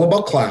all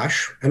about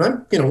clash.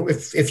 And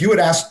if you had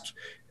asked,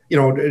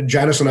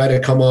 Janis and I to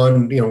come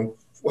on,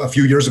 a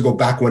few years ago,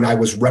 back when I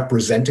was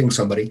representing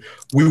somebody,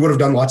 we would have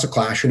done lots of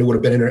clash, and it would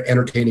have been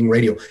entertaining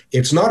radio.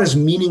 It's not as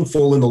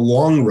meaningful in the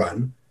long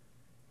run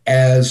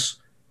as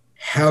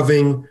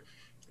having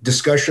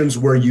discussions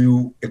where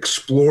you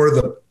explore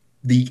the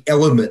the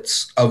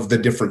elements of the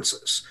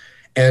differences.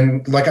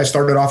 And like I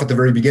started off at the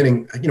very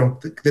beginning,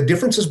 the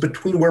differences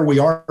between where we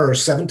are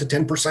 7 to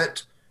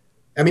 10%.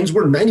 That means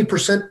we're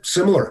 90%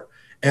 similar.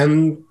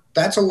 And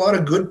that's a lot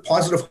of good,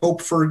 positive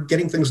hope for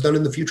getting things done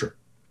in the future.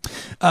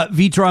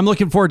 Vitor, I'm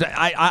looking forward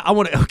to, I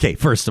want to, okay,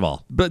 first of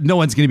all, but no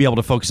one's going to be able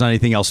to focus on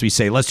anything else we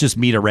say. Let's just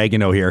meet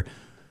oregano here.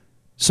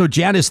 So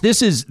Janis,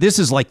 this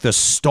is like the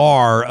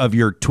star of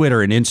your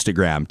Twitter and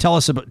Instagram. Tell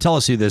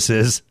us who this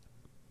is.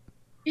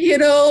 He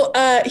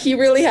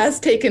really has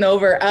taken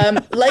over.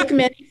 Like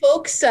many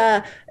folks,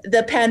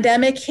 the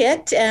pandemic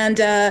hit, and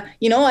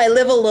I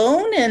live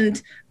alone,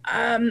 and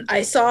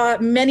I saw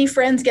many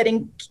friends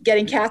getting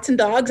cats and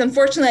dogs.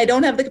 Unfortunately, I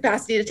don't have the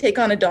capacity to take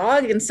on a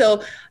dog, and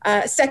so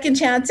Second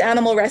Chance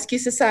Animal Rescue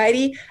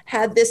Society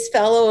had this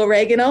fellow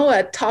Oregano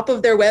at top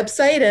of their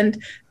website,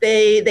 and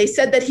they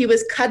said that he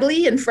was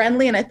cuddly and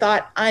friendly, and I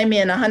thought, I'm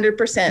in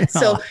 100%.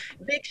 So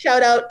big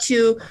shout out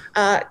to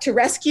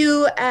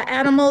rescue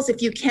animals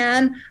if you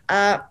can.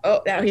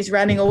 Now he's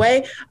running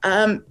away.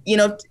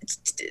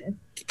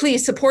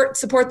 Please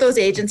support those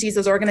agencies,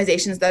 those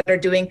organizations that are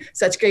doing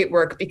such great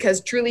work, because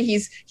truly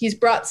he's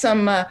brought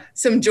some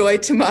joy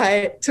to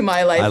my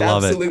life. I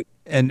love Absolutely. it.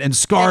 And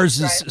Scars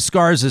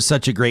is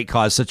such a great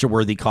cause, such a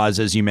worthy cause,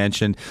 as you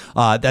mentioned.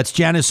 That's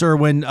Janis,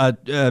 Irwin,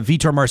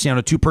 Vitor,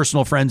 Marciano, two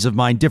personal friends of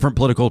mine, different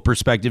political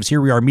perspectives.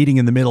 Here we are meeting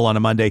in the middle on a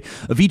Monday.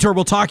 Vitor,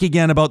 we'll talk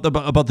again about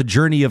the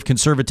journey of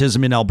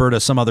conservatism in Alberta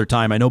some other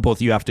time. I know both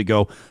of you have to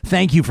go.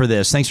 Thank you for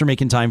this. Thanks for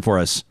making time for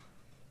us.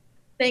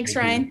 Thanks,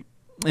 Ryan.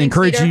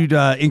 Encourage you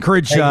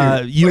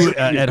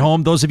at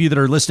home. Those of you that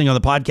are listening on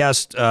the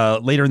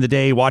podcast later in the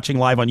day, watching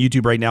live on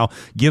YouTube right now,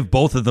 give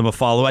both of them a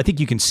follow. I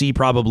think you can see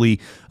probably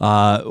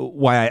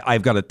why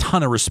I've got a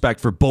ton of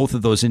respect for both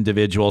of those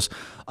individuals.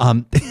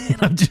 I'm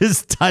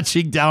just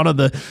touching down on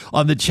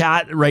the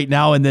chat right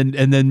now, and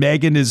then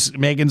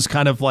Megan's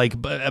kind of like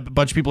a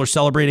bunch of people are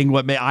celebrating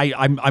what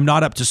I'm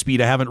not up to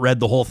speed. I haven't read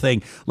the whole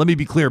thing. Let me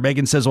be clear.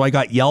 Megan says, "Oh, I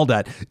got yelled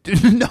at."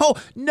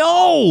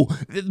 No,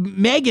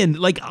 Megan.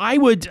 Like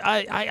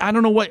I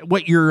don't know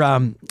what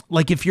you're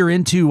like if you're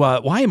into.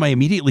 Why am I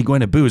immediately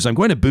going to booze? I'm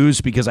going to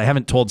booze because I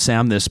haven't told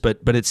Sam this,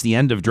 but it's the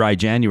end of dry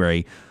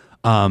January.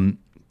 But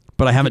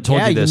I haven't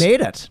told you this. Yeah, you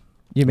made it.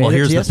 Well,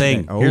 here's the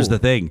thing. Oh. Here's the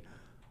thing.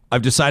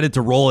 I've decided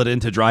to roll it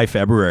into dry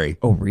February.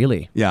 Oh,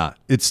 really? Yeah.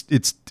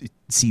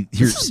 See,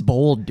 this is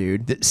bold,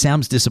 dude.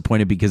 Sam's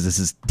disappointed because this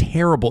is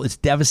terrible. It's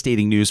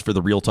devastating news for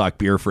the Real Talk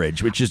beer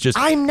fridge, which is just...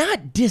 I'm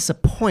not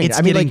disappointed.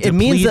 I mean, like, it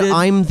means that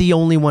I'm the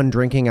only one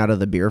drinking out of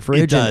the beer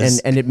fridge. It does.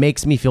 And it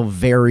makes me feel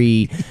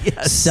very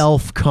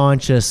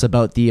self-conscious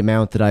about the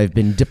amount that I've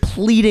been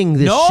depleting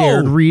this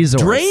shared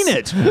resource. Drain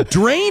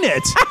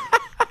it.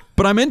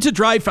 But I'm into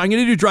I'm going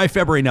to do dry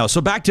February now.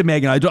 So back to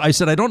Megan. I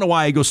said I don't know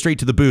why I go straight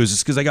to the booze.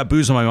 It's because I got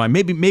booze on my mind.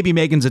 Maybe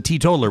Megan's a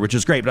teetotaler, which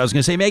is great. But I was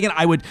going to say, Megan,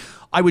 I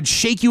would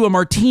shake you a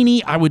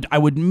martini. I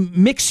would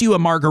mix you a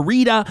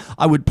margarita.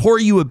 I would pour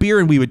you a beer,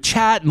 and we would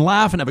chat and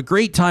laugh and have a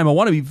great time. I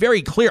want to be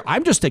very clear.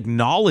 I'm just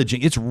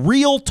acknowledging it's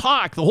real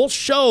talk. The whole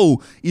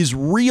show is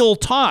real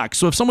talk.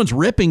 So if someone's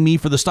ripping me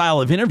for the style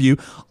of interview,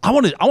 I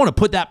want to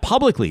put that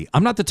publicly.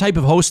 I'm not the type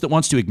of host that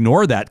wants to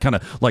ignore that, kind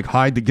of like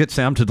hide to get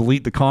Sam to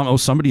delete the comment. Oh,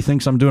 somebody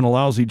thinks I'm doing a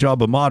lousy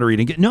job of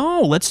moderating.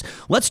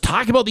 Let's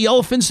talk about the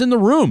elephants in the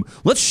room.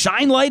 Let's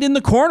shine light in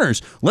the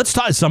corners. Let's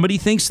talk. Somebody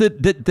thinks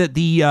that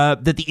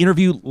the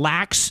interview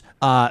lacks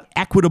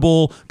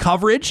equitable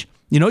coverage.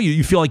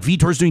 You feel like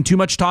Vitor's doing too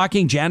much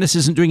talking. Janis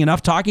isn't doing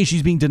enough talking.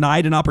 She's being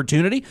denied an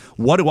opportunity.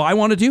 What do I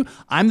want to do?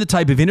 I'm the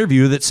type of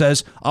interviewer that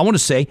says, I want to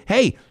say,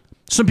 hey,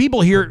 some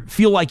people here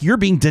feel like you're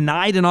being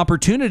denied an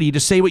opportunity to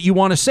say what you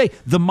want to say.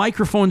 The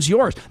microphone's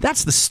yours.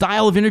 That's the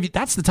style of interview.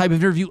 That's the type of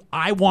interview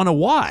I want to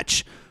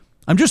watch.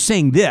 I'm just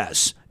saying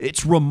this.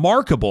 It's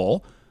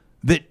remarkable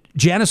that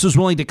Janis was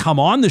willing to come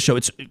on the show.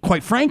 It's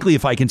quite frankly,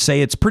 if I can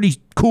say, it's pretty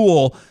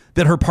cool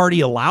that her party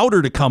allowed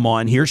her to come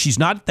on here. She's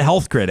not the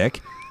health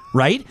critic,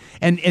 right?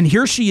 And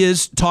here she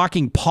is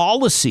talking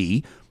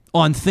policy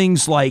on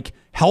things like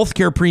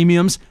healthcare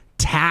premiums,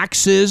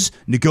 taxes,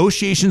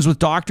 negotiations with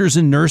doctors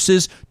and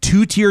nurses,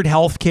 two-tiered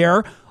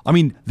healthcare. I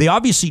mean, they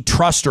obviously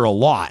trust her a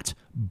lot,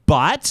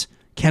 but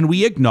can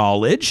we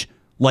acknowledge,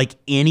 like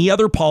any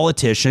other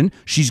politician,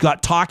 she's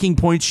got talking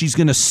points she's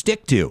going to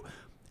stick to.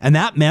 And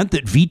that meant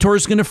that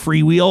Vitor's going to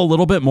freewheel a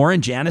little bit more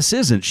and Janis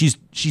isn't. She's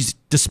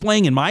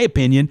displaying, in my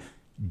opinion,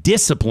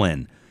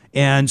 discipline.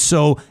 And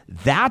so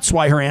that's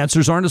why her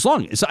answers aren't as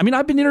long.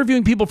 I've been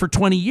interviewing people for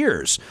 20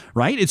 years,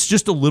 right? It's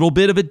just a little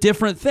bit of a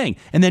different thing.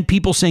 And then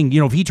people saying,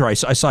 Vitor, I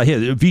saw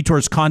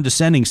Vitor's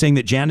condescending, saying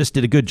that Janis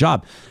did a good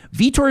job.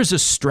 Vitor is a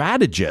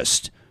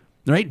strategist.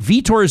 Right?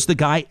 Vitor is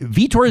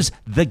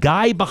the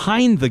guy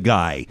behind the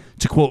guy,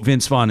 to quote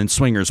Vince Vaughn in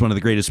Swingers, one of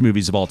the greatest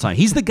movies of all time.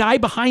 He's the guy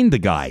behind the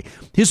guy.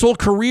 His whole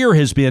career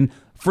has been,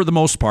 for the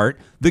most part,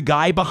 the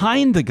guy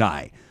behind the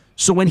guy.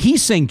 So when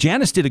he's saying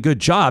Janis did a good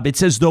job,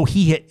 it's as though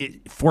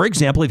for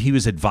example, if he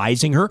was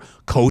advising her,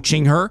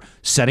 coaching her,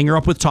 setting her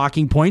up with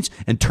talking points,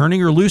 and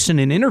turning her loose in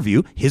an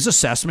interview, his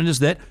assessment is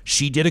that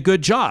she did a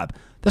good job.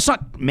 That's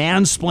not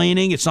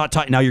mansplaining. It's not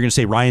now you're going to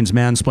say Ryan's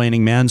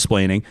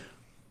mansplaining.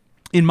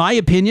 In my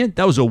opinion,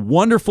 that was a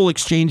wonderful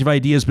exchange of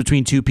ideas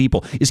between two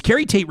people. Is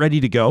Carrie Tait ready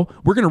to go?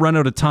 We're going to run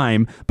out of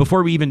time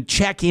before we even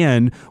check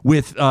in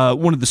with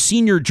one of the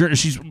senior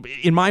journalists. She's,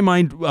 in my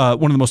mind,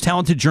 one of the most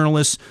talented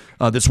journalists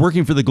that's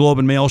working for the Globe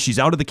and Mail. She's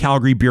out of the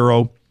Calgary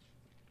Bureau.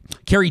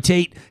 Carrie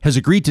Tait has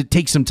agreed to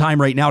take some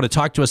time right now to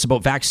talk to us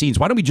about vaccines.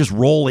 Why don't we just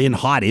roll in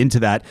hot into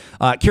that?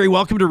 Carrie,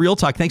 welcome to Real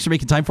Talk. Thanks for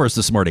making time for us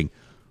this morning.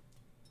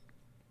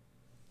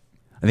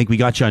 I think we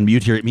got you on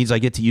mute here. It means I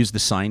get to use the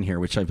sign here,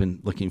 which I've been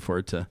looking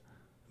forward to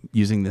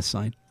using this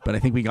sign, but I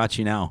think we got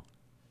you now.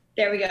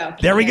 There we go.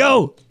 There we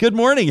go. Good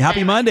morning.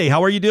 Happy Monday.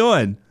 How are you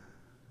doing?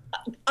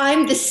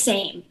 I'm the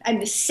same. I'm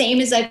the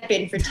same as I've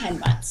been for 10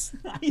 months.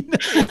 I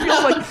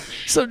know. Like,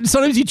 so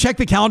sometimes you check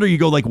the calendar, you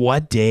go like,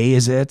 what day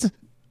is it?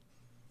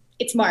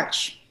 It's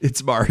March.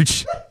 It's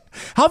March.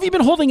 How have you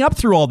been holding up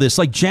through all this,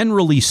 like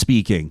generally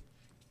speaking?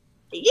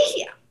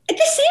 Yeah, the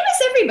same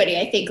as everybody,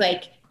 I think.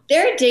 Like,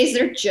 there are days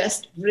that are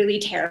just really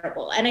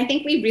terrible. And I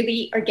think we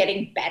really are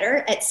getting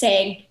better at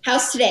saying,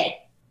 how's today?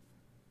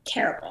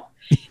 Terrible.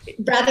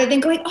 Rather than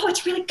going, oh,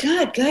 it's really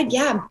good. Good.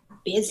 Yeah, I'm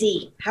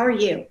busy. How are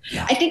you?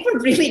 Yeah. I think we're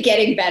really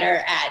getting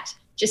better at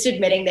just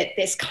admitting that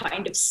this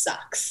kind of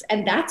sucks.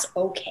 And that's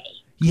okay.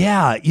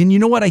 Yeah. And you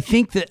know what? I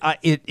think that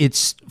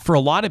it's for a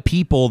lot of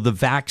people, the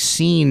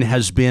vaccine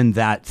has been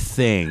that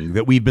thing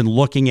that we've been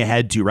looking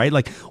ahead to, right?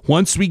 Like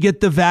once we get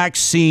the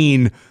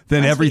vaccine,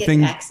 then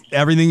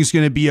everything's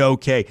going to be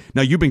okay.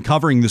 Now, you've been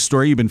covering the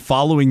story. You've been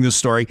following the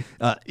story.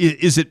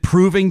 Is it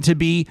proving to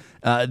be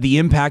the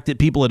impact that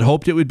people had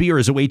hoped it would be, or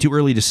is it way too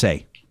early to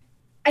say?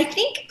 I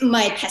think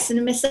my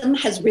pessimism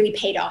has really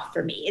paid off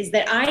for me, is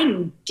that I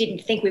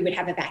didn't think we would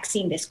have a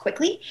vaccine this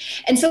quickly.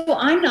 And so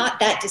I'm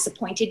not that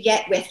disappointed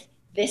yet with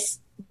this,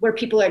 where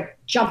people are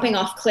jumping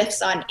off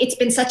cliffs on, it's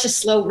been such a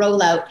slow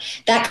rollout.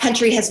 That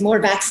country has more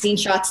vaccine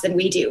shots than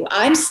we do.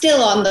 I'm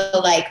still on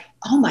the like,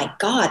 oh my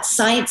God,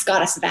 science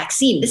got us a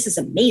vaccine. This is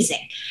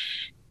amazing.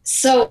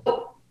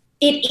 So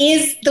it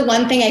is the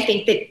one thing I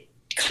think that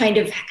kind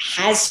of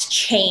has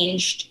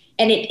changed,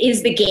 and it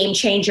is the game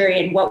changer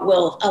in what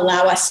will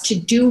allow us to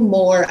do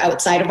more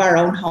outside of our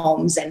own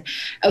homes and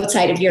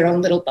outside of your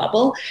own little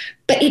bubble.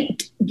 But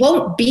it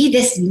won't be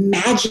this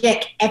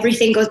magic,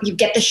 everything goes, you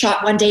get the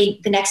shot one day,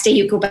 the next day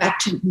you go back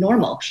to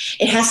normal.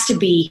 It has to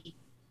be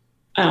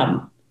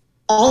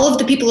all of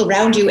the people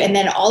around you, and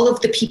then all of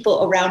the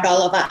people around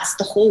all of us,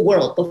 the whole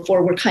world,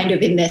 before we're kind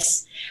of in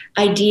this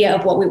idea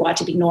of what we want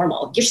to be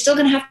normal. You're still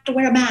going to have to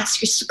wear a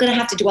mask. You're still going to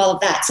have to do all of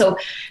that. So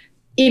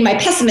in my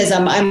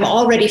pessimism, I'm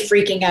already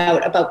freaking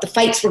out about the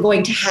fights we're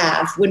going to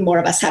have when more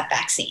of us have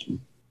vaccine.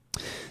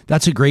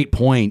 That's a great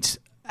point.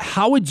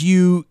 How would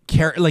you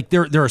care? Like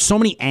there are so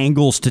many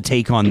angles to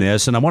take on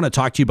this, and I want to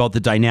talk to you about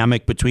the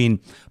dynamic between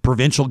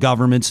provincial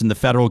governments and the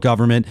federal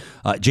government.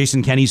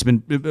 Jason Kenney's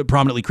been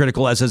prominently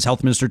critical, as has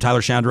Health Minister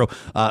Tyler Shandro.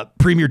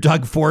 Premier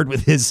Doug Ford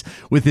with his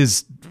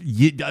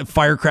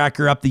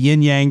firecracker up the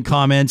yin yang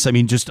comments. I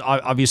mean, just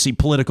obviously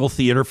political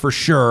theater for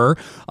sure,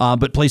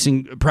 but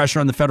placing pressure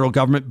on the federal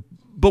government.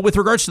 But with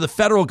regards to the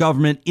federal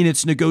government in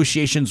its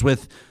negotiations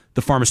with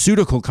the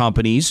pharmaceutical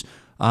companies,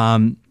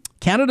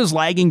 Canada's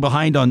lagging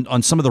behind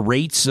on some of the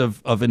rates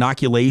of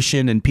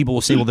inoculation, and people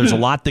will say, well, there's a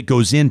lot that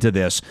goes into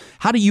this.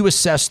 How do you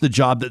assess the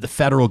job that the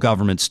federal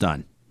government's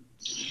done?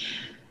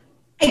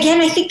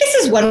 Again, I think this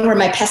is one where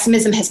my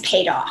pessimism has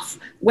paid off,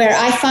 where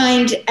I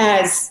find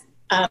as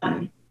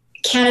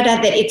Canada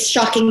that it's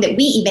shocking that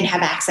we even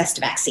have access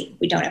to vaccine.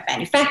 We don't have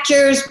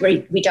manufacturers.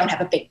 We don't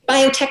have a big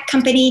biotech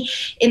company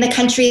in the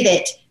country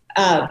that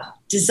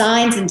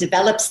designs and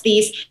develops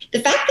these. The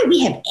fact that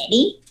we have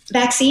any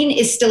vaccine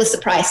is still a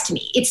surprise to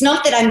me. It's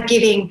not that I'm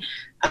giving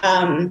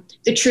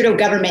the Trudeau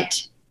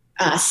government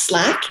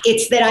slack.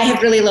 It's that I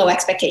have really low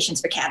expectations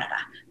for Canada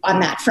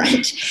on that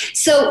front.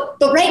 So,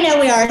 but right now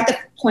we are at the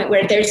point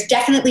where there's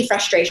definitely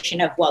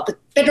frustration of, well, the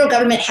federal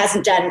government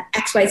hasn't done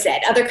X, Y, Z.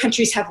 Other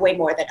countries have way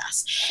more than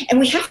us. And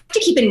we have to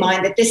keep in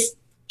mind that this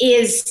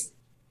is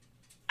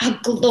a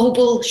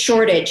global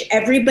shortage.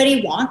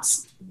 Everybody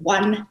wants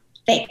one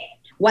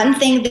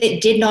thing that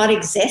did not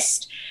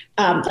exist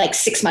like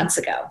 6 months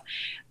ago.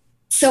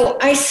 So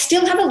I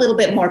still have a little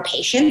bit more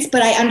patience,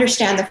 but I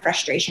understand the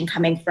frustration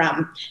coming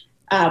from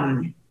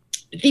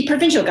the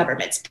provincial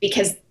governments,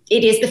 because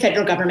it is the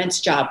federal government's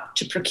job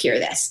to procure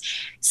this.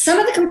 Some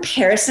of the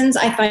comparisons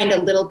I find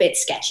a little bit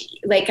sketchy.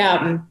 Like,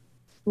 Ryan,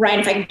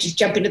 if I can just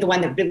jump into the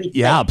one that really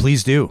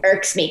please do.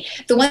 Irks me.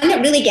 The one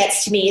that really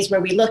gets to me is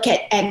where we look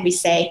at and we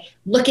say,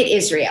 look at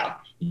Israel.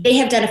 They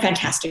have done a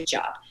fantastic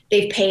job.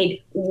 They've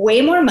paid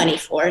way more money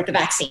for the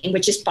vaccine,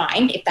 which is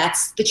fine if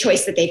that's the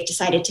choice that they've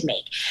decided to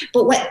make.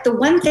 But the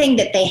one thing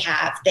that they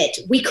have that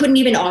we couldn't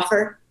even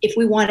offer if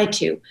we wanted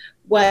to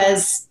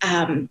was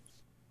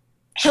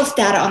health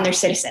data on their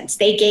citizens.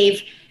 They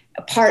gave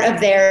a part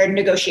of their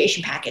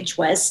negotiation package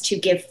was to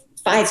give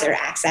Pfizer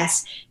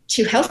access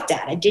to health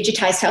data,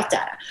 digitized health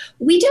data.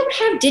 We don't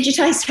have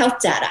digitized health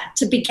data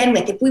to begin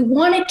with. If we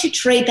wanted to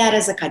trade that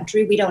as a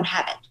country, we don't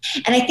have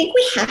it. And I think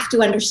we have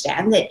to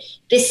understand that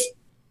this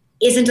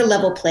isn't a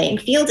level playing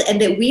field,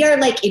 and that we are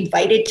like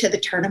invited to the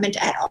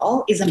tournament at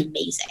all is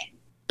amazing.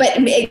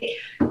 But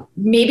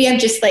maybe I'm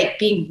just like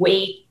being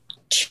way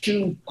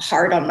too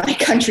hard on my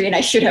country, and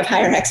I should have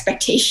higher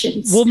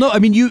expectations. Well, no, I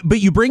mean,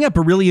 you bring up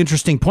a really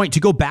interesting point. To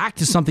go back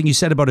to something you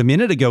said about a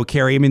minute ago,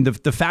 Carrie, I mean,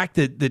 the fact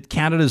that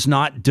Canada's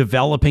not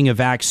developing a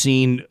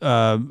vaccine,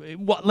 I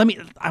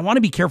want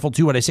to be careful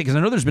too what I say, because I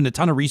know there's been a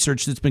ton of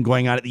research that's been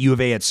going on at the U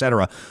of A, et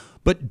cetera.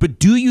 But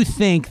do you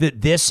think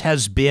that this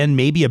has been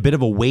maybe a bit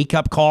of a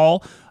wake-up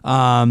call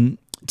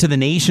to the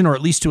nation, or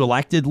at least to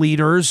elected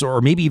leaders,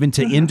 or maybe even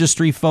to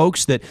industry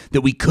folks, that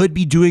we could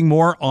be doing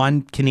more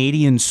on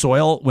Canadian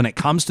soil when it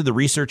comes to the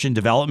research and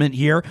development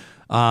here,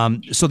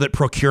 so that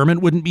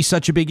procurement wouldn't be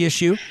such a big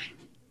issue?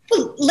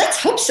 Well,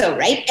 let's hope so,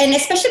 right? And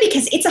especially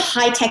because it's a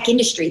high-tech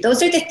industry.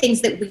 Those are the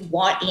things that we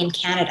want in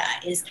Canada,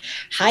 is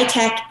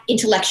high-tech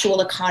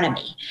intellectual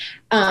economy.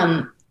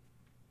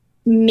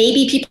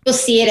 Maybe people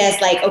see it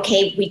as like,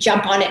 okay, we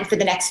jump on it, and for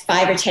the next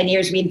 5 or 10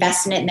 years, we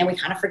invest in it, and then we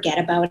kind of forget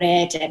about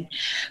it.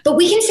 But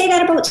we can say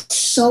that about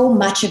so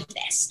much of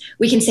this.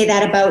 We can say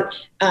that about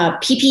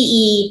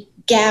PPE,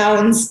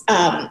 gowns,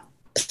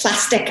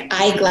 plastic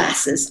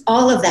eyeglasses,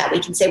 all of that. We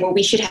can say, well,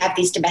 we should have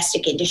these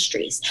domestic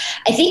industries.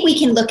 I think we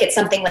can look at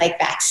something like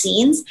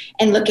vaccines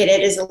and look at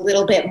it as a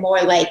little bit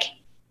more like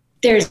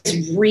there's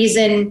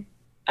reason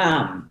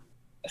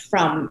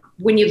from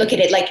when you look at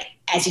it, like,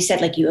 as you said,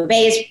 like U of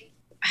A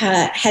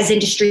has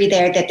industry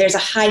there, that there's a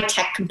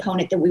high-tech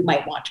component that we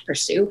might want to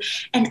pursue.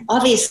 And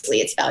obviously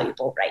it's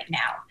valuable right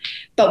now.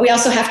 But we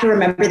also have to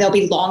remember there'll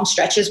be long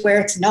stretches where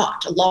it's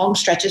not. Long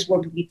stretches where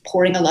we'll be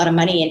pouring a lot of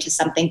money into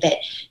something that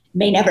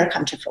may never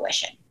come to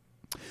fruition.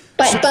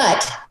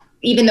 But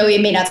even though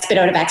it may not spit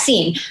out a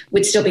vaccine,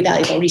 would still be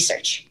valuable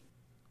research.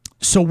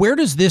 So where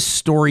does this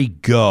story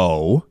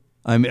go?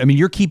 I mean,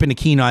 you're keeping a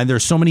keen eye.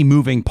 There's so many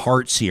moving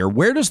parts here.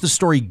 Where does the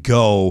story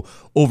go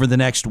over the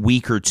next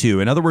week or two?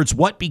 In other words,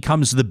 what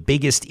becomes the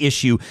biggest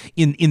issue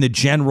in the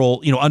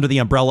general, under the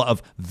umbrella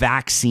of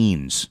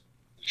vaccines?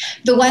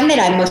 The one that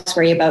I'm most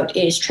worried about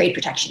is trade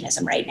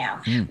protectionism right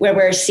now, where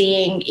we're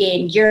seeing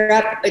in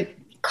Europe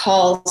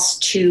calls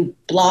to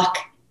block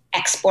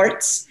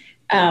exports,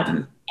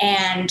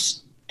 and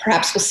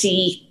perhaps we'll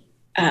see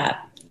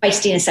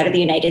feistiness out of the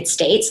United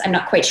States. I'm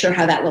not quite sure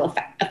how that will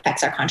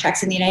affect our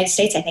contracts in the United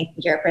States. I think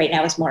Europe right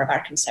now is more of our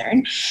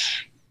concern.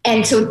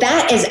 And so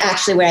that is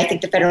actually where I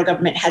think the federal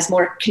government has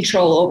more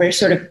control over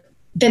sort of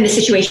than the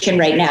situation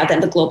right now,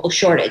 than the global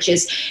shortage,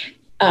 is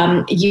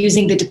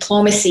using the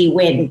diplomacy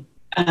when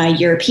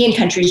European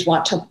countries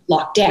want to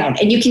lock down.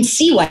 And you can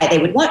see why they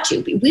would want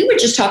to. We were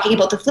just talking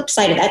about the flip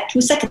side of that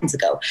 2 seconds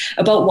ago,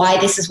 about why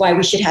this is why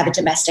we should have a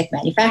domestic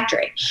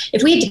manufacturing.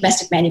 If we had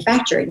domestic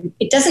manufacturing,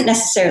 it doesn't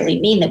necessarily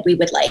mean that we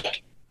would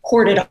like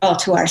hoard it all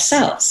to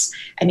ourselves.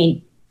 I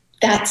mean,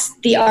 that's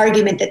the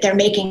argument that they're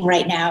making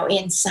right now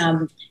in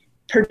some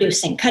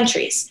producing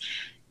countries.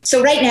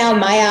 So right now,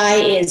 my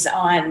eye is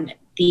on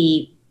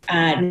the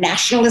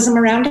nationalism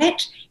around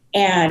it.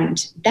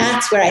 And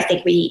that's where I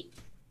think we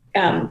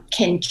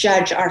can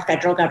judge our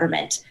federal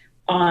government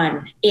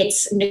on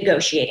its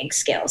negotiating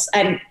skills.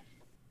 I'm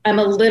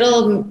a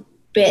little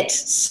bit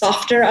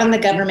softer on the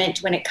government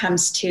when it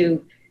comes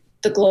to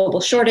the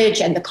global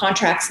shortage and the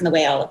contracts and the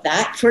way all of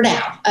that for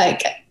now. I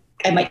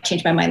might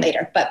change my mind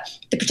later, but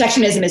the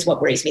protectionism is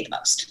what worries me the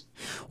most.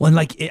 Well,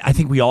 and I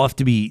think we all have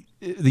to be,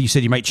 you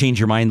said you might change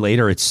your mind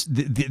later.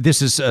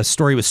 This is a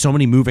story with so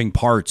many moving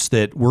parts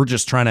that we're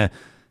just trying to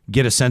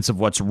get a sense of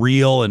what's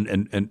real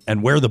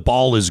and where the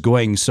ball is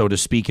going, so to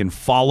speak, and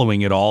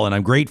following it all. And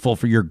I'm grateful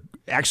for your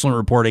excellent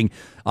reporting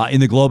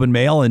in the Globe and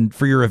Mail, and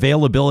for your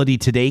availability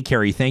today,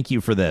 Carrie. Thank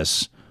you for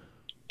this.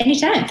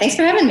 Anytime. Thanks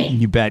for having me.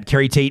 You bet.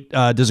 Carrie Tait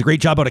does a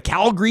great job out of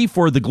Calgary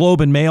for the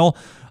Globe and Mail,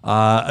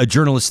 a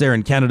journalist there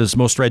in Canada's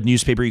most read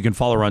newspaper. You can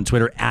follow her on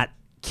Twitter at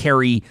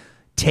Carrie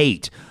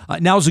Tait.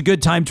 Now's a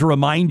good time to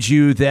remind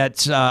you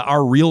that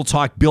our Real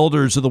Talk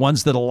builders are the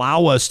ones that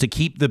allow us to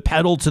keep the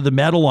pedal to the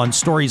metal on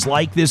stories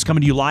like this,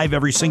 coming to you live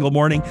every single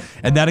morning.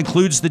 And that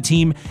includes the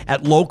team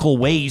at Local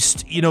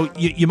Waste.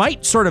 You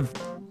might sort of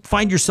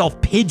find yourself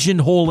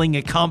pigeonholing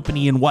a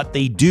company and what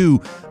they do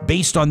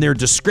based on their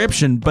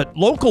description, but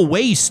Local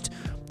Waste,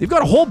 they've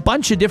got a whole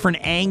bunch of different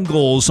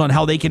angles on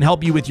how they can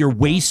help you with your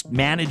waste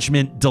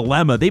management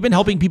dilemma. They've been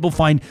helping people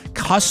find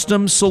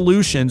custom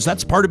solutions.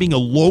 That's part of being a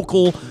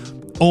local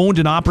owned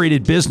and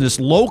operated business.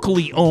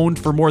 Locally owned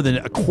for more than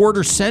a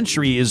quarter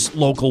century is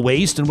Local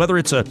Waste. And whether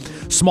it's a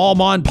small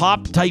mom and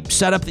pop type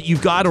setup that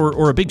you've got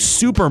or a big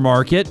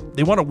supermarket,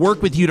 they want to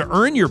work with you to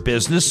earn your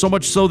business, so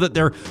much so that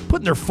they're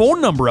putting their phone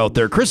number out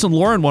there. Chris and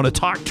Lauren want to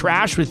talk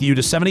trash with you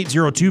to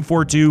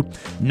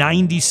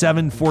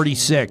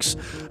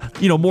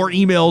 780-242-9746. More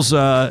emails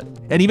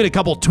and even a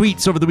couple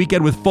tweets over the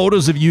weekend with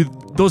photos of you.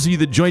 Those of you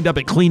that joined up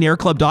at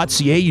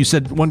cleanairclub.ca, you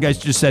said, one guy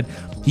just said,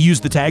 He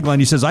used the tagline.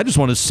 He says, I just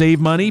want to save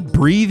money,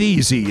 breathe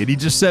easy. And he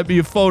just sent me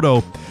a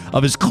photo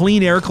of his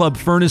Clean Air Club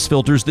furnace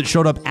filters that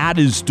showed up at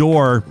his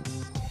door.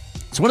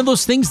 It's one of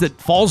those things that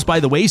falls by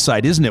the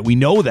wayside, isn't it? We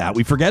know that.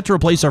 We forget to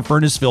replace our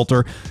furnace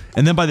filter,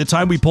 and then by the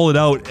time we pull it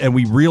out and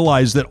we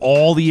realize that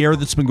all the air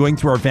that's been going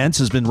through our vents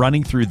has been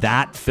running through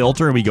that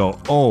filter, and we go,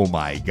 oh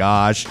my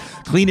gosh.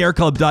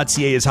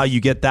 CleanAirClub.ca is how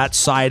you get that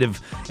side of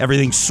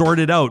everything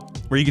sorted out,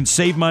 where you can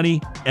save money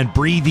and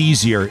breathe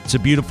easier. It's a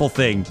beautiful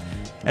thing.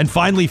 And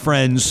finally,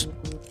 friends,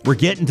 we're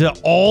getting to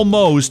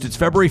it's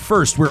February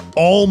 1st. We're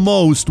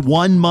almost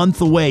 1 month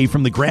away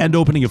from the grand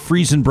opening of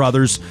Friesen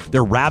Brothers,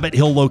 their Rabbit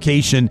Hill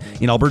location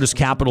in Alberta's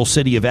capital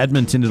city of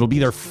Edmonton. It'll be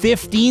their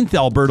 15th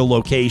Alberta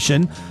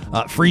location.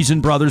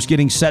 Friesen Brothers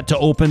getting set to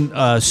open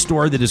a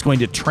store that is going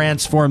to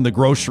transform the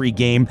grocery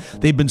game.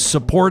 They've been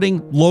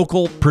supporting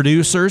local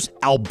producers,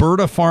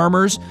 Alberta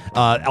farmers,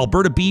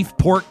 Alberta beef,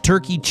 pork,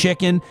 turkey,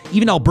 chicken,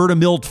 even Alberta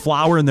milled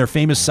flour and their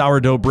famous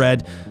sourdough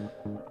bread.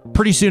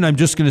 Pretty soon, I'm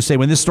just going to say,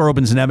 when this store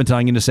opens in Edmonton,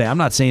 I'm going to say, I'm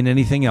not saying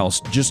anything else.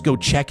 Just go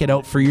check it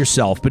out for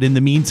yourself. But in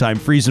the meantime,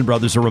 Friesen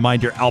Brothers, a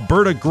reminder,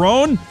 Alberta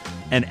grown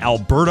and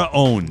Alberta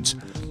owned.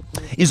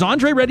 Is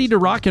Andray ready to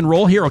rock and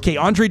roll here? Okay,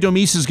 Andray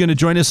Domise is going to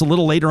join us a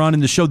little later on in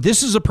the show.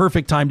 This is a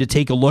perfect time to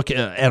take a look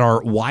at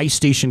our Y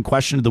Station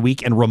question of the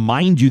week and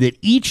remind you that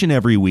each and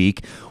every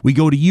week, we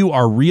go to you,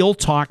 our Real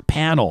Talk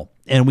panel.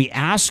 And we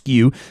ask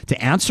you to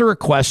answer a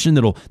question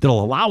that'll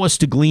allow us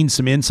to glean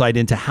some insight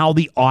into how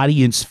the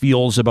audience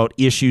feels about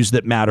issues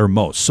that matter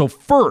most. So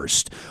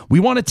first, we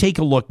want to take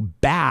a look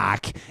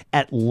back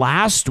at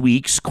last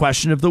week's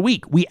question of the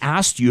week. We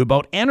asked you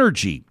about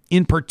energy.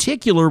 In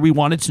particular, we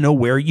wanted to know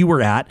where you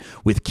were at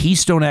with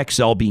Keystone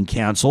XL being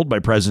canceled by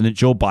President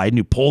Joe Biden,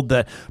 who pulled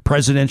the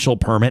presidential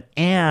permit,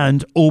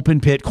 and open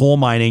pit coal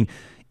mining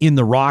in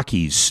the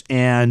Rockies.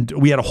 And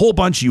we had a whole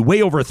bunch of you,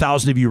 way over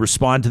 1,000 of you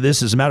respond to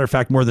this. As a matter of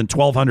fact, more than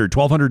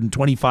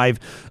 1,225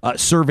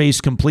 surveys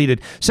completed.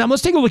 Sam,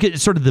 let's take a look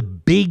at sort of the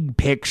big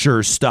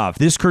picture stuff.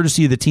 This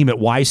courtesy of the team at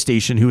Y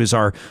Station, who is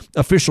our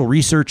official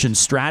research and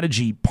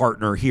strategy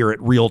partner here at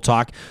Real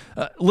Talk.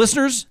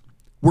 Listeners,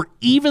 we're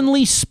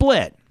evenly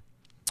split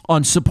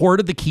on support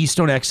of the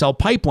Keystone XL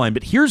pipeline.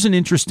 But here's an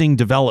interesting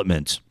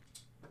development.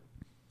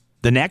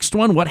 The next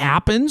one, what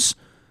happens?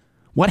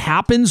 What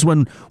happens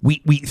when we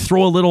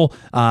throw a little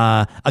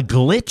a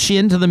glitch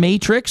into the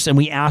matrix and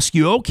we ask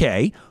you,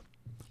 okay,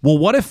 well,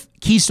 what if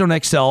Keystone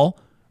XL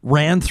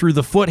ran through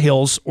the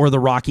foothills or the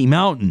Rocky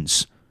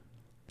Mountains?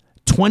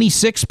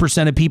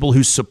 26% of people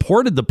who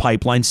supported the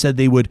pipeline said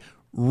they would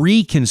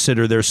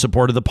reconsider their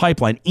support of the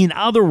pipeline. In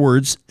other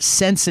words,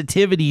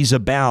 sensitivities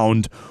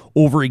abound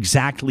over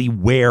exactly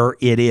where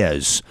it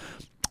is.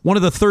 One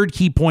of the third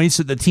key points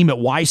that the team at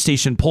Y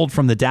Station pulled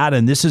from the data,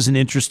 and this is an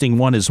interesting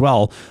one as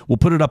well, we'll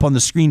put it up on the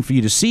screen for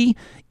you to see,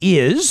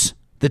 is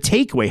the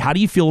takeaway. How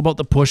do you feel about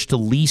the push to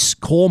lease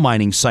coal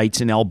mining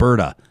sites in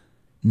Alberta?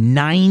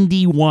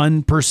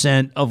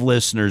 91% of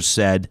listeners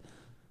said,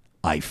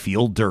 I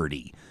feel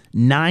dirty.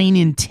 9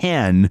 in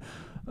 10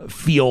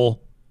 feel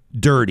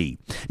dirty.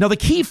 Now, the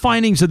key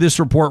findings of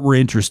this report were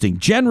interesting.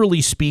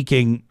 Generally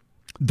speaking,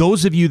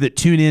 those of you that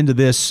tune into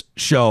this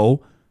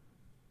show,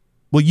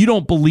 well, you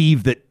don't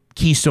believe that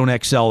Keystone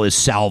XL is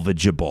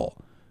salvageable.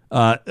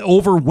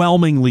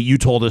 Overwhelmingly, you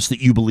told us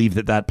that you believe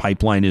that that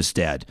pipeline is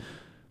dead.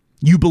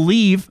 You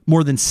believe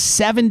more than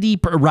 70,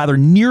 rather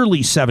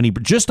nearly 70,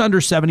 just under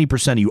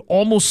 70% of you,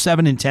 almost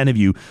 7 in 10 of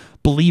you,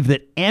 believe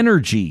that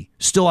energy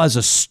still has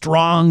a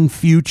strong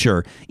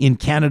future in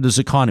Canada's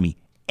economy.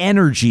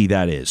 Energy,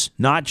 that is,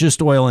 not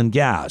just oil and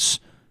gas.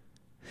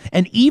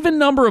 An even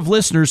number of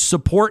listeners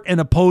support and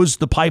oppose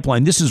the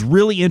pipeline. This is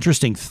really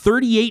interesting.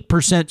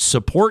 38%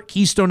 support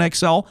Keystone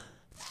XL.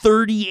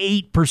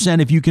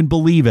 38%, if you can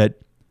believe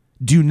it,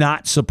 do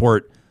not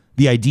support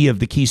the idea of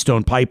the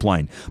Keystone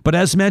pipeline. But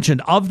as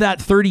mentioned, of that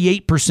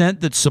 38%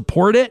 that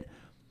support it,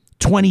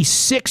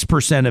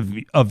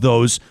 26% of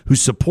those who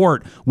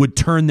support would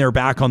turn their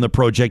back on the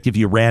project if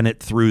you ran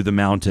it through the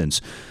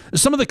mountains.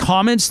 Some of the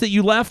comments that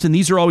you left, and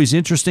these are always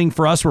interesting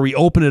for us, where we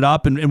open it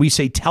up and we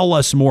say, tell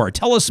us more.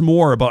 Tell us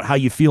more about how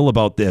you feel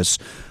about this.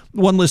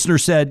 One listener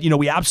said,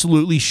 we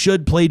absolutely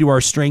should play to our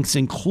strengths,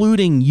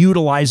 including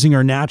utilizing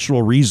our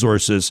natural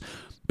resources.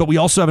 But we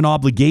also have an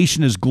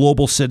obligation as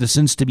global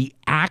citizens to be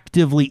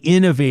actively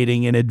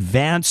innovating and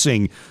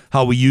advancing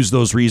how we use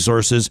those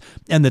resources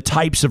and the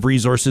types of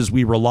resources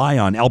we rely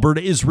on.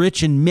 Alberta is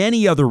rich in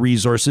many other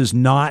resources,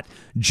 not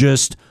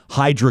just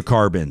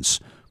hydrocarbons.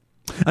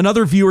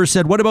 Another viewer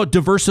said, what about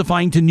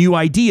diversifying to new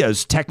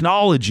ideas,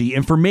 technology,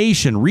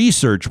 information,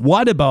 research?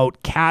 What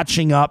about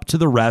catching up to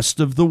the rest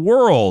of the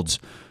world?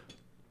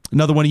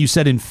 Another one of you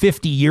said, in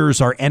 50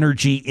 years, our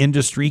energy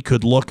industry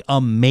could look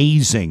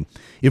amazing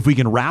if we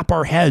can wrap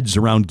our heads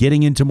around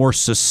getting into more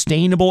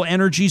sustainable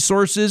energy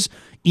sources,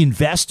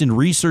 invest in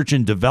research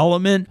and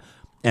development,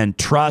 and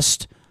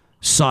trust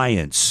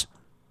science.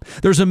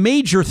 There's a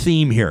major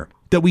theme here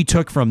that we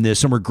took from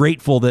this, and we're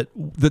grateful that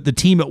the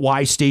team at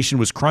Y Station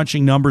was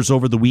crunching numbers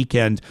over the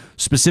weekend,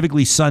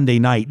 specifically Sunday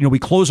night. We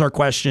close our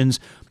questions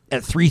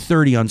at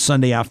 3:30 on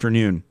Sunday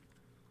afternoon.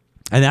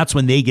 And that's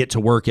when they get to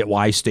work at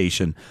Y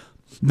Station.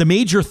 The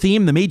major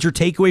theme, the major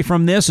takeaway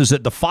from this is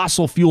that the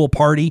fossil fuel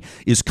party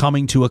is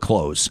coming to a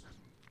close.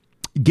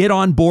 Get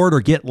on board or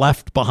get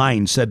left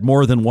behind, said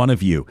more than one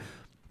of you.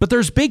 But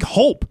there's big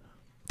hope.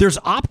 There's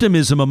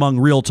optimism among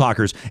real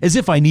talkers, as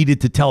if I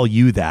needed to tell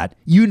you that.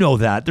 You know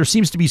that. There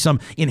seems to be some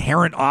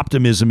inherent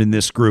optimism in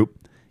this group.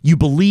 You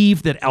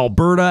believe that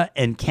Alberta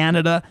and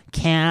Canada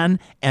can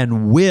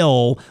and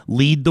will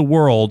lead the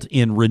world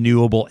in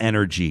renewable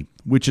energy,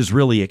 which is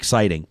really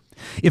exciting.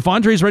 If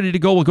Andray's ready to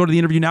go, we'll go to the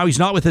interview now. He's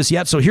not with us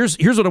yet. So here's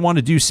what I want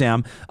to do,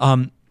 Sam.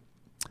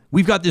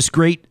 We've got this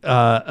great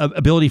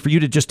ability for you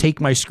to just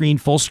take my screen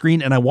full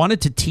screen, and I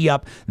wanted to tee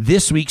up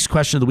this week's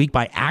question of the week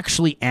by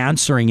actually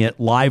answering it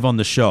live on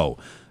the show,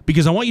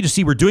 because I want you to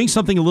see we're doing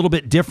something a little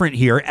bit different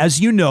here. As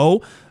you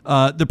know,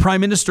 the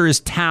Prime Minister is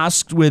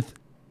tasked with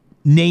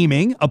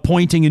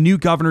appointing a new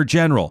Governor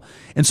General.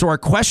 And so our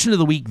question of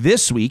the week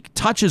this week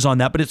touches on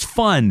that, but it's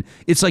fun.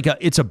 It's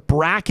a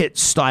bracket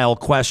style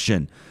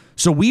question.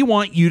 So we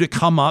want you to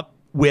come up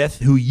with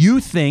who you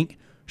think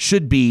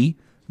should be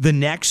the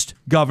next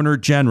Governor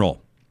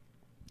General.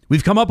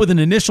 We've come up with an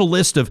initial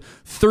list of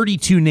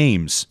 32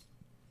 names.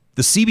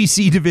 The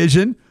CBC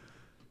division,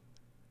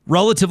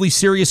 relatively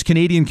serious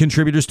Canadian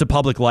contributors to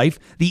public life.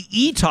 The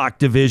ETOC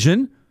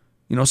division,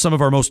 some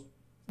of our most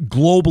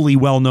globally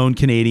well-known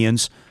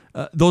Canadians,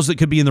 those that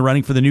could be in the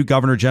running for the new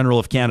Governor General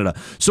of Canada.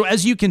 So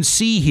as you can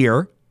see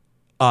here,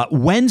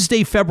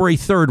 Wednesday, February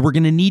 3rd, we're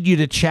going to need you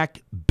to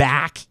check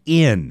back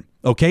in.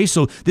 Okay,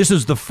 so this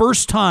is the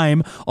first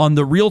time on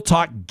the Real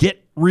Talk Get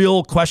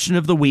Real question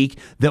of the week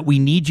that we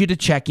need you to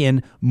check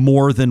in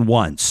more than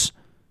once.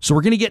 So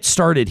we're going to get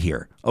started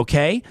here,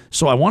 okay?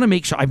 So I want to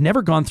make sure, I've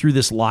never gone through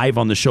this live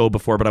on the show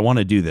before, but I want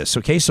to do this,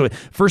 okay? So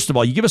first of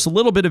all, you give us a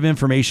little bit of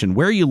information,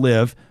 where you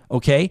live,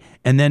 okay?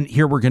 And then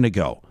here we're going to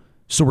go.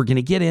 So we're going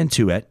to get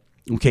into it.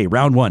 Okay,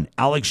 round one,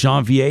 Alex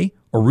Janvier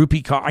or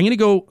Rupi Kaur. I'm going to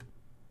go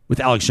with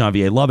Alex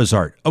Janvier. Love his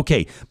art.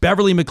 Okay,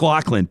 Beverly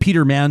McLaughlin,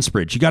 Peter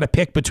Mansbridge. You got to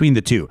pick between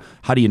the two.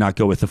 How do you not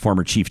go with the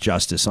former Chief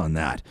Justice on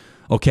that?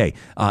 Okay,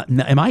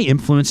 am I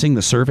influencing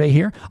the survey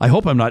here? I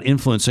hope I'm not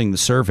influencing the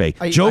survey.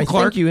 Joe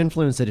Clark. I think you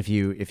influence it if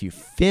you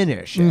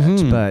finish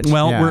it. But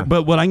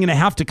but what I'm going to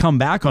have to come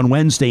back on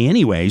Wednesday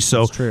anyway.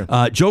 So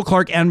Joe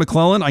Clark, Anne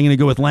McClellan. I'm going to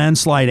go with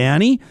Landslide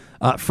Annie.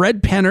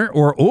 Fred Penner,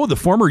 or the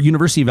former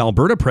University of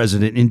Alberta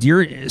president,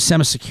 Indira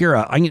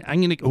Semasekera. I'm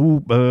going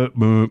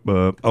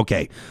to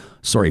okay.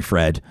 Sorry,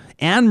 Fred.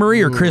 Anne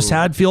Murray or Chris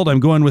Hadfield. I'm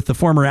going with the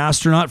former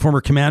astronaut,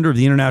 former commander of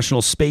the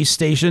International Space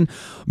Station.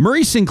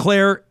 Murray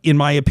Sinclair, in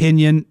my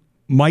opinion,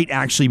 might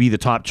actually be the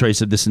top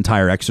choice of this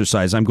entire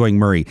exercise. I'm going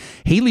Murray.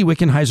 Haley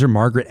Wickenheiser,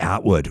 Margaret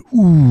Atwood.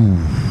 Ooh,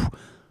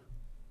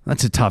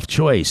 that's a tough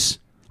choice.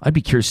 I'd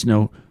be curious to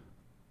know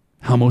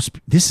how most...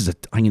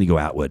 I'm going to go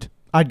Atwood.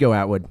 I'd go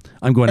Atwood.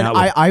 I'm going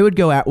Atwood. I would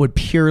go Atwood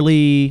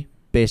purely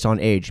based on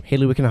age.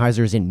 Haley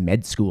Wickenheiser is in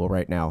med school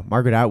right now.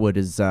 Margaret Atwood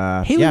is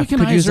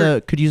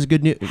Wickenheiser could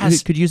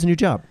use a new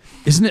job.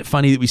 Isn't it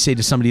funny that we say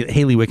to somebody that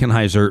Haley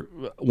Wickenheiser,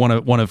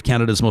 one of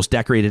Canada's most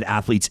decorated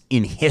athletes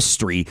in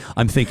history,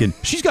 I'm thinking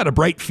she's got a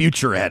bright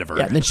future ahead of her.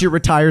 Yeah, and then she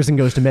retires and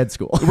goes to med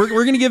school. We're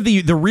going to give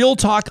the Real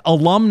Talk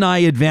alumni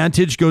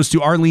advantage goes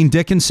to Arlene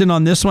Dickinson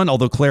on this one,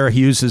 although Clara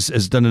Hughes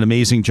has done an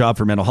amazing job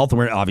for mental health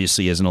awareness,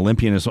 obviously as an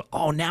Olympian as well.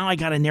 Oh, now I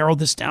got to narrow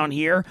this down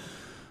here.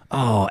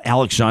 Oh,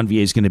 Alex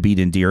Janvier is going to beat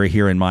Indira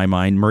here in my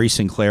mind. Murray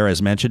Sinclair,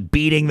 as mentioned,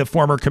 beating the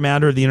former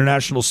commander of the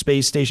International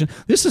Space Station.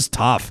 This is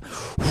tough.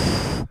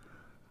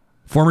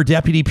 Former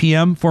Deputy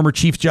PM, former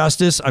Chief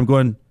Justice. I'm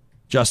going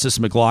Justice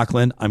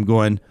McLaughlin. I'm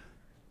going,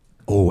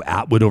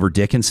 Atwood over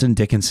Dickinson.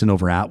 Dickinson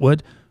over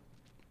Atwood.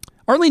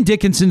 Arlene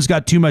Dickinson's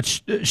got too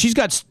much. She's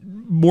got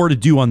more to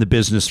do on the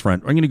business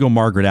front. I'm going to go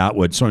Margaret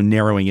Atwood, so I'm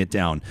narrowing it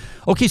down.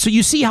 Okay, so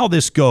you see how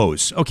this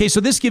goes. Okay, so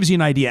this gives you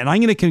an idea, and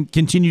I'm going to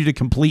continue to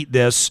complete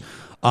this.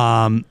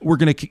 We're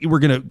gonna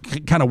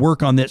kind of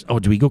work on this. Oh,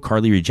 do we go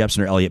Carly Rae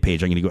Jepsen or Elliot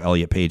Page? I'm gonna go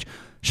Elliot Page.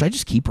 Should I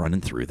just keep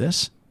running through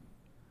this,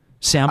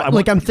 Sam?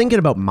 I'm thinking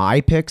about my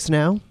picks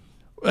now.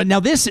 Now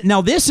this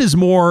is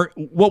more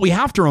what we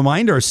have to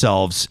remind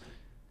ourselves.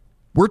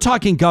 We're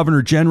talking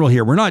Governor General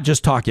here. We're not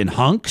just talking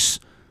hunks,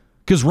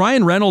 because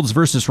Ryan Reynolds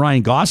versus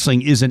Ryan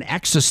Gosling is an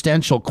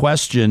existential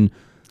question.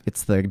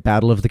 It's the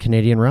battle of the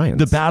Canadian Ryans.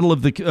 The battle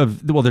of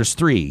there's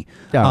three.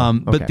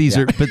 But these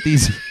are.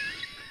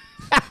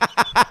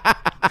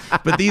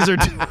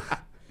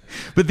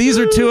 But these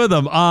are two of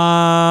them.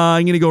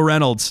 I'm going to go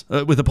Reynolds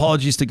with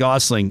apologies to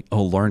Gosling.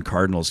 Oh, Lauren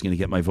Cardinal's going to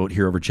get my vote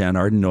here over Jan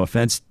Arden. No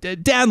offense.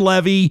 Dan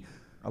Levy.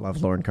 I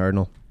love Lauren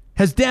Cardinal.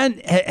 Has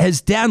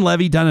Dan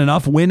Levy done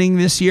enough winning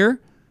this year?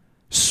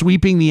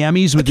 Sweeping the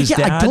Emmys with his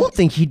dad? I don't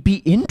think he'd be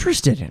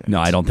interested in it. No,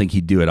 I don't think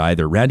he'd do it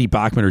either. Randy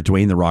Bachman or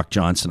Dwayne The Rock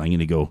Johnson. I'm going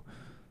to go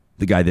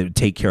the guy that would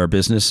take care of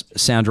business.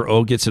 Sandra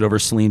Oh gets it over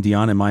Celine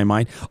Dion in my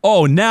mind.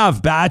 Oh,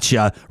 Nav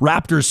Batcha,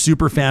 Raptors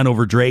superfan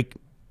over Drake.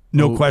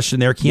 No question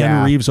there.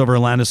 Keanu Reeves over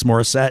Alanis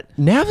Morissette.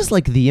 Nav is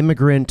like the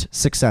immigrant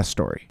success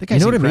story. The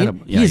guy's incredible. What I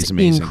mean? Yeah, he's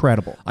amazing.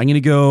 Incredible. I'm going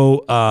to go,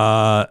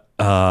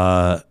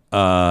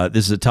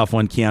 this is a tough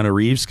one, Keanu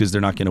Reeves, because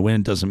they're not going to win.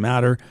 It doesn't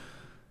matter.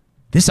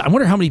 I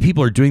wonder how many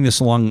people are doing this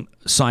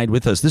alongside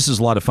with us. This is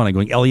a lot of fun. I'm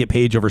going Elliot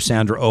Page over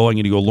Sandra Oh. I'm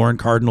going to go Lauren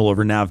Cardinal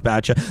over Nav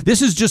Batcha.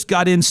 This is just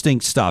gut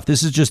instinct stuff.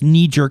 This is just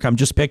knee jerk. I'm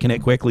just picking it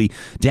quickly.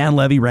 Dan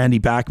Levy, Randy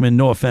Backman.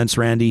 No offense,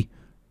 Randy.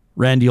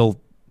 Randy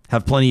will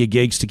have plenty of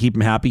gigs to keep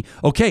him happy.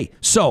 Okay,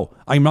 so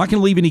I'm not going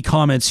to leave any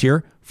comments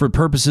here for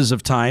purposes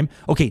of time.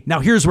 Okay, now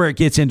here's where it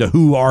gets into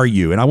who are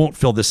you, and I won't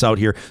fill this out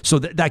here. So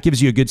that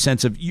gives you a good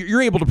sense of,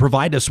 you're able to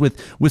provide us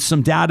with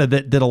some data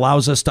that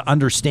allows us to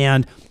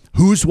understand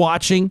who's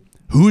watching,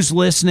 who's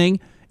listening,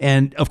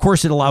 and of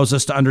course it allows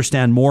us to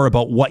understand more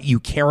about what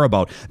you care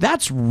about.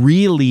 That's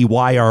really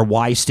why our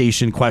Y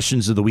Station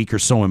questions of the week are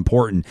so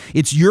important.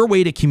 It's your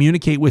way to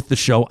communicate with the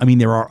show. I mean,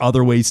 there are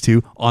other ways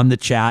too, on the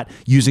chat,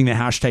 using the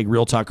hashtag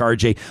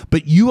RealTalkRJ,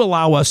 but you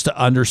allow us to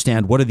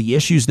understand what are the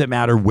issues that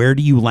matter, where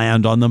do you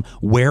land on them,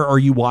 where are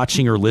you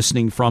watching or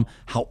listening from,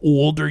 how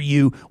old are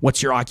you,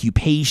 what's your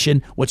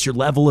occupation, what's your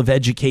level of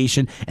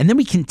education, and then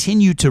we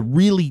continue to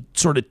really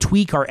sort of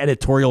tweak our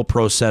editorial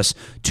process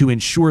to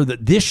ensure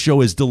that this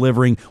show is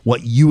delivering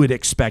what you would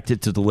expect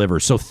it to deliver.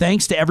 So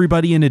thanks to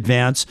everybody in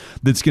advance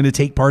that's going to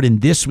take part in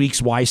this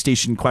week's Y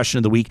Station question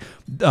of the week.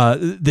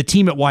 The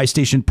team at Y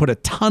Station put a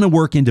ton of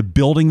work into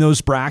building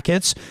those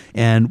brackets,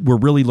 and we're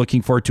really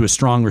looking forward to a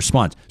strong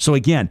response. So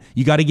again,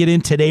 you got to get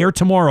in today or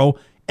tomorrow,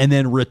 and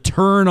then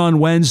return on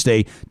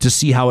Wednesday to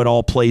see how it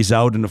all plays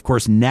out. And of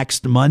course,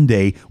 next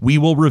Monday, we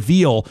will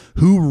reveal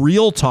who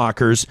Real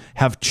Talkers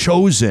have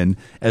chosen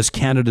as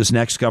Canada's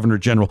next Governor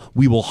General.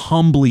 We will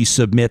humbly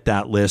submit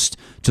that list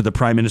to the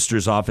Prime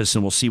Minister's office,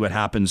 and we'll see what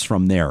happens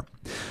from there.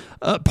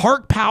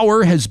 Park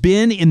Power has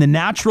been in the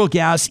natural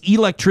gas,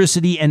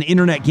 electricity, and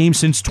internet game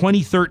since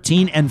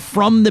 2013. And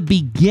from the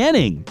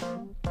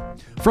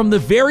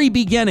very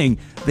beginning,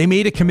 they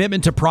made a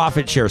commitment to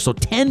profit share. So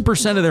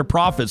 10% of their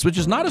profits, which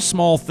is not a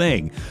small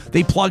thing,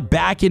 they plug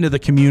back into the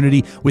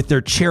community with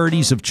their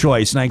charities of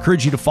choice. And I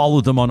encourage you to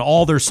follow them on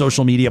all their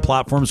social media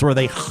platforms where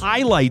they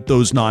highlight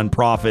those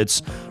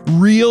nonprofits.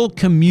 Real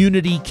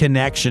community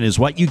connection is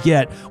what you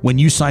get when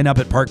you sign up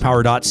at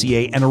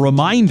parkpower.ca. And a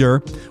reminder,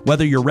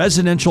 whether you're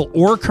residential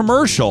or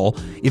commercial,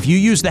 if you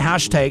use the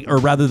hashtag, or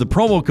rather the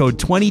promo code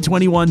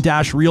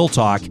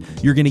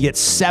 2021-RealTalk, you're going to get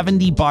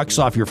 $70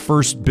 off your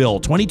first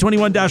bill.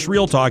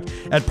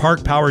 2021-RealTalk at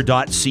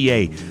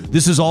parkpower.ca.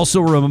 This is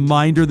also a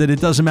reminder that it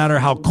doesn't matter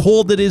how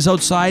cold it is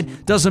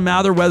outside, doesn't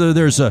matter whether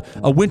there's a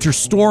winter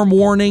storm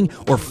warning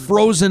or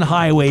frozen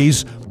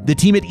highways. The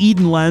team at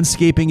Eden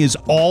Landscaping is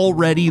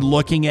already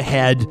looking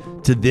ahead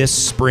to this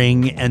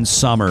spring and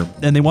summer,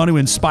 and they want to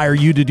inspire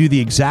you to do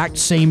the exact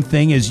same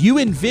thing as you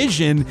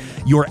envision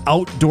your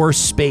outdoor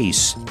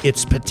space,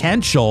 its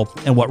potential,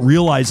 and what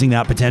realizing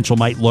that potential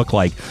might look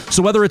like.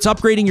 So whether it's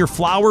upgrading your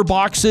flower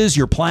boxes,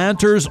 your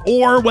planters,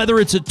 or whether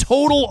it's a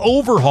total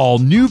overhaul,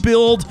 new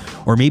build,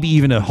 or maybe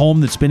even a home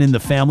that's been in the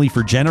family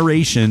for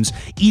generations,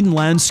 Eden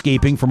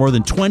Landscaping for more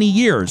than 20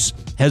 years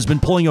has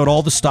been pulling out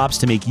all the stops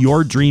to make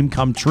your dream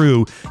come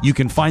true. You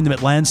can find them at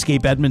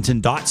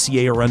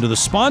landscapeedmonton.ca or under the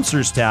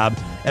sponsors tab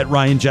at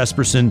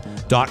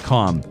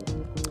ryanjesperson.com.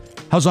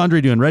 How's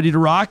Andray doing? Ready to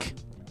rock?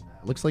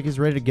 Looks like he's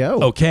ready to go.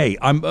 Okay.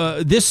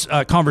 This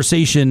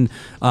conversation,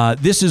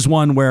 this is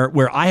one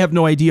where I have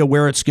no idea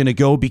where it's going to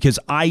go because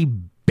I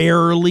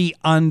barely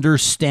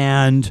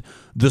understand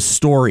the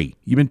story.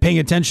 You've been paying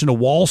attention to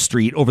Wall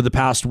Street over the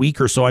past week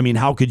or so. I mean,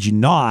 how could you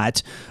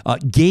not?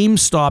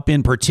 GameStop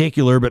in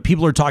particular, but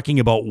people are talking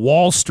about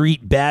Wall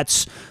Street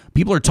bets.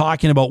 People are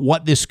talking about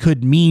what this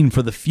could mean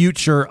for the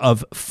future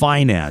of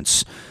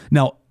finance.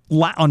 Now,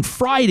 on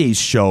Friday's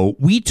show,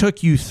 we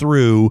took you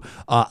through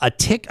a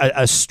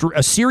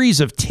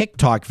series of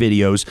TikTok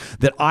videos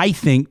that I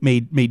think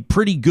made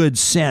pretty good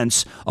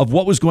sense of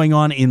what was going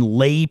on in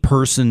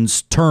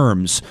layperson's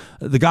terms.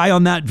 The guy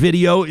on that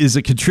video is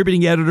a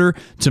contributing editor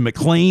to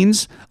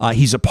Maclean's.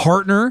 He's a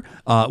partner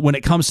when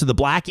it comes to the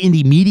Black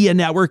Indie Media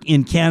Network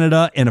in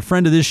Canada, and a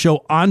friend of this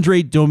show,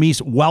 Andray Domise.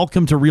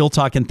 Welcome to Real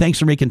Talk, and thanks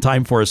for making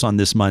time for us on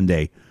this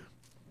Monday.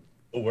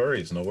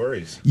 No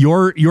worries.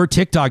 Your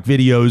TikTok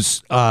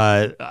videos,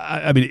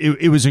 I mean,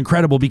 it was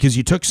incredible because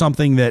you took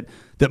something that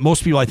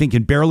most people, I think,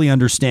 can barely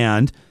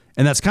understand.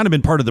 And that's kind of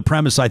been part of the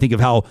premise, I think, of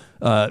how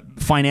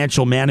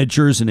financial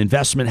managers and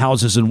investment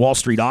houses and Wall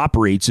Street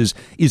operates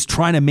is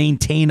trying to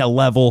maintain a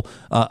level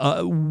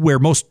where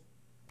most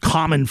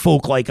common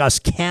folk like us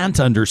can't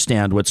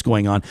understand what's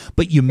going on.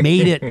 But you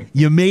made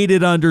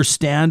it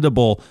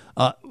understandable.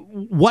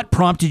 What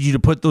prompted you to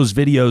put those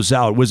videos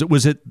out?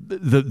 Was it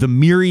the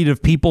myriad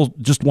of people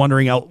just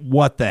wondering out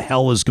what the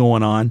hell is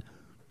going on?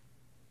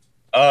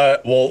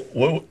 Well,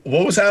 what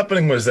was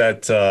happening was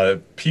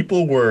that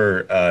people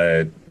were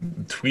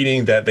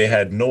tweeting that they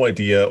had no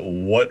idea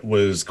what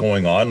was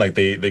going on. Like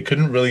they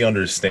couldn't really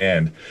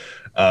understand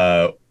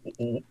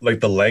like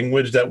the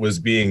language that was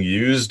being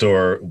used,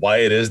 or why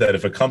it is that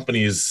if a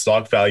company's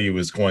stock value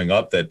is going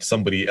up, that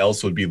somebody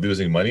else would be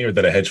losing money, or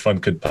that a hedge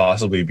fund could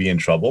possibly be in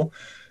trouble.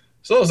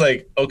 So I was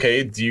like,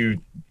 okay, do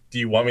you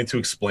want me to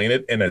explain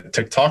it in a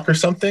TikTok or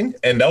something?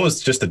 And that was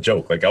just a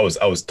joke. Like I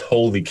was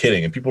totally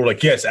kidding. And people were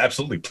like, yes,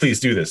 absolutely. Please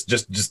do this.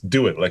 Just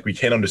do it. Like we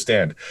can't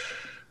understand.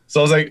 So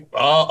I was like,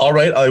 all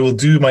right, I will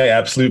do my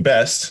absolute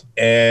best.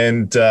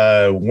 And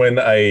when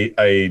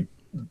I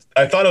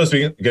thought I was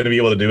going to be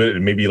able to do it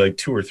in maybe like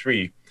 2 or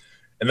 3.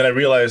 And then I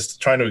realized,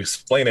 trying to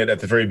explain it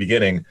at the very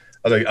beginning,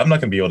 I was like, I'm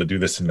not going to be able to do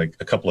this in like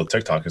a couple of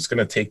TikToks. It's going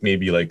to take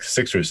maybe like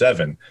 6 or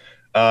 7.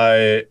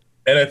 And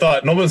I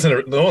thought no one's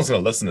going to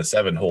listen to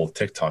 7 whole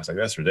TikToks. Like,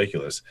 that's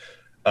ridiculous.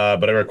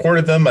 But I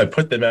recorded them. I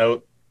put them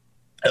out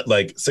at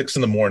like 6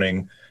 in the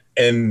morning.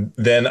 And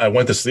then I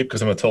went to sleep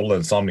because I'm a total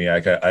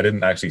insomniac. I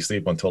didn't actually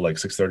sleep until like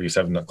 6:30,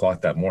 7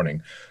 o'clock that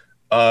morning.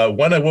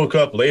 When I woke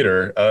up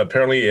later,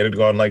 apparently it had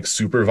gone like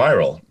super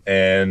viral.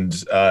 And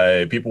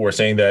people were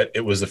saying that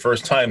it was the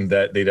first time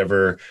that they'd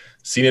ever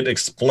seen it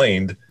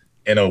explained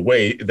in a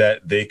way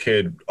that they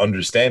could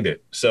understand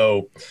it.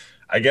 So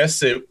I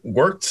guess it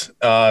worked.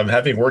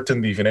 Having worked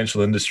in the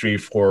financial industry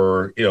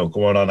for,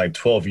 going on like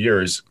 12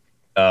 years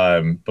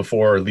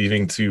before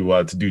leaving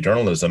to do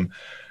journalism,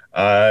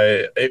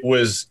 it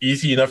was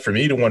easy enough for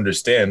me to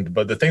understand.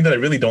 But the thing that I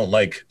really don't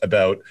like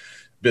about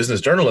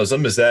business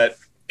journalism is that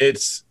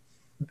it's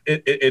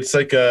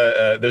like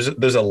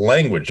there's a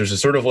language, there's a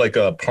sort of like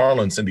a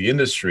parlance in the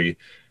industry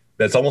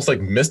that's almost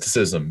like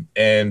mysticism,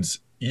 and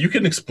you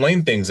can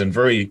explain things in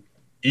very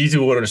easy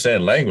to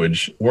understand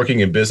language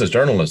working in business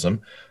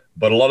journalism,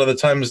 but a lot of the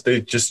times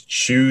they just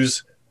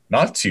choose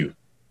not to.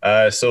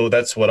 So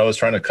that's what I was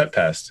trying to cut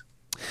past.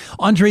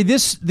 Andray,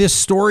 this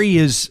story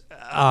is,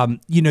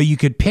 you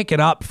could pick it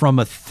up from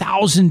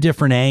 1,000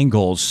 different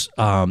angles.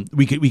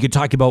 We could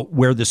talk about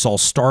where this all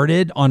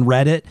started on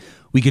Reddit.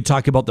 We could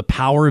talk about the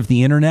power of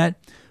the internet.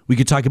 We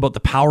could talk about the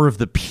power of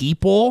the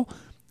people.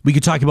 We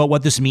could talk about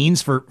what this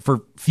means for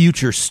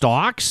future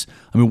stocks.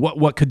 I mean,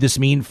 what could this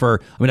mean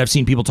I've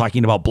seen people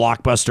talking about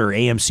Blockbuster,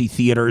 AMC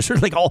theaters, or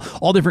like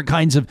all different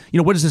kinds of,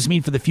 what does this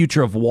mean for the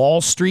future of Wall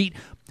Street?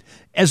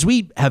 As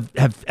we have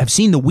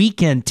seen the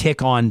weekend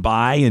tick on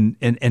by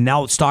and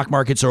now stock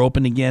markets are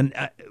open again,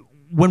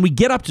 when we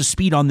get up to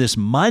speed on this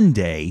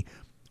Monday,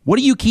 what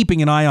are you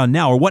keeping an eye on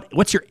now? Or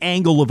what's your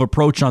angle of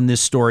approach on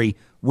this story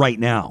right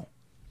now?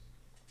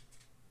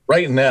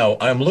 Right now,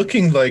 I'm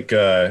looking like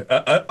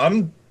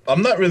I'm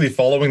not really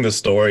following the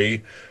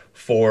story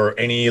for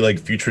any like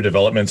future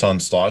developments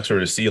on stocks or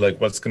to see like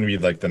what's going to be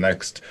like the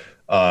next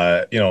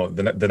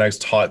the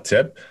next hot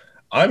tip.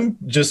 I'm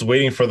just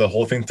waiting for the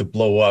whole thing to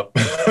blow up.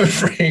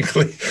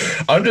 Frankly,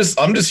 I'm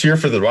just here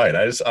for the ride.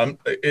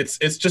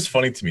 It's just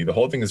funny to me. The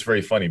whole thing is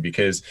very funny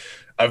because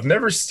I've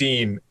never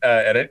seen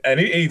at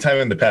any time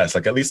in the past,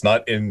 like at least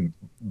not in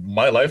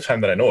my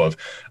lifetime that I know of.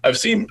 I've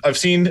seen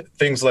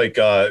things like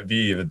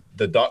the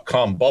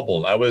 .com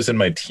bubble. I was in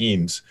my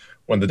teens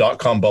when the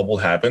 .com bubble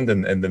happened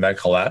and then that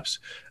collapsed.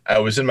 I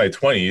was in my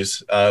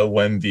 20s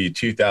when the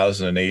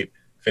 2008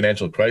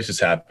 financial crisis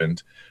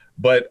happened.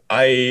 But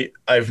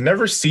I've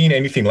never seen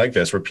anything like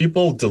this where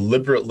people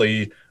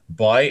deliberately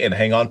buy and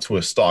hang on to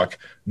a stock,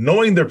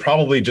 knowing they're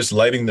probably just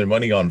lighting their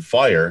money on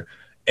fire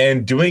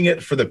and doing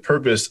it for the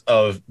purpose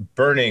of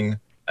burning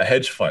a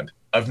hedge fund.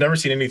 I've never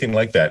seen anything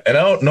like that. And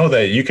I don't know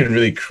that you can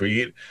really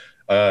create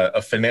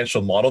a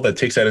financial model that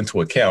takes that into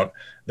account,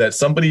 that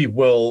somebody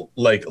will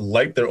like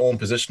light their own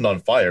position on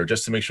fire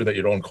just to make sure that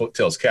your own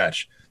coattails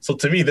catch. So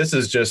to me, this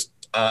is just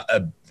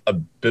a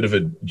bit of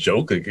a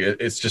joke. Like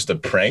it's just a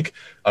prank.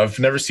 I've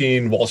never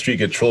seen Wall Street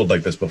get trolled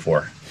like this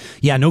before.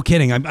 Yeah, no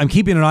kidding. I'm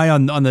keeping an eye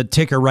on the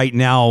ticker right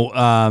now.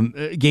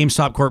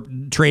 GameStop Corp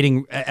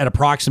trading at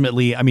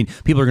approximately,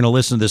 people are going to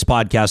listen to this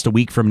podcast a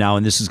week from now,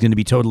 and this is going to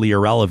be totally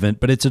irrelevant,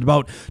 but it's at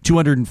about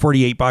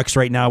 $248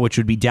 right now, which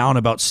would be down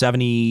about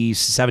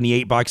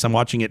 $78. I'm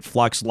watching it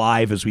flux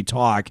live as we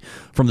talk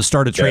from the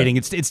start of trading.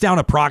 It's down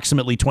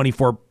approximately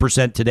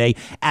 24% today.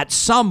 At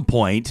some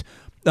point,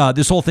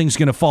 this whole thing's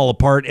going to fall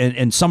apart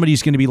and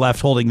somebody's going to be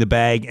left holding the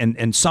bag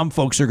and some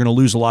folks are going to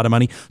lose a lot of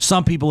money.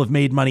 Some people have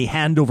made money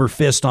hand over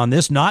fist on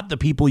this, not the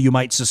people you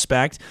might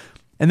suspect.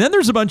 And then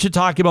there's a bunch of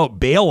talk about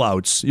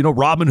bailouts,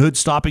 Robinhood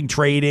stopping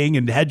trading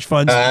and hedge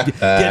funds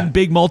getting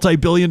big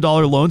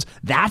multi-billion-dollar loans.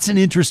 That's an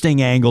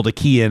interesting angle to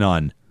key in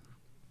on.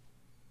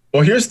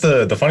 Well, here's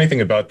the funny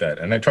thing about that,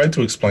 and I tried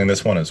to explain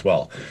this one as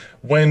well.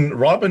 When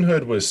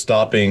Robinhood was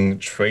stopping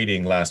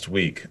trading last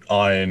week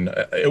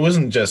it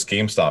wasn't just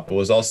GameStop, it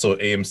was also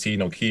AMC,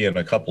 Nokia, and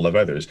a couple of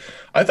others.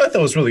 I thought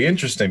that was really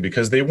interesting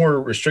because they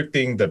were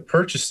restricting the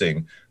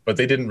purchasing, but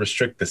they didn't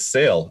restrict the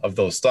sale of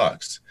those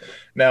stocks.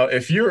 Now,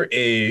 if you're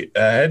a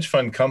hedge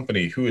fund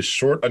company who is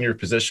short on your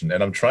position,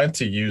 and I'm trying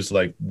to use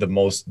like the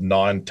most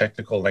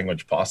non-technical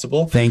language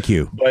possible. Thank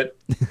you. But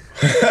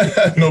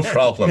no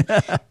problem.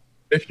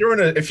 If you're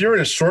in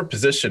a short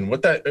position,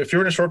 if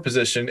you're in a short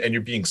position and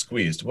you're being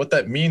squeezed, what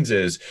that means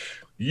is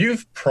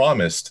you've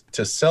promised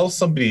to sell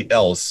somebody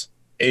else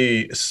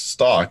a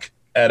stock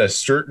at a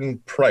certain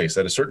price,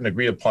 at a certain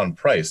agreed upon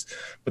price.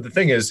 But the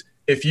thing is,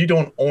 if you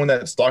don't own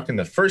that stock in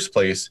the first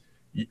place,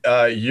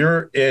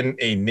 you're in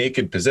a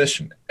naked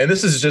position. And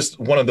this is just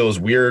one of those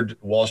weird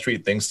Wall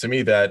Street things to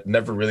me that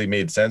never really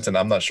made sense, and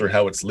I'm not sure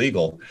how it's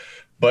legal.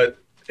 But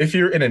if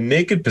you're in a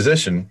naked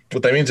position,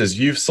 what that means is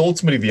you've sold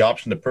somebody the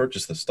option to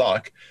purchase the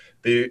stock.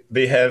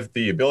 They have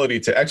the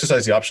ability to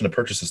exercise the option to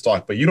purchase the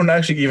stock, but you don't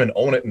actually even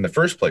own it in the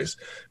first place,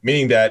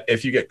 meaning that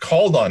if you get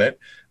called on it,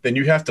 then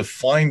you have to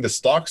find the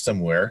stock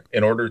somewhere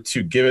in order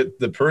to give it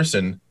the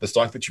person the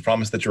stock that you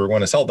promised that you were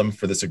going to sell them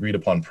for this agreed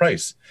upon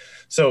price.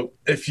 So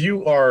if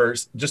you are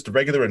just a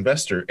regular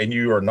investor and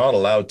you are not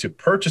allowed to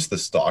purchase the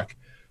stock,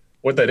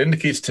 what that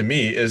indicates to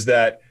me is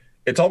that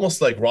it's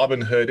almost like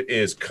Robinhood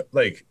is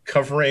like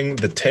covering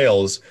the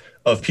tails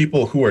of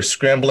people who are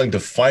scrambling to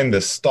find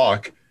the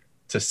stock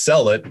to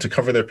sell it to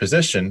cover their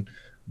position,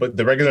 but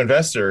the regular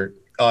investor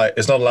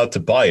is not allowed to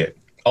buy it.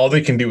 All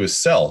they can do is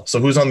sell. So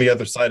who's on the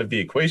other side of the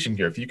equation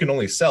here? If you can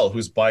only sell,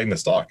 who's buying the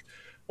stock?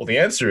 Well, the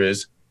answer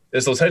is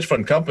those hedge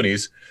fund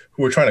companies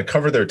who are trying to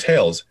cover their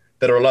tails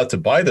that are allowed to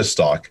buy the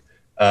stock,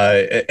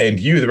 and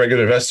you, the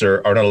regular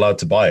investor, are not allowed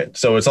to buy it.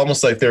 So it's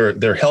almost like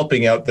they're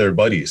helping out their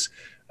buddies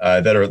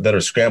that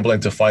are scrambling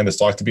to find the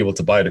stock to be able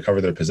to buy to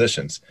cover their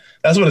positions.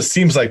 That's what it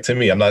seems like to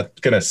me. I'm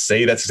not going to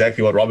say that's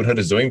exactly what Robinhood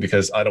is doing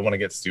because I don't want to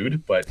get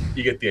sued, but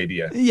you get the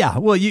idea. Yeah,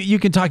 well, you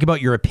can talk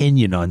about your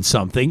opinion on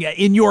something.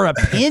 In your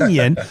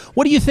opinion,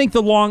 what do you think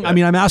I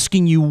mean, I'm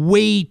asking you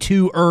way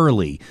too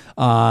early,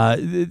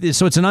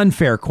 so it's an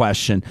unfair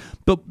question,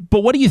 but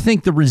what do you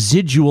think the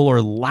residual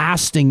or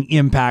lasting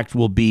impact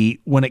will be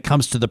when it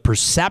comes to the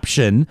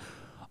perception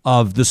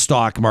of the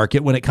stock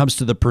market, when it comes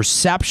to the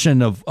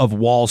perception of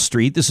Wall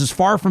Street? This is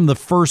far from the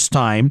first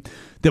time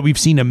that we've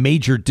seen a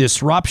major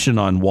disruption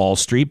on Wall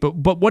Street. But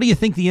what do you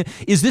think?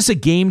 Is this a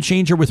game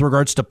changer with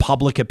regards to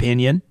public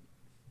opinion?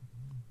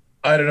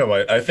 I don't know.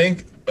 I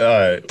think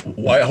I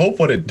hope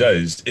what it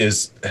does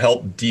is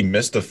help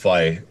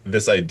demystify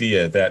this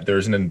idea that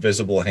there's an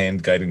invisible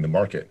hand guiding the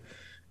market,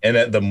 and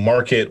that the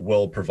market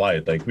will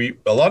provide. Like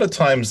a lot of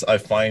times I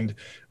find,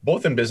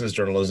 both in business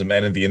journalism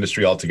and in the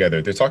industry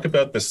altogether, they talk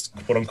about this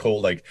quote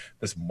unquote, like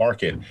this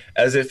market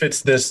as if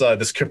it's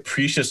this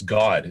capricious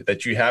God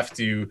that you have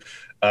to,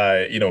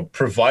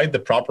 provide the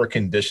proper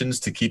conditions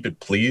to keep it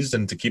pleased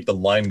and to keep the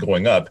line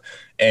going up.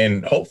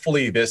 And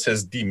hopefully this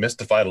has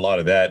demystified a lot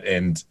of that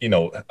and,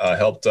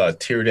 helped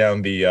tear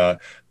down the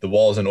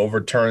walls and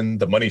overturn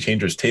the money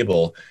changers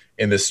table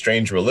in this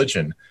strange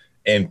religion.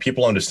 And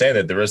people understand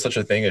that there is such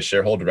a thing as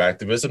shareholder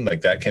activism,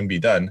 like that can be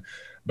done.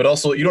 But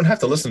also, you don't have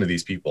to listen to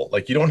these people.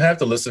 Like, you don't have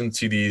to listen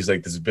to these,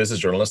 like, this business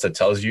journalist that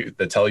tell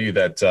you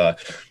that,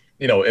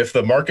 if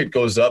the market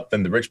goes up,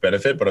 then the rich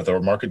benefit. But if the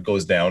market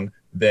goes down,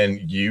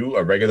 then you,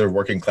 a regular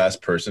working class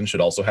person,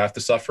 should also have to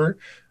suffer.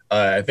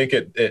 I think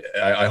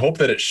I hope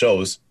that it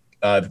shows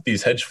that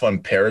these hedge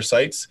fund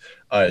parasites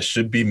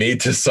should be made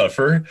to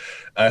suffer.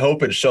 I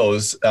hope it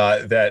shows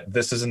that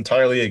this is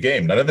entirely a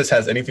game. None of this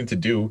has anything to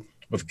do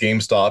with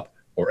GameStop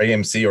or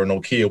AMC or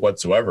Nokia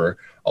whatsoever.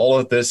 All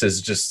of this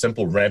is just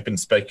simple rampant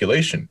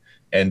speculation.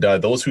 And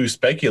those who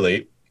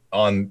speculate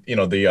on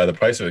the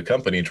price of a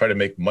company and try to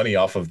make money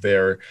off of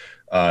their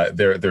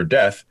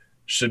death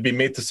should be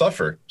made to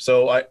suffer.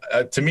 So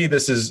to me,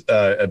 this is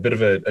a bit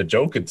of a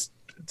joke. It's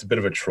a bit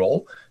of a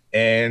troll.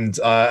 And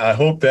I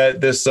hope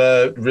that this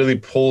really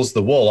pulls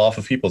the wool off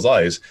of people's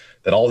eyes,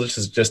 that all this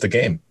is just a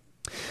game.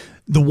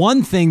 The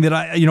one thing that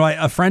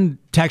a friend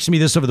texted me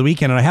this over the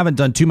weekend, and I haven't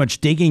done too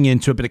much digging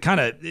into it, but it kind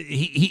of,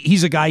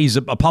 he's a guy, he's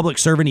a public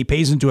servant, he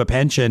pays into a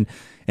pension.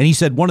 And he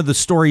said one of the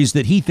stories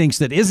that he thinks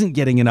that isn't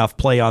getting enough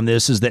play on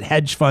this is that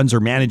hedge funds are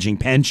managing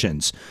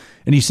pensions.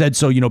 And he said,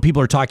 so,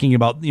 people are talking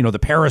about, the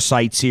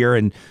parasites here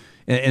and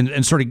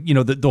sort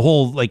of, the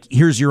whole, like,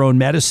 here's your own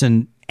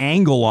medicine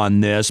angle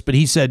on this. But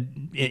he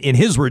said, in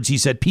his words, he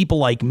said, people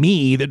like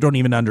me that don't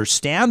even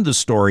understand the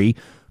story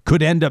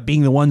could end up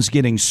being the ones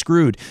getting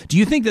screwed. Do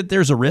you think that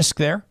there's a risk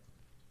there?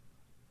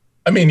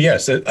 I mean,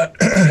 yes.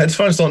 Hedge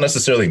funds don't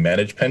necessarily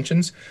manage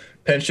pensions.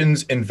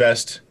 Pensions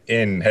invest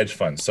in hedge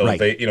funds, so right.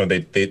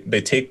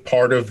 they take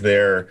part of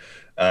their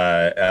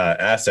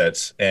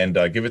assets and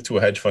give it to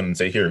a hedge fund and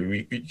say, here,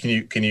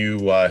 can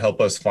you help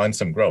us find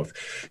some growth?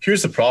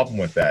 Here's the problem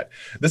with that.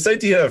 This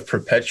idea of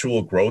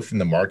perpetual growth in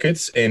the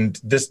markets, and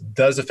this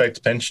does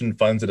affect pension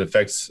funds. It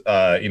affects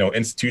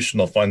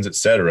institutional funds, et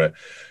cetera.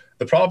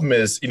 The problem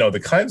is,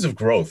 the kinds of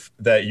growth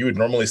that you would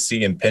normally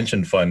see in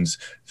pension funds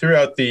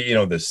throughout the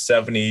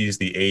 70s,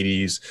 the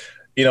 80s,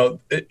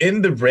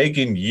 in the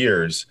Reagan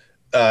years,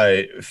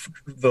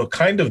 the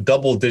kind of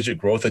double-digit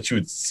growth that you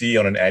would see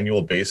on an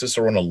annual basis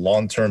or on a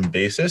long-term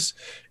basis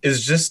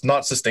is just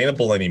not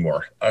sustainable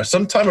anymore.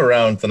 Sometime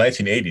around the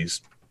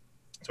 1980s,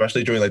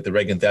 especially during like the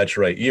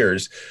Reagan-Thatcherite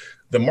years,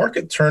 the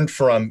market turned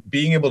from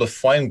being able to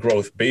find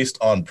growth based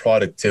on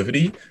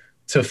productivity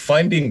to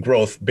finding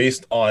growth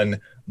based on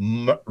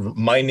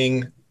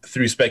mining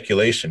through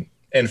speculation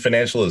and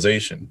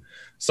financialization.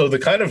 So the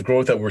kind of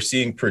growth that we're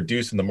seeing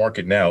produced in the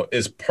market now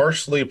is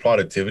partially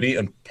productivity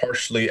and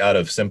partially out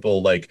of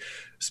simple, like,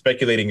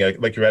 speculating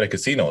like you're at a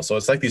casino. So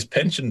it's like these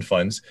pension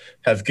funds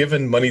have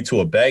given money to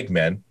a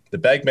bagman. The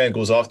bagman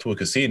goes off to a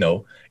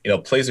casino,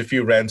 plays a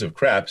few rounds of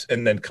craps,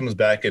 and then comes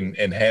back and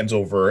hands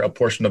over a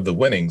portion of the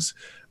winnings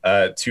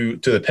to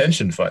the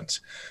pension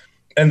funds.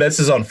 And this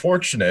is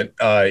unfortunate.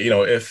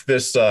 If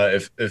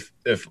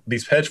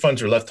these hedge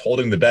funds are left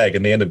holding the bag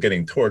and they end up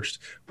getting torched,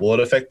 will it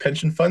affect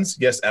pension funds?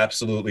 Yes,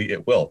 absolutely,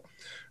 it will.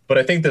 But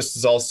I think this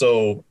is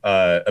also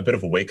a bit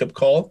of a wake-up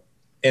call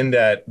in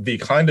that the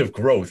kind of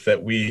growth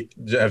that we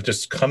have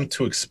just come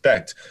to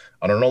expect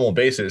on a normal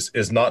basis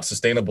is not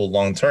sustainable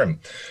long-term.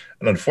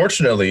 And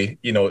unfortunately,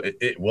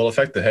 it will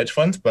affect the hedge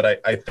funds,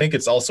 but I think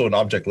it's also an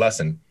object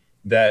lesson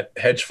that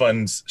hedge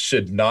funds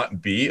should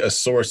not be a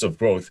source of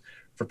growth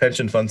for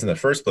pension funds in the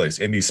first place.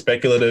 And these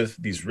speculative,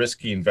 these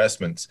risky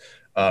investments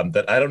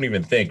that I don't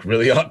even think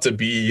really ought to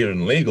be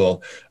even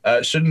legal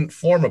shouldn't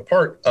form a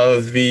part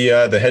of the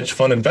hedge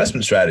fund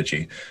investment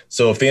strategy.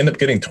 So if they end up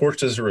getting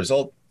torched as a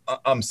result,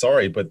 I'm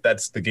sorry, but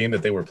that's the game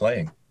that they were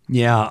playing.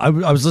 Yeah, I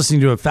was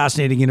listening to a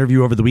fascinating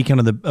interview over the weekend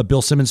on the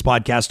Bill Simmons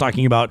podcast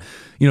talking about,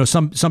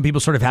 some people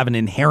sort of have an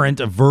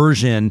inherent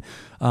aversion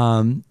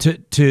to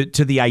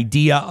the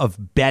idea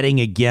of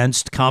betting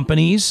against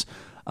companies.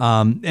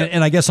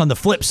 And I guess on the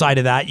flip side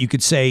of that, you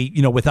could say,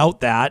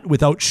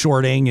 without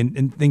shorting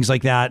and things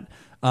like that,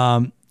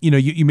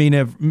 you may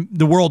never,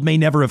 the world may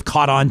never have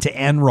caught on to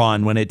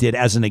Enron when it did,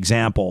 as an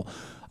example.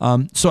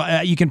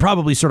 So you can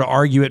probably sort of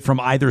argue it from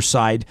either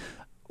side.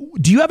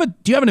 Do you have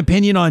an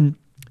opinion on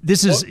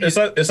this? It's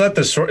not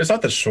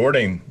the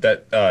shorting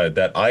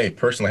that I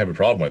personally have a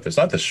problem with. It's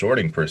not the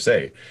shorting per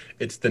se.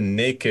 It's the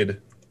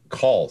naked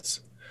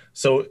calls.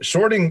 So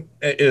shorting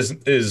is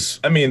the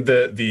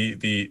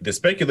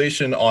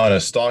speculation on a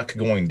stock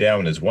going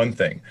down is one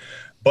thing,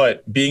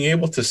 but being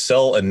able to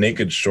sell a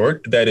naked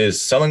short, that is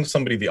selling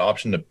somebody the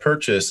option to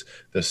purchase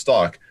the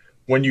stock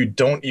when you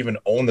don't even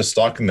own the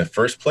stock in the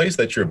first place,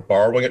 that you're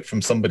borrowing it from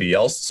somebody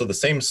else. So the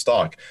same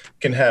stock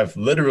can have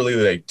literally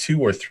like 2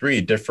 or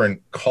 3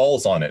 different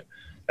calls on it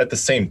at the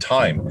same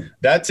time.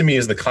 That to me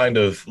is the kind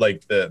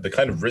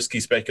of risky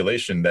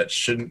speculation that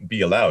shouldn't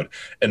be allowed.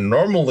 And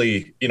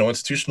normally,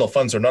 institutional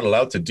funds are not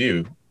allowed to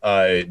do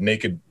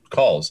naked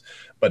calls,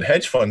 but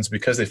hedge funds,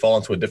 because they fall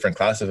into a different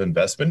class of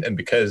investment and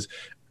because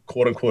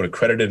quote unquote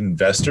accredited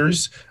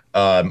investors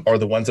are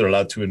the ones that are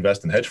allowed to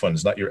invest in hedge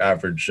funds, not your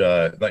average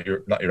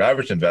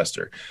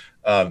investor.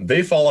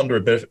 They fall under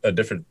a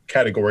different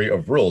category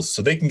of rules,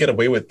 so they can get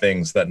away with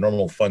things that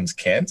normal funds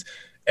can't.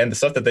 And the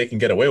stuff that they can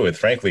get away with,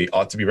 frankly,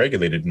 ought to be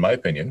regulated, in my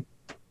opinion.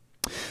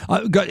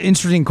 Got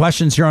interesting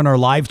questions here on our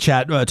live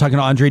chat. Talking to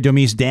Andray,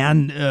 Domise.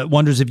 Dan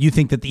wonders if you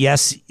think that the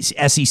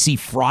SEC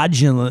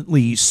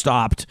fraudulently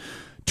stopped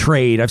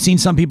trade. I've seen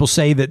some people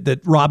say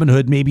that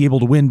Robinhood may be able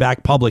to win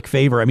back public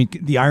favor. I mean,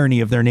 the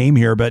irony of their name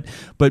here, but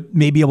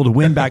may be able to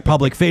win back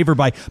public favor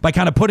by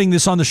kind of putting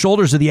this on the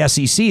shoulders of the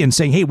SEC and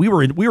saying, hey, we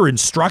were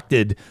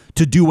instructed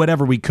to do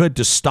whatever we could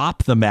to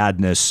stop the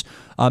madness.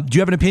 Do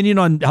you have an opinion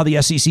on how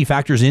the SEC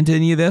factors into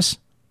any of this?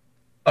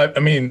 I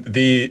mean,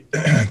 the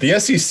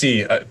SEC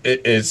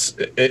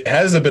it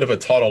has a bit of a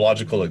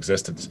tautological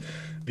existence.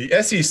 The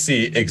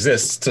SEC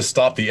exists to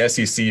stop the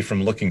SEC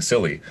from looking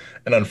silly.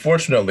 And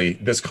unfortunately,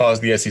 this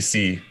caused the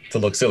SEC to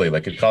look silly.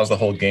 Like, it caused the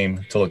whole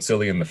game to look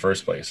silly in the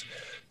first place.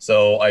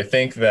 So I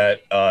think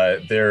that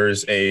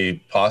there's a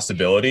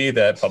possibility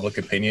that public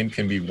opinion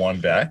can be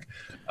won back.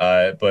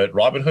 But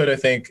Robinhood, I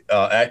think,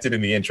 acted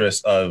in the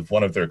interest of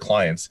one of their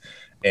clients.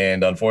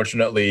 And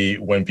unfortunately,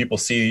 when people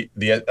see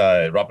the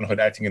Robinhood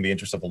acting in the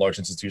interest of a large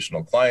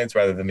institutional clients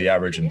rather than the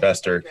average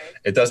investor,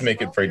 it does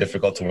make it very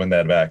difficult to win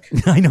that back.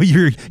 I know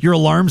your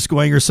alarm's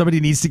going, or somebody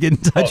needs to get in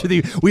touch with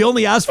you. We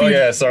only asked for you. Oh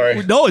yeah,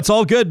 sorry. No, it's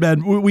all good,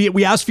 man.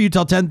 We asked for you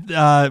till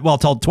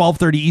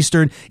 12:30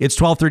 Eastern. It's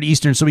 12:30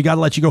 Eastern, so we got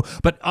to let you go.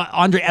 But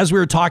Andray, as we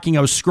were talking,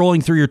 I was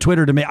scrolling through your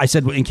Twitter I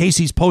said, in case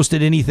he's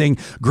posted anything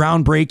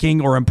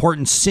groundbreaking or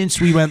important since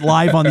we went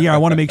live on the air, I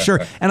want to make sure.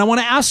 And I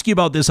want to ask you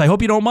about this. I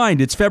hope you don't mind.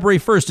 It's February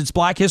 1st. It's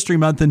Black History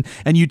Month,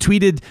 and you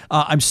tweeted,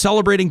 I'm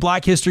celebrating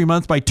Black History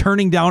Month by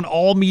turning down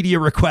all media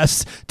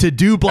requests to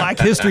do Black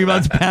History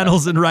Month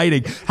panels in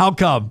writing. How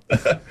come?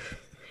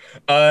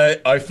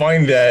 I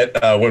find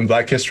that when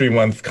Black History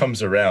Month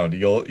comes around,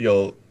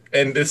 you'll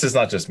and this is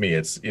not just me,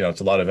 it's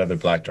a lot of other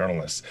Black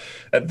journalists.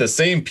 The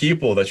same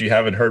people that you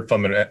haven't heard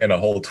from in a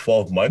whole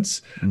 12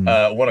 months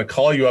want to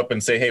call you up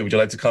and say, hey, would you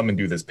like to come and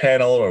do this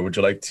panel? Or would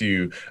you like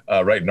to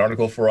write an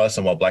article for us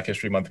on what Black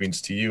History Month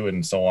means to you,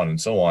 and so on and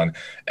so on.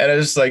 And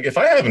it's like, if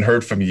I haven't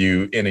heard from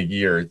you in a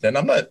year, then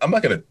I'm not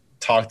going to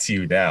talk to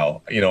you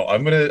now.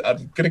 I'm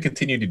gonna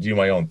continue to do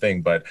my own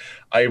thing, but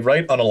I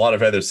write on a lot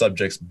of other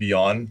subjects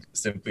beyond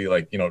simply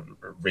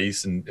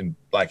race and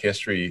Black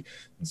history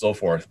and so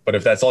forth. But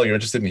if that's all you're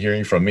interested in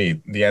hearing from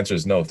me, the answer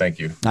is no, thank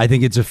you. I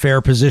think it's a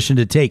fair position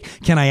to take.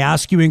 Can I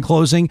ask you in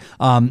closing,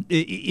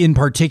 in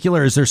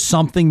particular, is there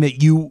something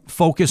that you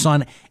focus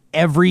on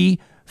every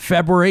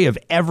February of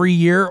every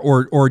year,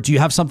 or do you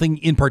have something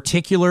in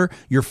particular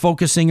you're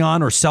focusing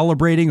on or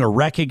celebrating or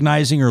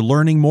recognizing or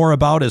learning more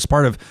about as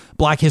part of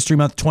Black History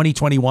Month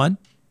 2021?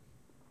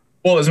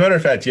 Well, as a matter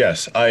of fact,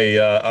 yes.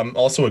 I'm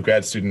also a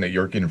grad student at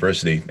York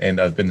University,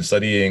 and I've been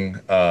studying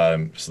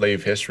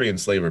slave history and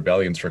slave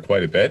rebellions for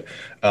quite a bit.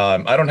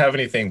 I don't have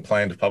anything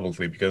planned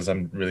publicly because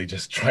I'm really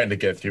just trying to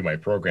get through my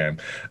program.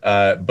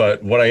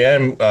 But what I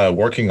am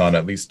working on,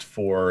 at least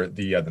for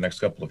the next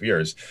couple of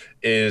years,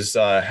 is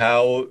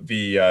how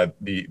the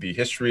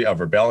history of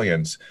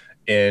rebellions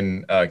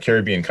in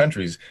Caribbean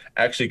countries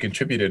actually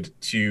contributed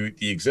to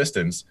the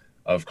existence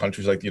of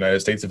countries like the United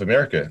States of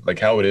America, like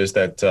how it is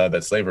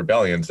that slave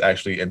rebellions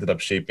actually ended up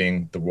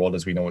shaping the world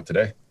as we know it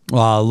today.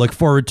 Well, look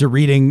forward to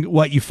reading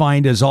what you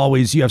find. As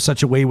always, you have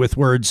such a way with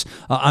words.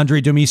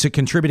 Andray, Domise,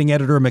 contributing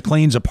editor of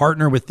Maclean's, a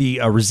partner with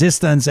the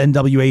Resistance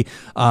NWA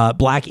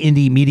Black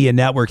Indie Media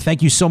Network.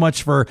 Thank you so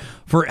much for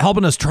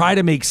helping us try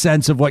to make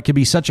sense of what could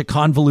be such a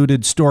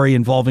convoluted story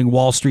involving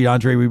Wall Street.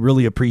 Andray, we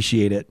really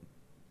appreciate it.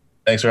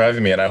 Thanks for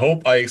having me. And I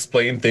hope I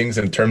explain things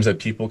in terms that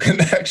people can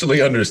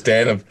actually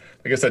understand.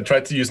 Like I said, try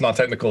to use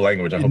non-technical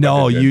language. I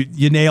hope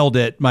you nailed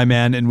it, my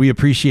man, and we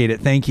appreciate it.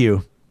 Thank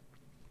you.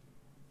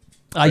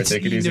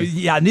 Take it easy.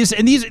 Yeah, and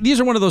these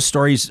are one of those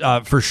stories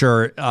for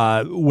sure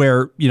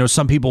where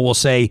some people will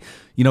say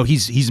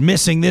he's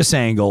missing this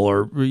angle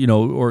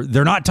or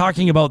they're not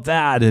talking about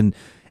that, and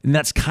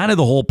that's kind of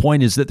the whole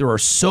point, is that there are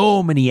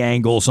so many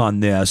angles on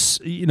this.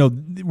 We're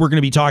going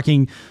to be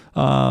talking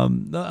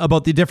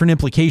about the different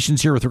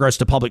implications here with regards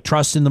to public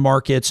trust in the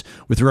markets,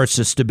 with regards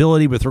to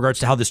stability, with regards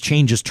to how this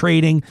changes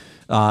trading,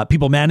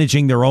 people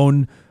managing their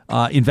own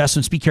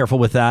investments. Be careful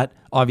with that,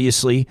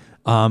 obviously.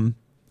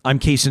 I'm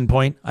case in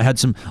point. I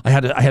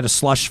had a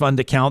slush fund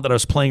account that I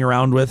was playing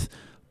around with,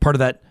 part of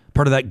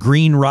that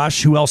green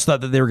rush. Who else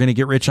thought that they were going to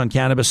get rich on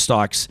cannabis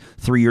stocks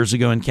 3 years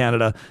ago in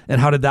Canada? And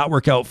how did that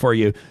work out for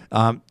you?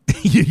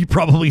 You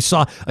probably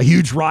saw a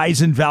huge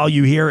rise in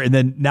value here, and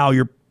then now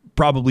you're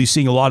probably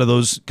seeing a lot of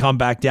those come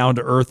back down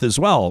to earth as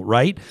well,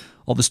 right?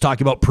 All this talk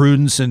about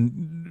prudence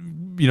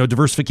and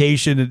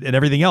diversification and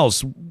everything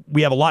else.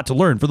 We have a lot to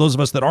learn for those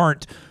of us that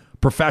aren't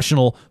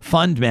professional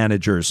fund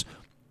managers.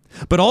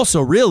 But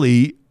also,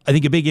 really, I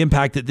think a big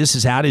impact that this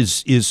has had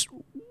is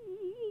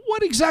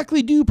what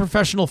exactly do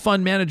professional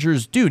fund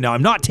managers do? Now,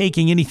 I'm not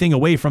taking anything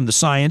away from the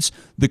science,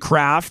 the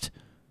craft,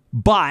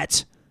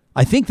 but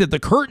I think that the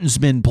curtain's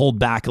been pulled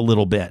back a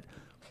little bit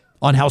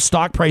on how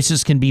stock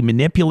prices can be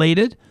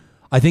manipulated.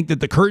 I think that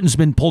the curtain's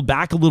been pulled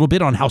back a little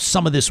bit on how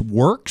some of this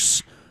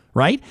works,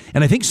 right?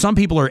 And I think some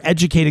people are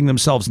educating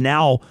themselves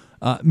now,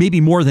 maybe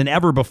more than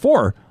ever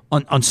before,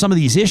 on some of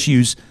these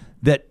issues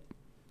that,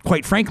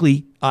 quite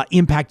frankly,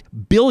 impact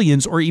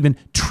billions or even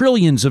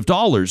trillions of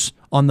dollars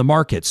on the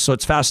markets. So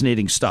it's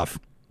fascinating stuff.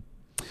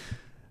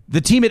 The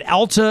team at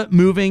Alta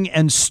Moving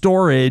and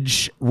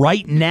Storage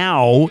right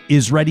now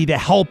is ready to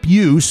help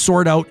you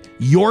sort out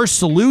your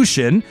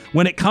solution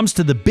when it comes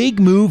to the big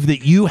move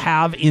that you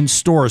have in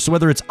store. So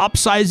whether it's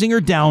upsizing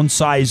or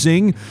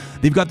downsizing,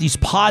 they've got these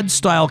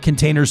pod-style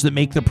containers that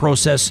make the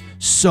process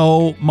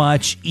so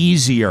much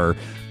easier.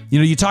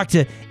 You talk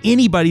to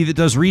anybody that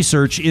does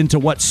research into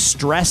what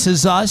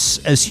stresses us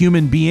as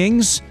human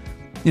beings,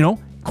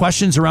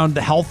 questions around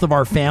the health of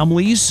our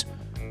families,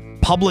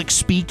 public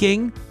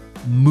speaking,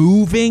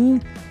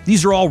 moving.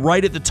 These are all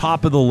right at the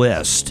top of the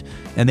list.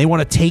 And they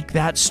want to take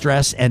that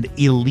stress and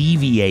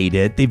alleviate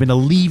it. They've been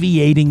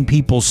alleviating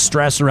people's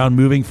stress around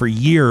moving for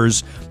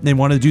years. They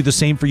want to do the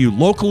same for you.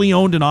 Locally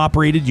owned and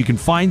operated. You can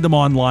find them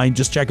online.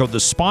 Just check out the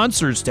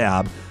sponsors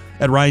tab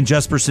at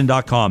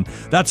ryanjesperson.com.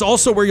 That's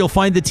also where you'll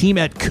find the team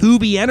at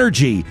Kubi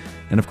Energy.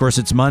 And of course,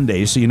 it's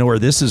Monday, so you know where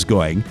this is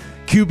going.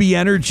 Kubi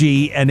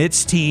Energy and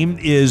its team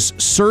is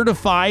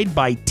certified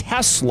by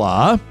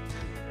Tesla.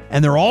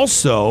 And they're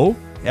also,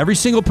 every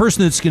single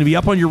person that's going to be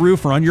up on your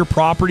roof or on your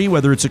property,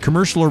 whether it's a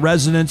commercial or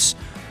residence,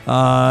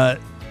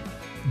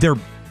 they're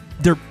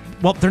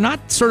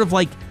not sort of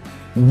like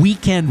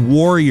weekend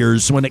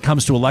warriors when it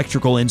comes to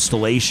electrical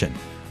installation,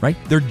 right?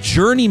 They're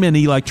journeyman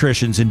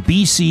electricians in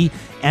BC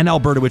and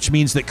Alberta, which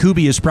means that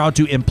Kubi is proud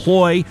to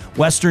employ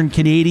Western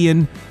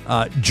Canadian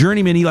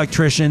journeyman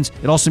electricians.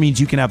 It also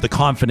means you can have the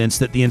confidence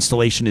that the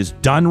installation is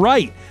done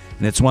right,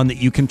 and it's one that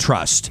you can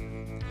trust.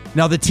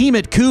 Now, the team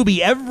at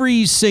Kubi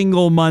every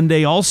single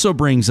Monday also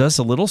brings us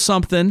a little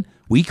something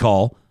we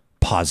call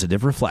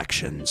Positive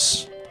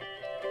Reflections.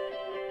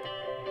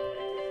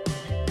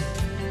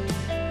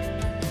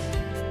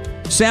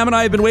 Sam and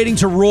I have been waiting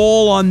to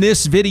roll on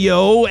this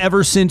video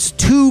ever since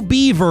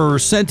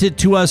 2Beaver sent it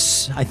to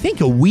us, I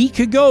think a week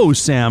ago,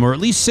 Sam, or at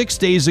least 6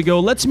 days ago.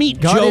 Let's meet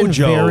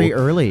JoJo. Very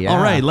early, yeah.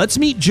 All right, let's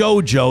meet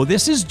JoJo.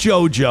 This is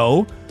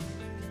JoJo.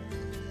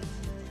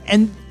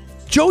 And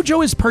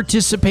JoJo is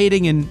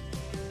participating in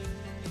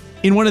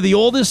one of the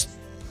oldest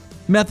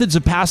methods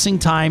of passing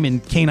time in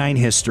canine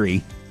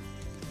history.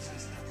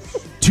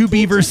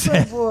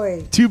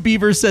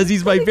 2Beaver says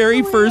he's my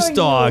very first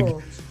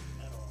dog.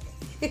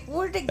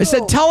 Where'd it go? I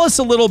said, tell us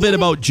a little bit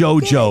about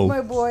JoJo. Get it,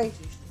 my boy.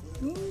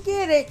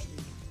 Get it.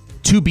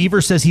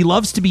 2Beaver says he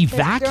loves to be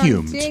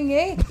vacuumed. Thing,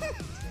 eh?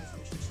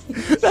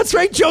 That's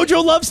right,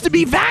 JoJo loves to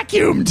be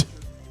vacuumed.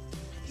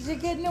 Is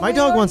it getting away My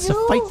dog on wants you?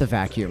 to fight the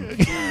vacuum.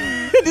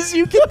 As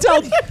you can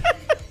tell,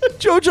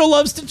 Jojo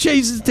loves to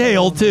chase his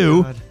tail,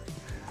 too.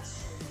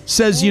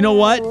 Says, you know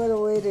what?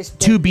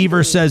 Two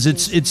Beaver says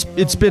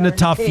it's been a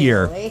tough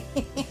year.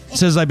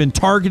 Says I've been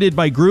targeted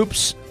by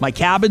groups. My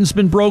cabin's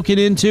been broken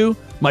into.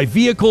 My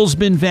vehicle's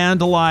been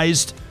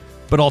vandalized.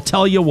 But I'll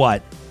tell you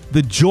what,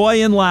 the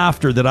joy and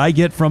laughter that I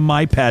get from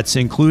my pets,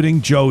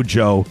 including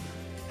Jojo,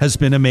 has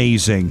been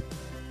amazing.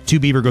 Two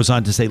Beaver goes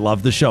on to say,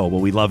 love the show. Well,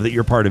 we love that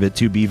you're part of it,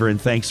 Two Beaver,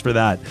 and thanks for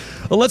that.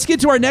 Well, let's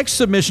get to our next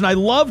submission. I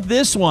love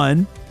this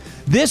one.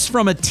 This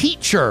from a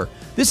teacher.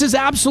 This is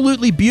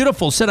absolutely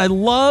beautiful. Said, I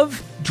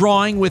love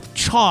drawing with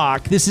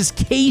chalk. This is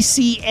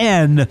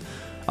KCN,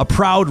 a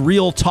proud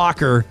real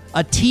talker,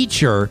 a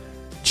teacher.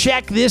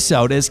 Check this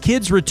out. As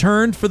kids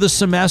returned for the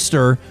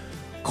semester,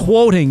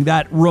 quoting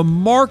that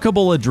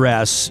remarkable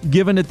address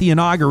given at the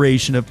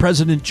inauguration of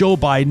President Joe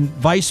Biden,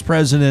 Vice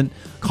President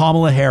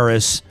Kamala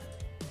Harris.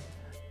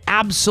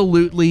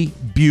 Absolutely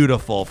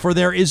beautiful. For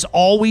there is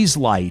always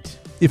light.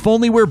 If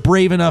only we're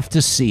brave enough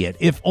to see it.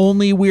 If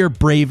only we're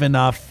brave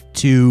enough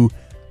to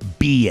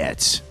be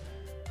it.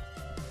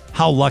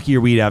 How lucky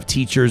are we to have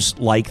teachers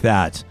like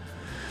that?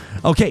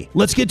 Okay,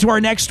 let's get to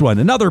our next one.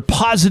 Another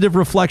positive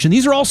reflection.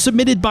 These are all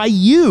submitted by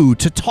you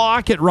to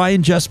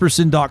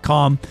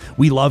talk@ryanjesperson.com.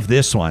 We love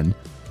this one.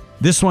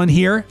 This one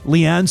here,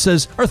 Leanne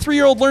says, our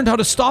 3-year-old learned how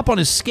to stop on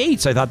his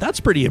skates. I thought that's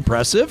pretty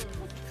impressive.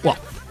 Well,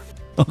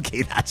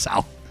 okay, that's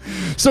how.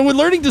 So when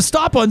learning to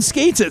stop on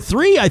skates at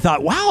 3, I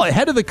thought, wow,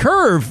 ahead of the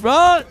curve.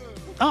 Oh,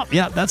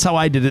 yeah, that's how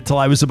I did it till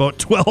I was about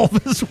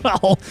 12 as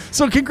well.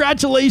 So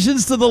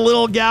congratulations to the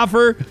little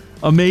gaffer.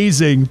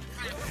 Amazing.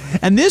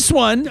 And this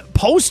one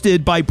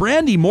posted by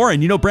Brandy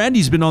Morin. You know,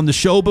 Brandy's been on the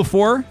show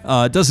before,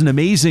 does an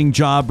amazing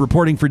job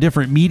reporting for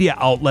different media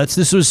outlets.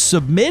 This was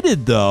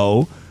submitted,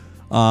 though,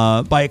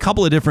 by a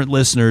couple of different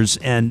listeners,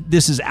 and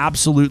this is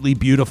absolutely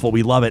beautiful.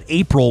 We love it.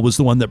 April was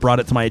the one that brought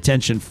it to my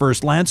attention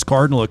first. Lance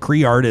Cardinal, a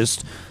Cree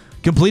artist,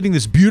 completing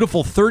this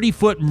beautiful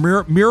 30-foot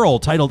mural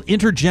titled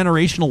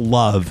Intergenerational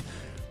Love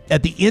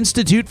at the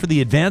Institute for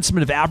the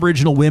Advancement of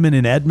Aboriginal Women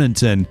in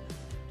Edmonton.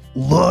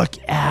 Look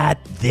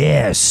at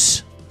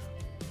this.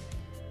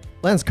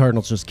 Lance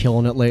Cardinal's just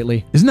killing it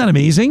lately. Isn't that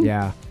amazing?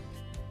 Yeah.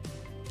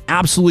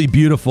 Absolutely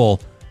beautiful.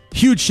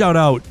 Huge shout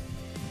out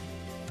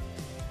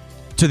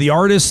to the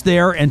artists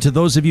there and to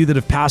those of you that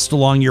have passed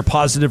along your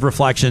positive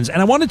reflections.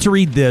 And I wanted to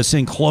read this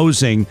in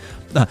closing.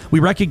 We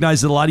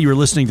recognize that a lot of you are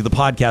listening to the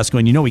podcast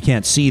going, we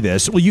can't see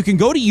this. Well, you can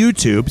go to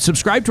YouTube,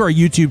 subscribe to our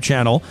YouTube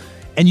channel,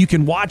 and you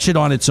can watch it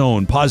on its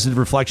own, Positive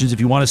Reflections, if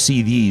you want to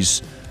see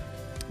these.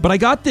 But I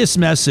got this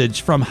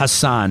message from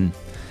Hassan.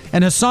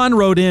 And Hassan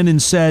wrote in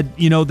and said,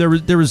 there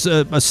was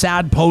a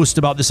sad post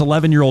about this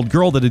 11-year-old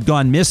girl that had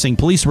gone missing.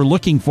 Police were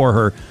looking for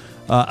her,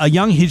 a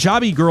young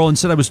hijabi girl, and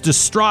said, I was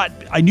distraught.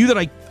 I knew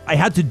that I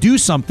had to do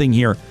something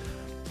here.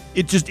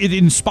 It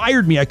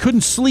inspired me. I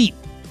couldn't sleep,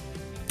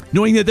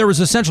 knowing that there was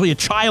essentially a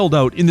child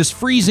out in this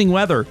freezing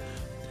weather.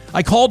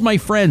 I called my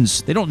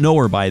friends. They don't know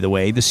her, by the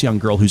way, this young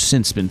girl who's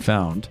since been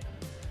found.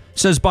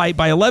 Says by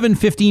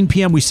 11:15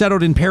 p.m., we set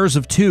out in pairs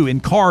of 2 in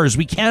cars.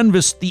 We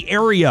canvassed the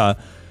area,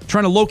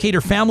 trying to locate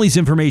her family's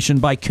information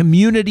by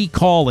community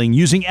calling,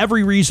 using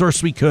every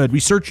resource we could. We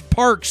searched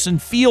parks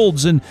and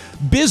fields and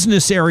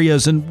business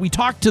areas, and we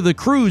talked to the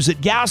crews at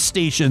gas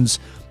stations.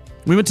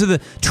 We went to the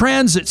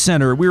transit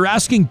center. We were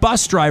asking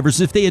bus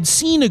drivers if they had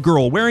seen a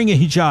girl wearing a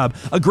hijab,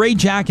 a gray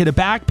jacket, a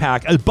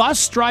backpack. A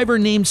bus driver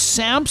named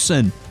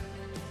Samson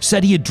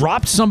said he had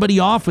dropped somebody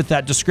off with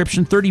that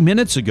description 30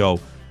 minutes ago,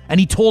 and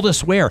he told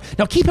us where.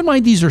 Now, keep in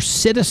mind, these are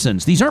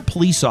citizens. These aren't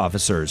police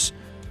officers.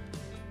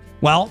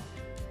 Well,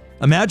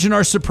 imagine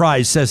our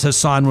surprise, says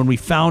Hassan, when we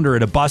found her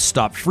at a bus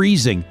stop,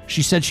 freezing.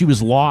 She said she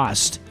was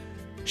lost.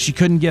 She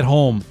couldn't get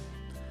home.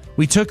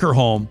 We took her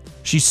home.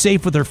 She's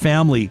safe with her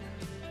family.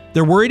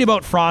 They're worried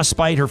about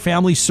frostbite. Her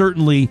family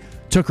certainly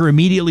took her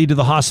immediately to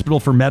the hospital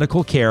for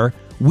medical care.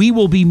 We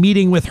will be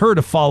meeting with her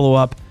to follow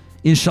up,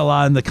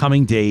 inshallah, in the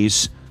coming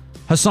days.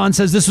 Hassan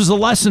says, this was a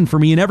lesson for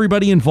me and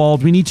everybody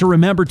involved. We need to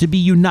remember to be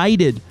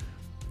united,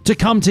 to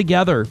come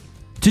together,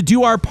 to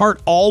do our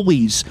part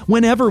always,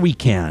 whenever we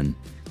can,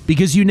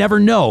 because you never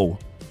know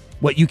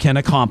what you can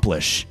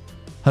accomplish.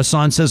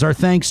 Hassan says, our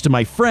thanks to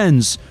my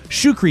friends,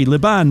 Shukri,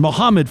 Liban,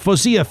 Mohammed,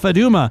 Fozia,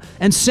 Faduma,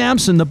 and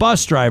Samson, the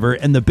bus driver,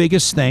 and the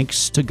biggest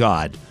thanks to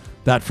God.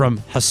 That from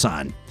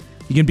Hassan.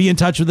 You can be in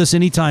touch with us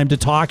anytime to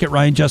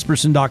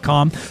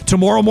talk@ryanjesperson.com.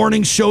 Tomorrow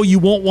morning's show, you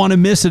won't want to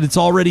miss it. It's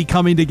already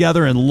coming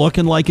together and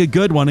looking like a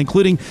good one,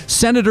 including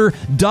Senator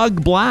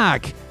Doug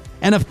Black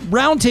and a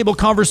roundtable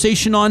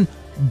conversation on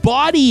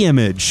body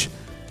image.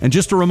 And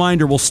just a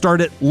reminder, we'll start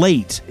it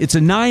late. It's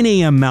a 9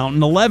 a.m.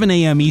 Mountain, 11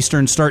 a.m.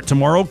 Eastern start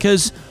tomorrow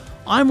because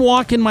I'm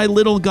walking my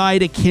little guy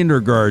to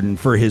kindergarten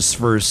for his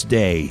first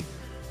day.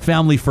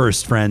 Family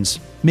first, friends.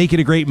 Make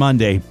it a great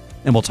Monday,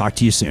 and we'll talk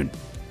to you soon.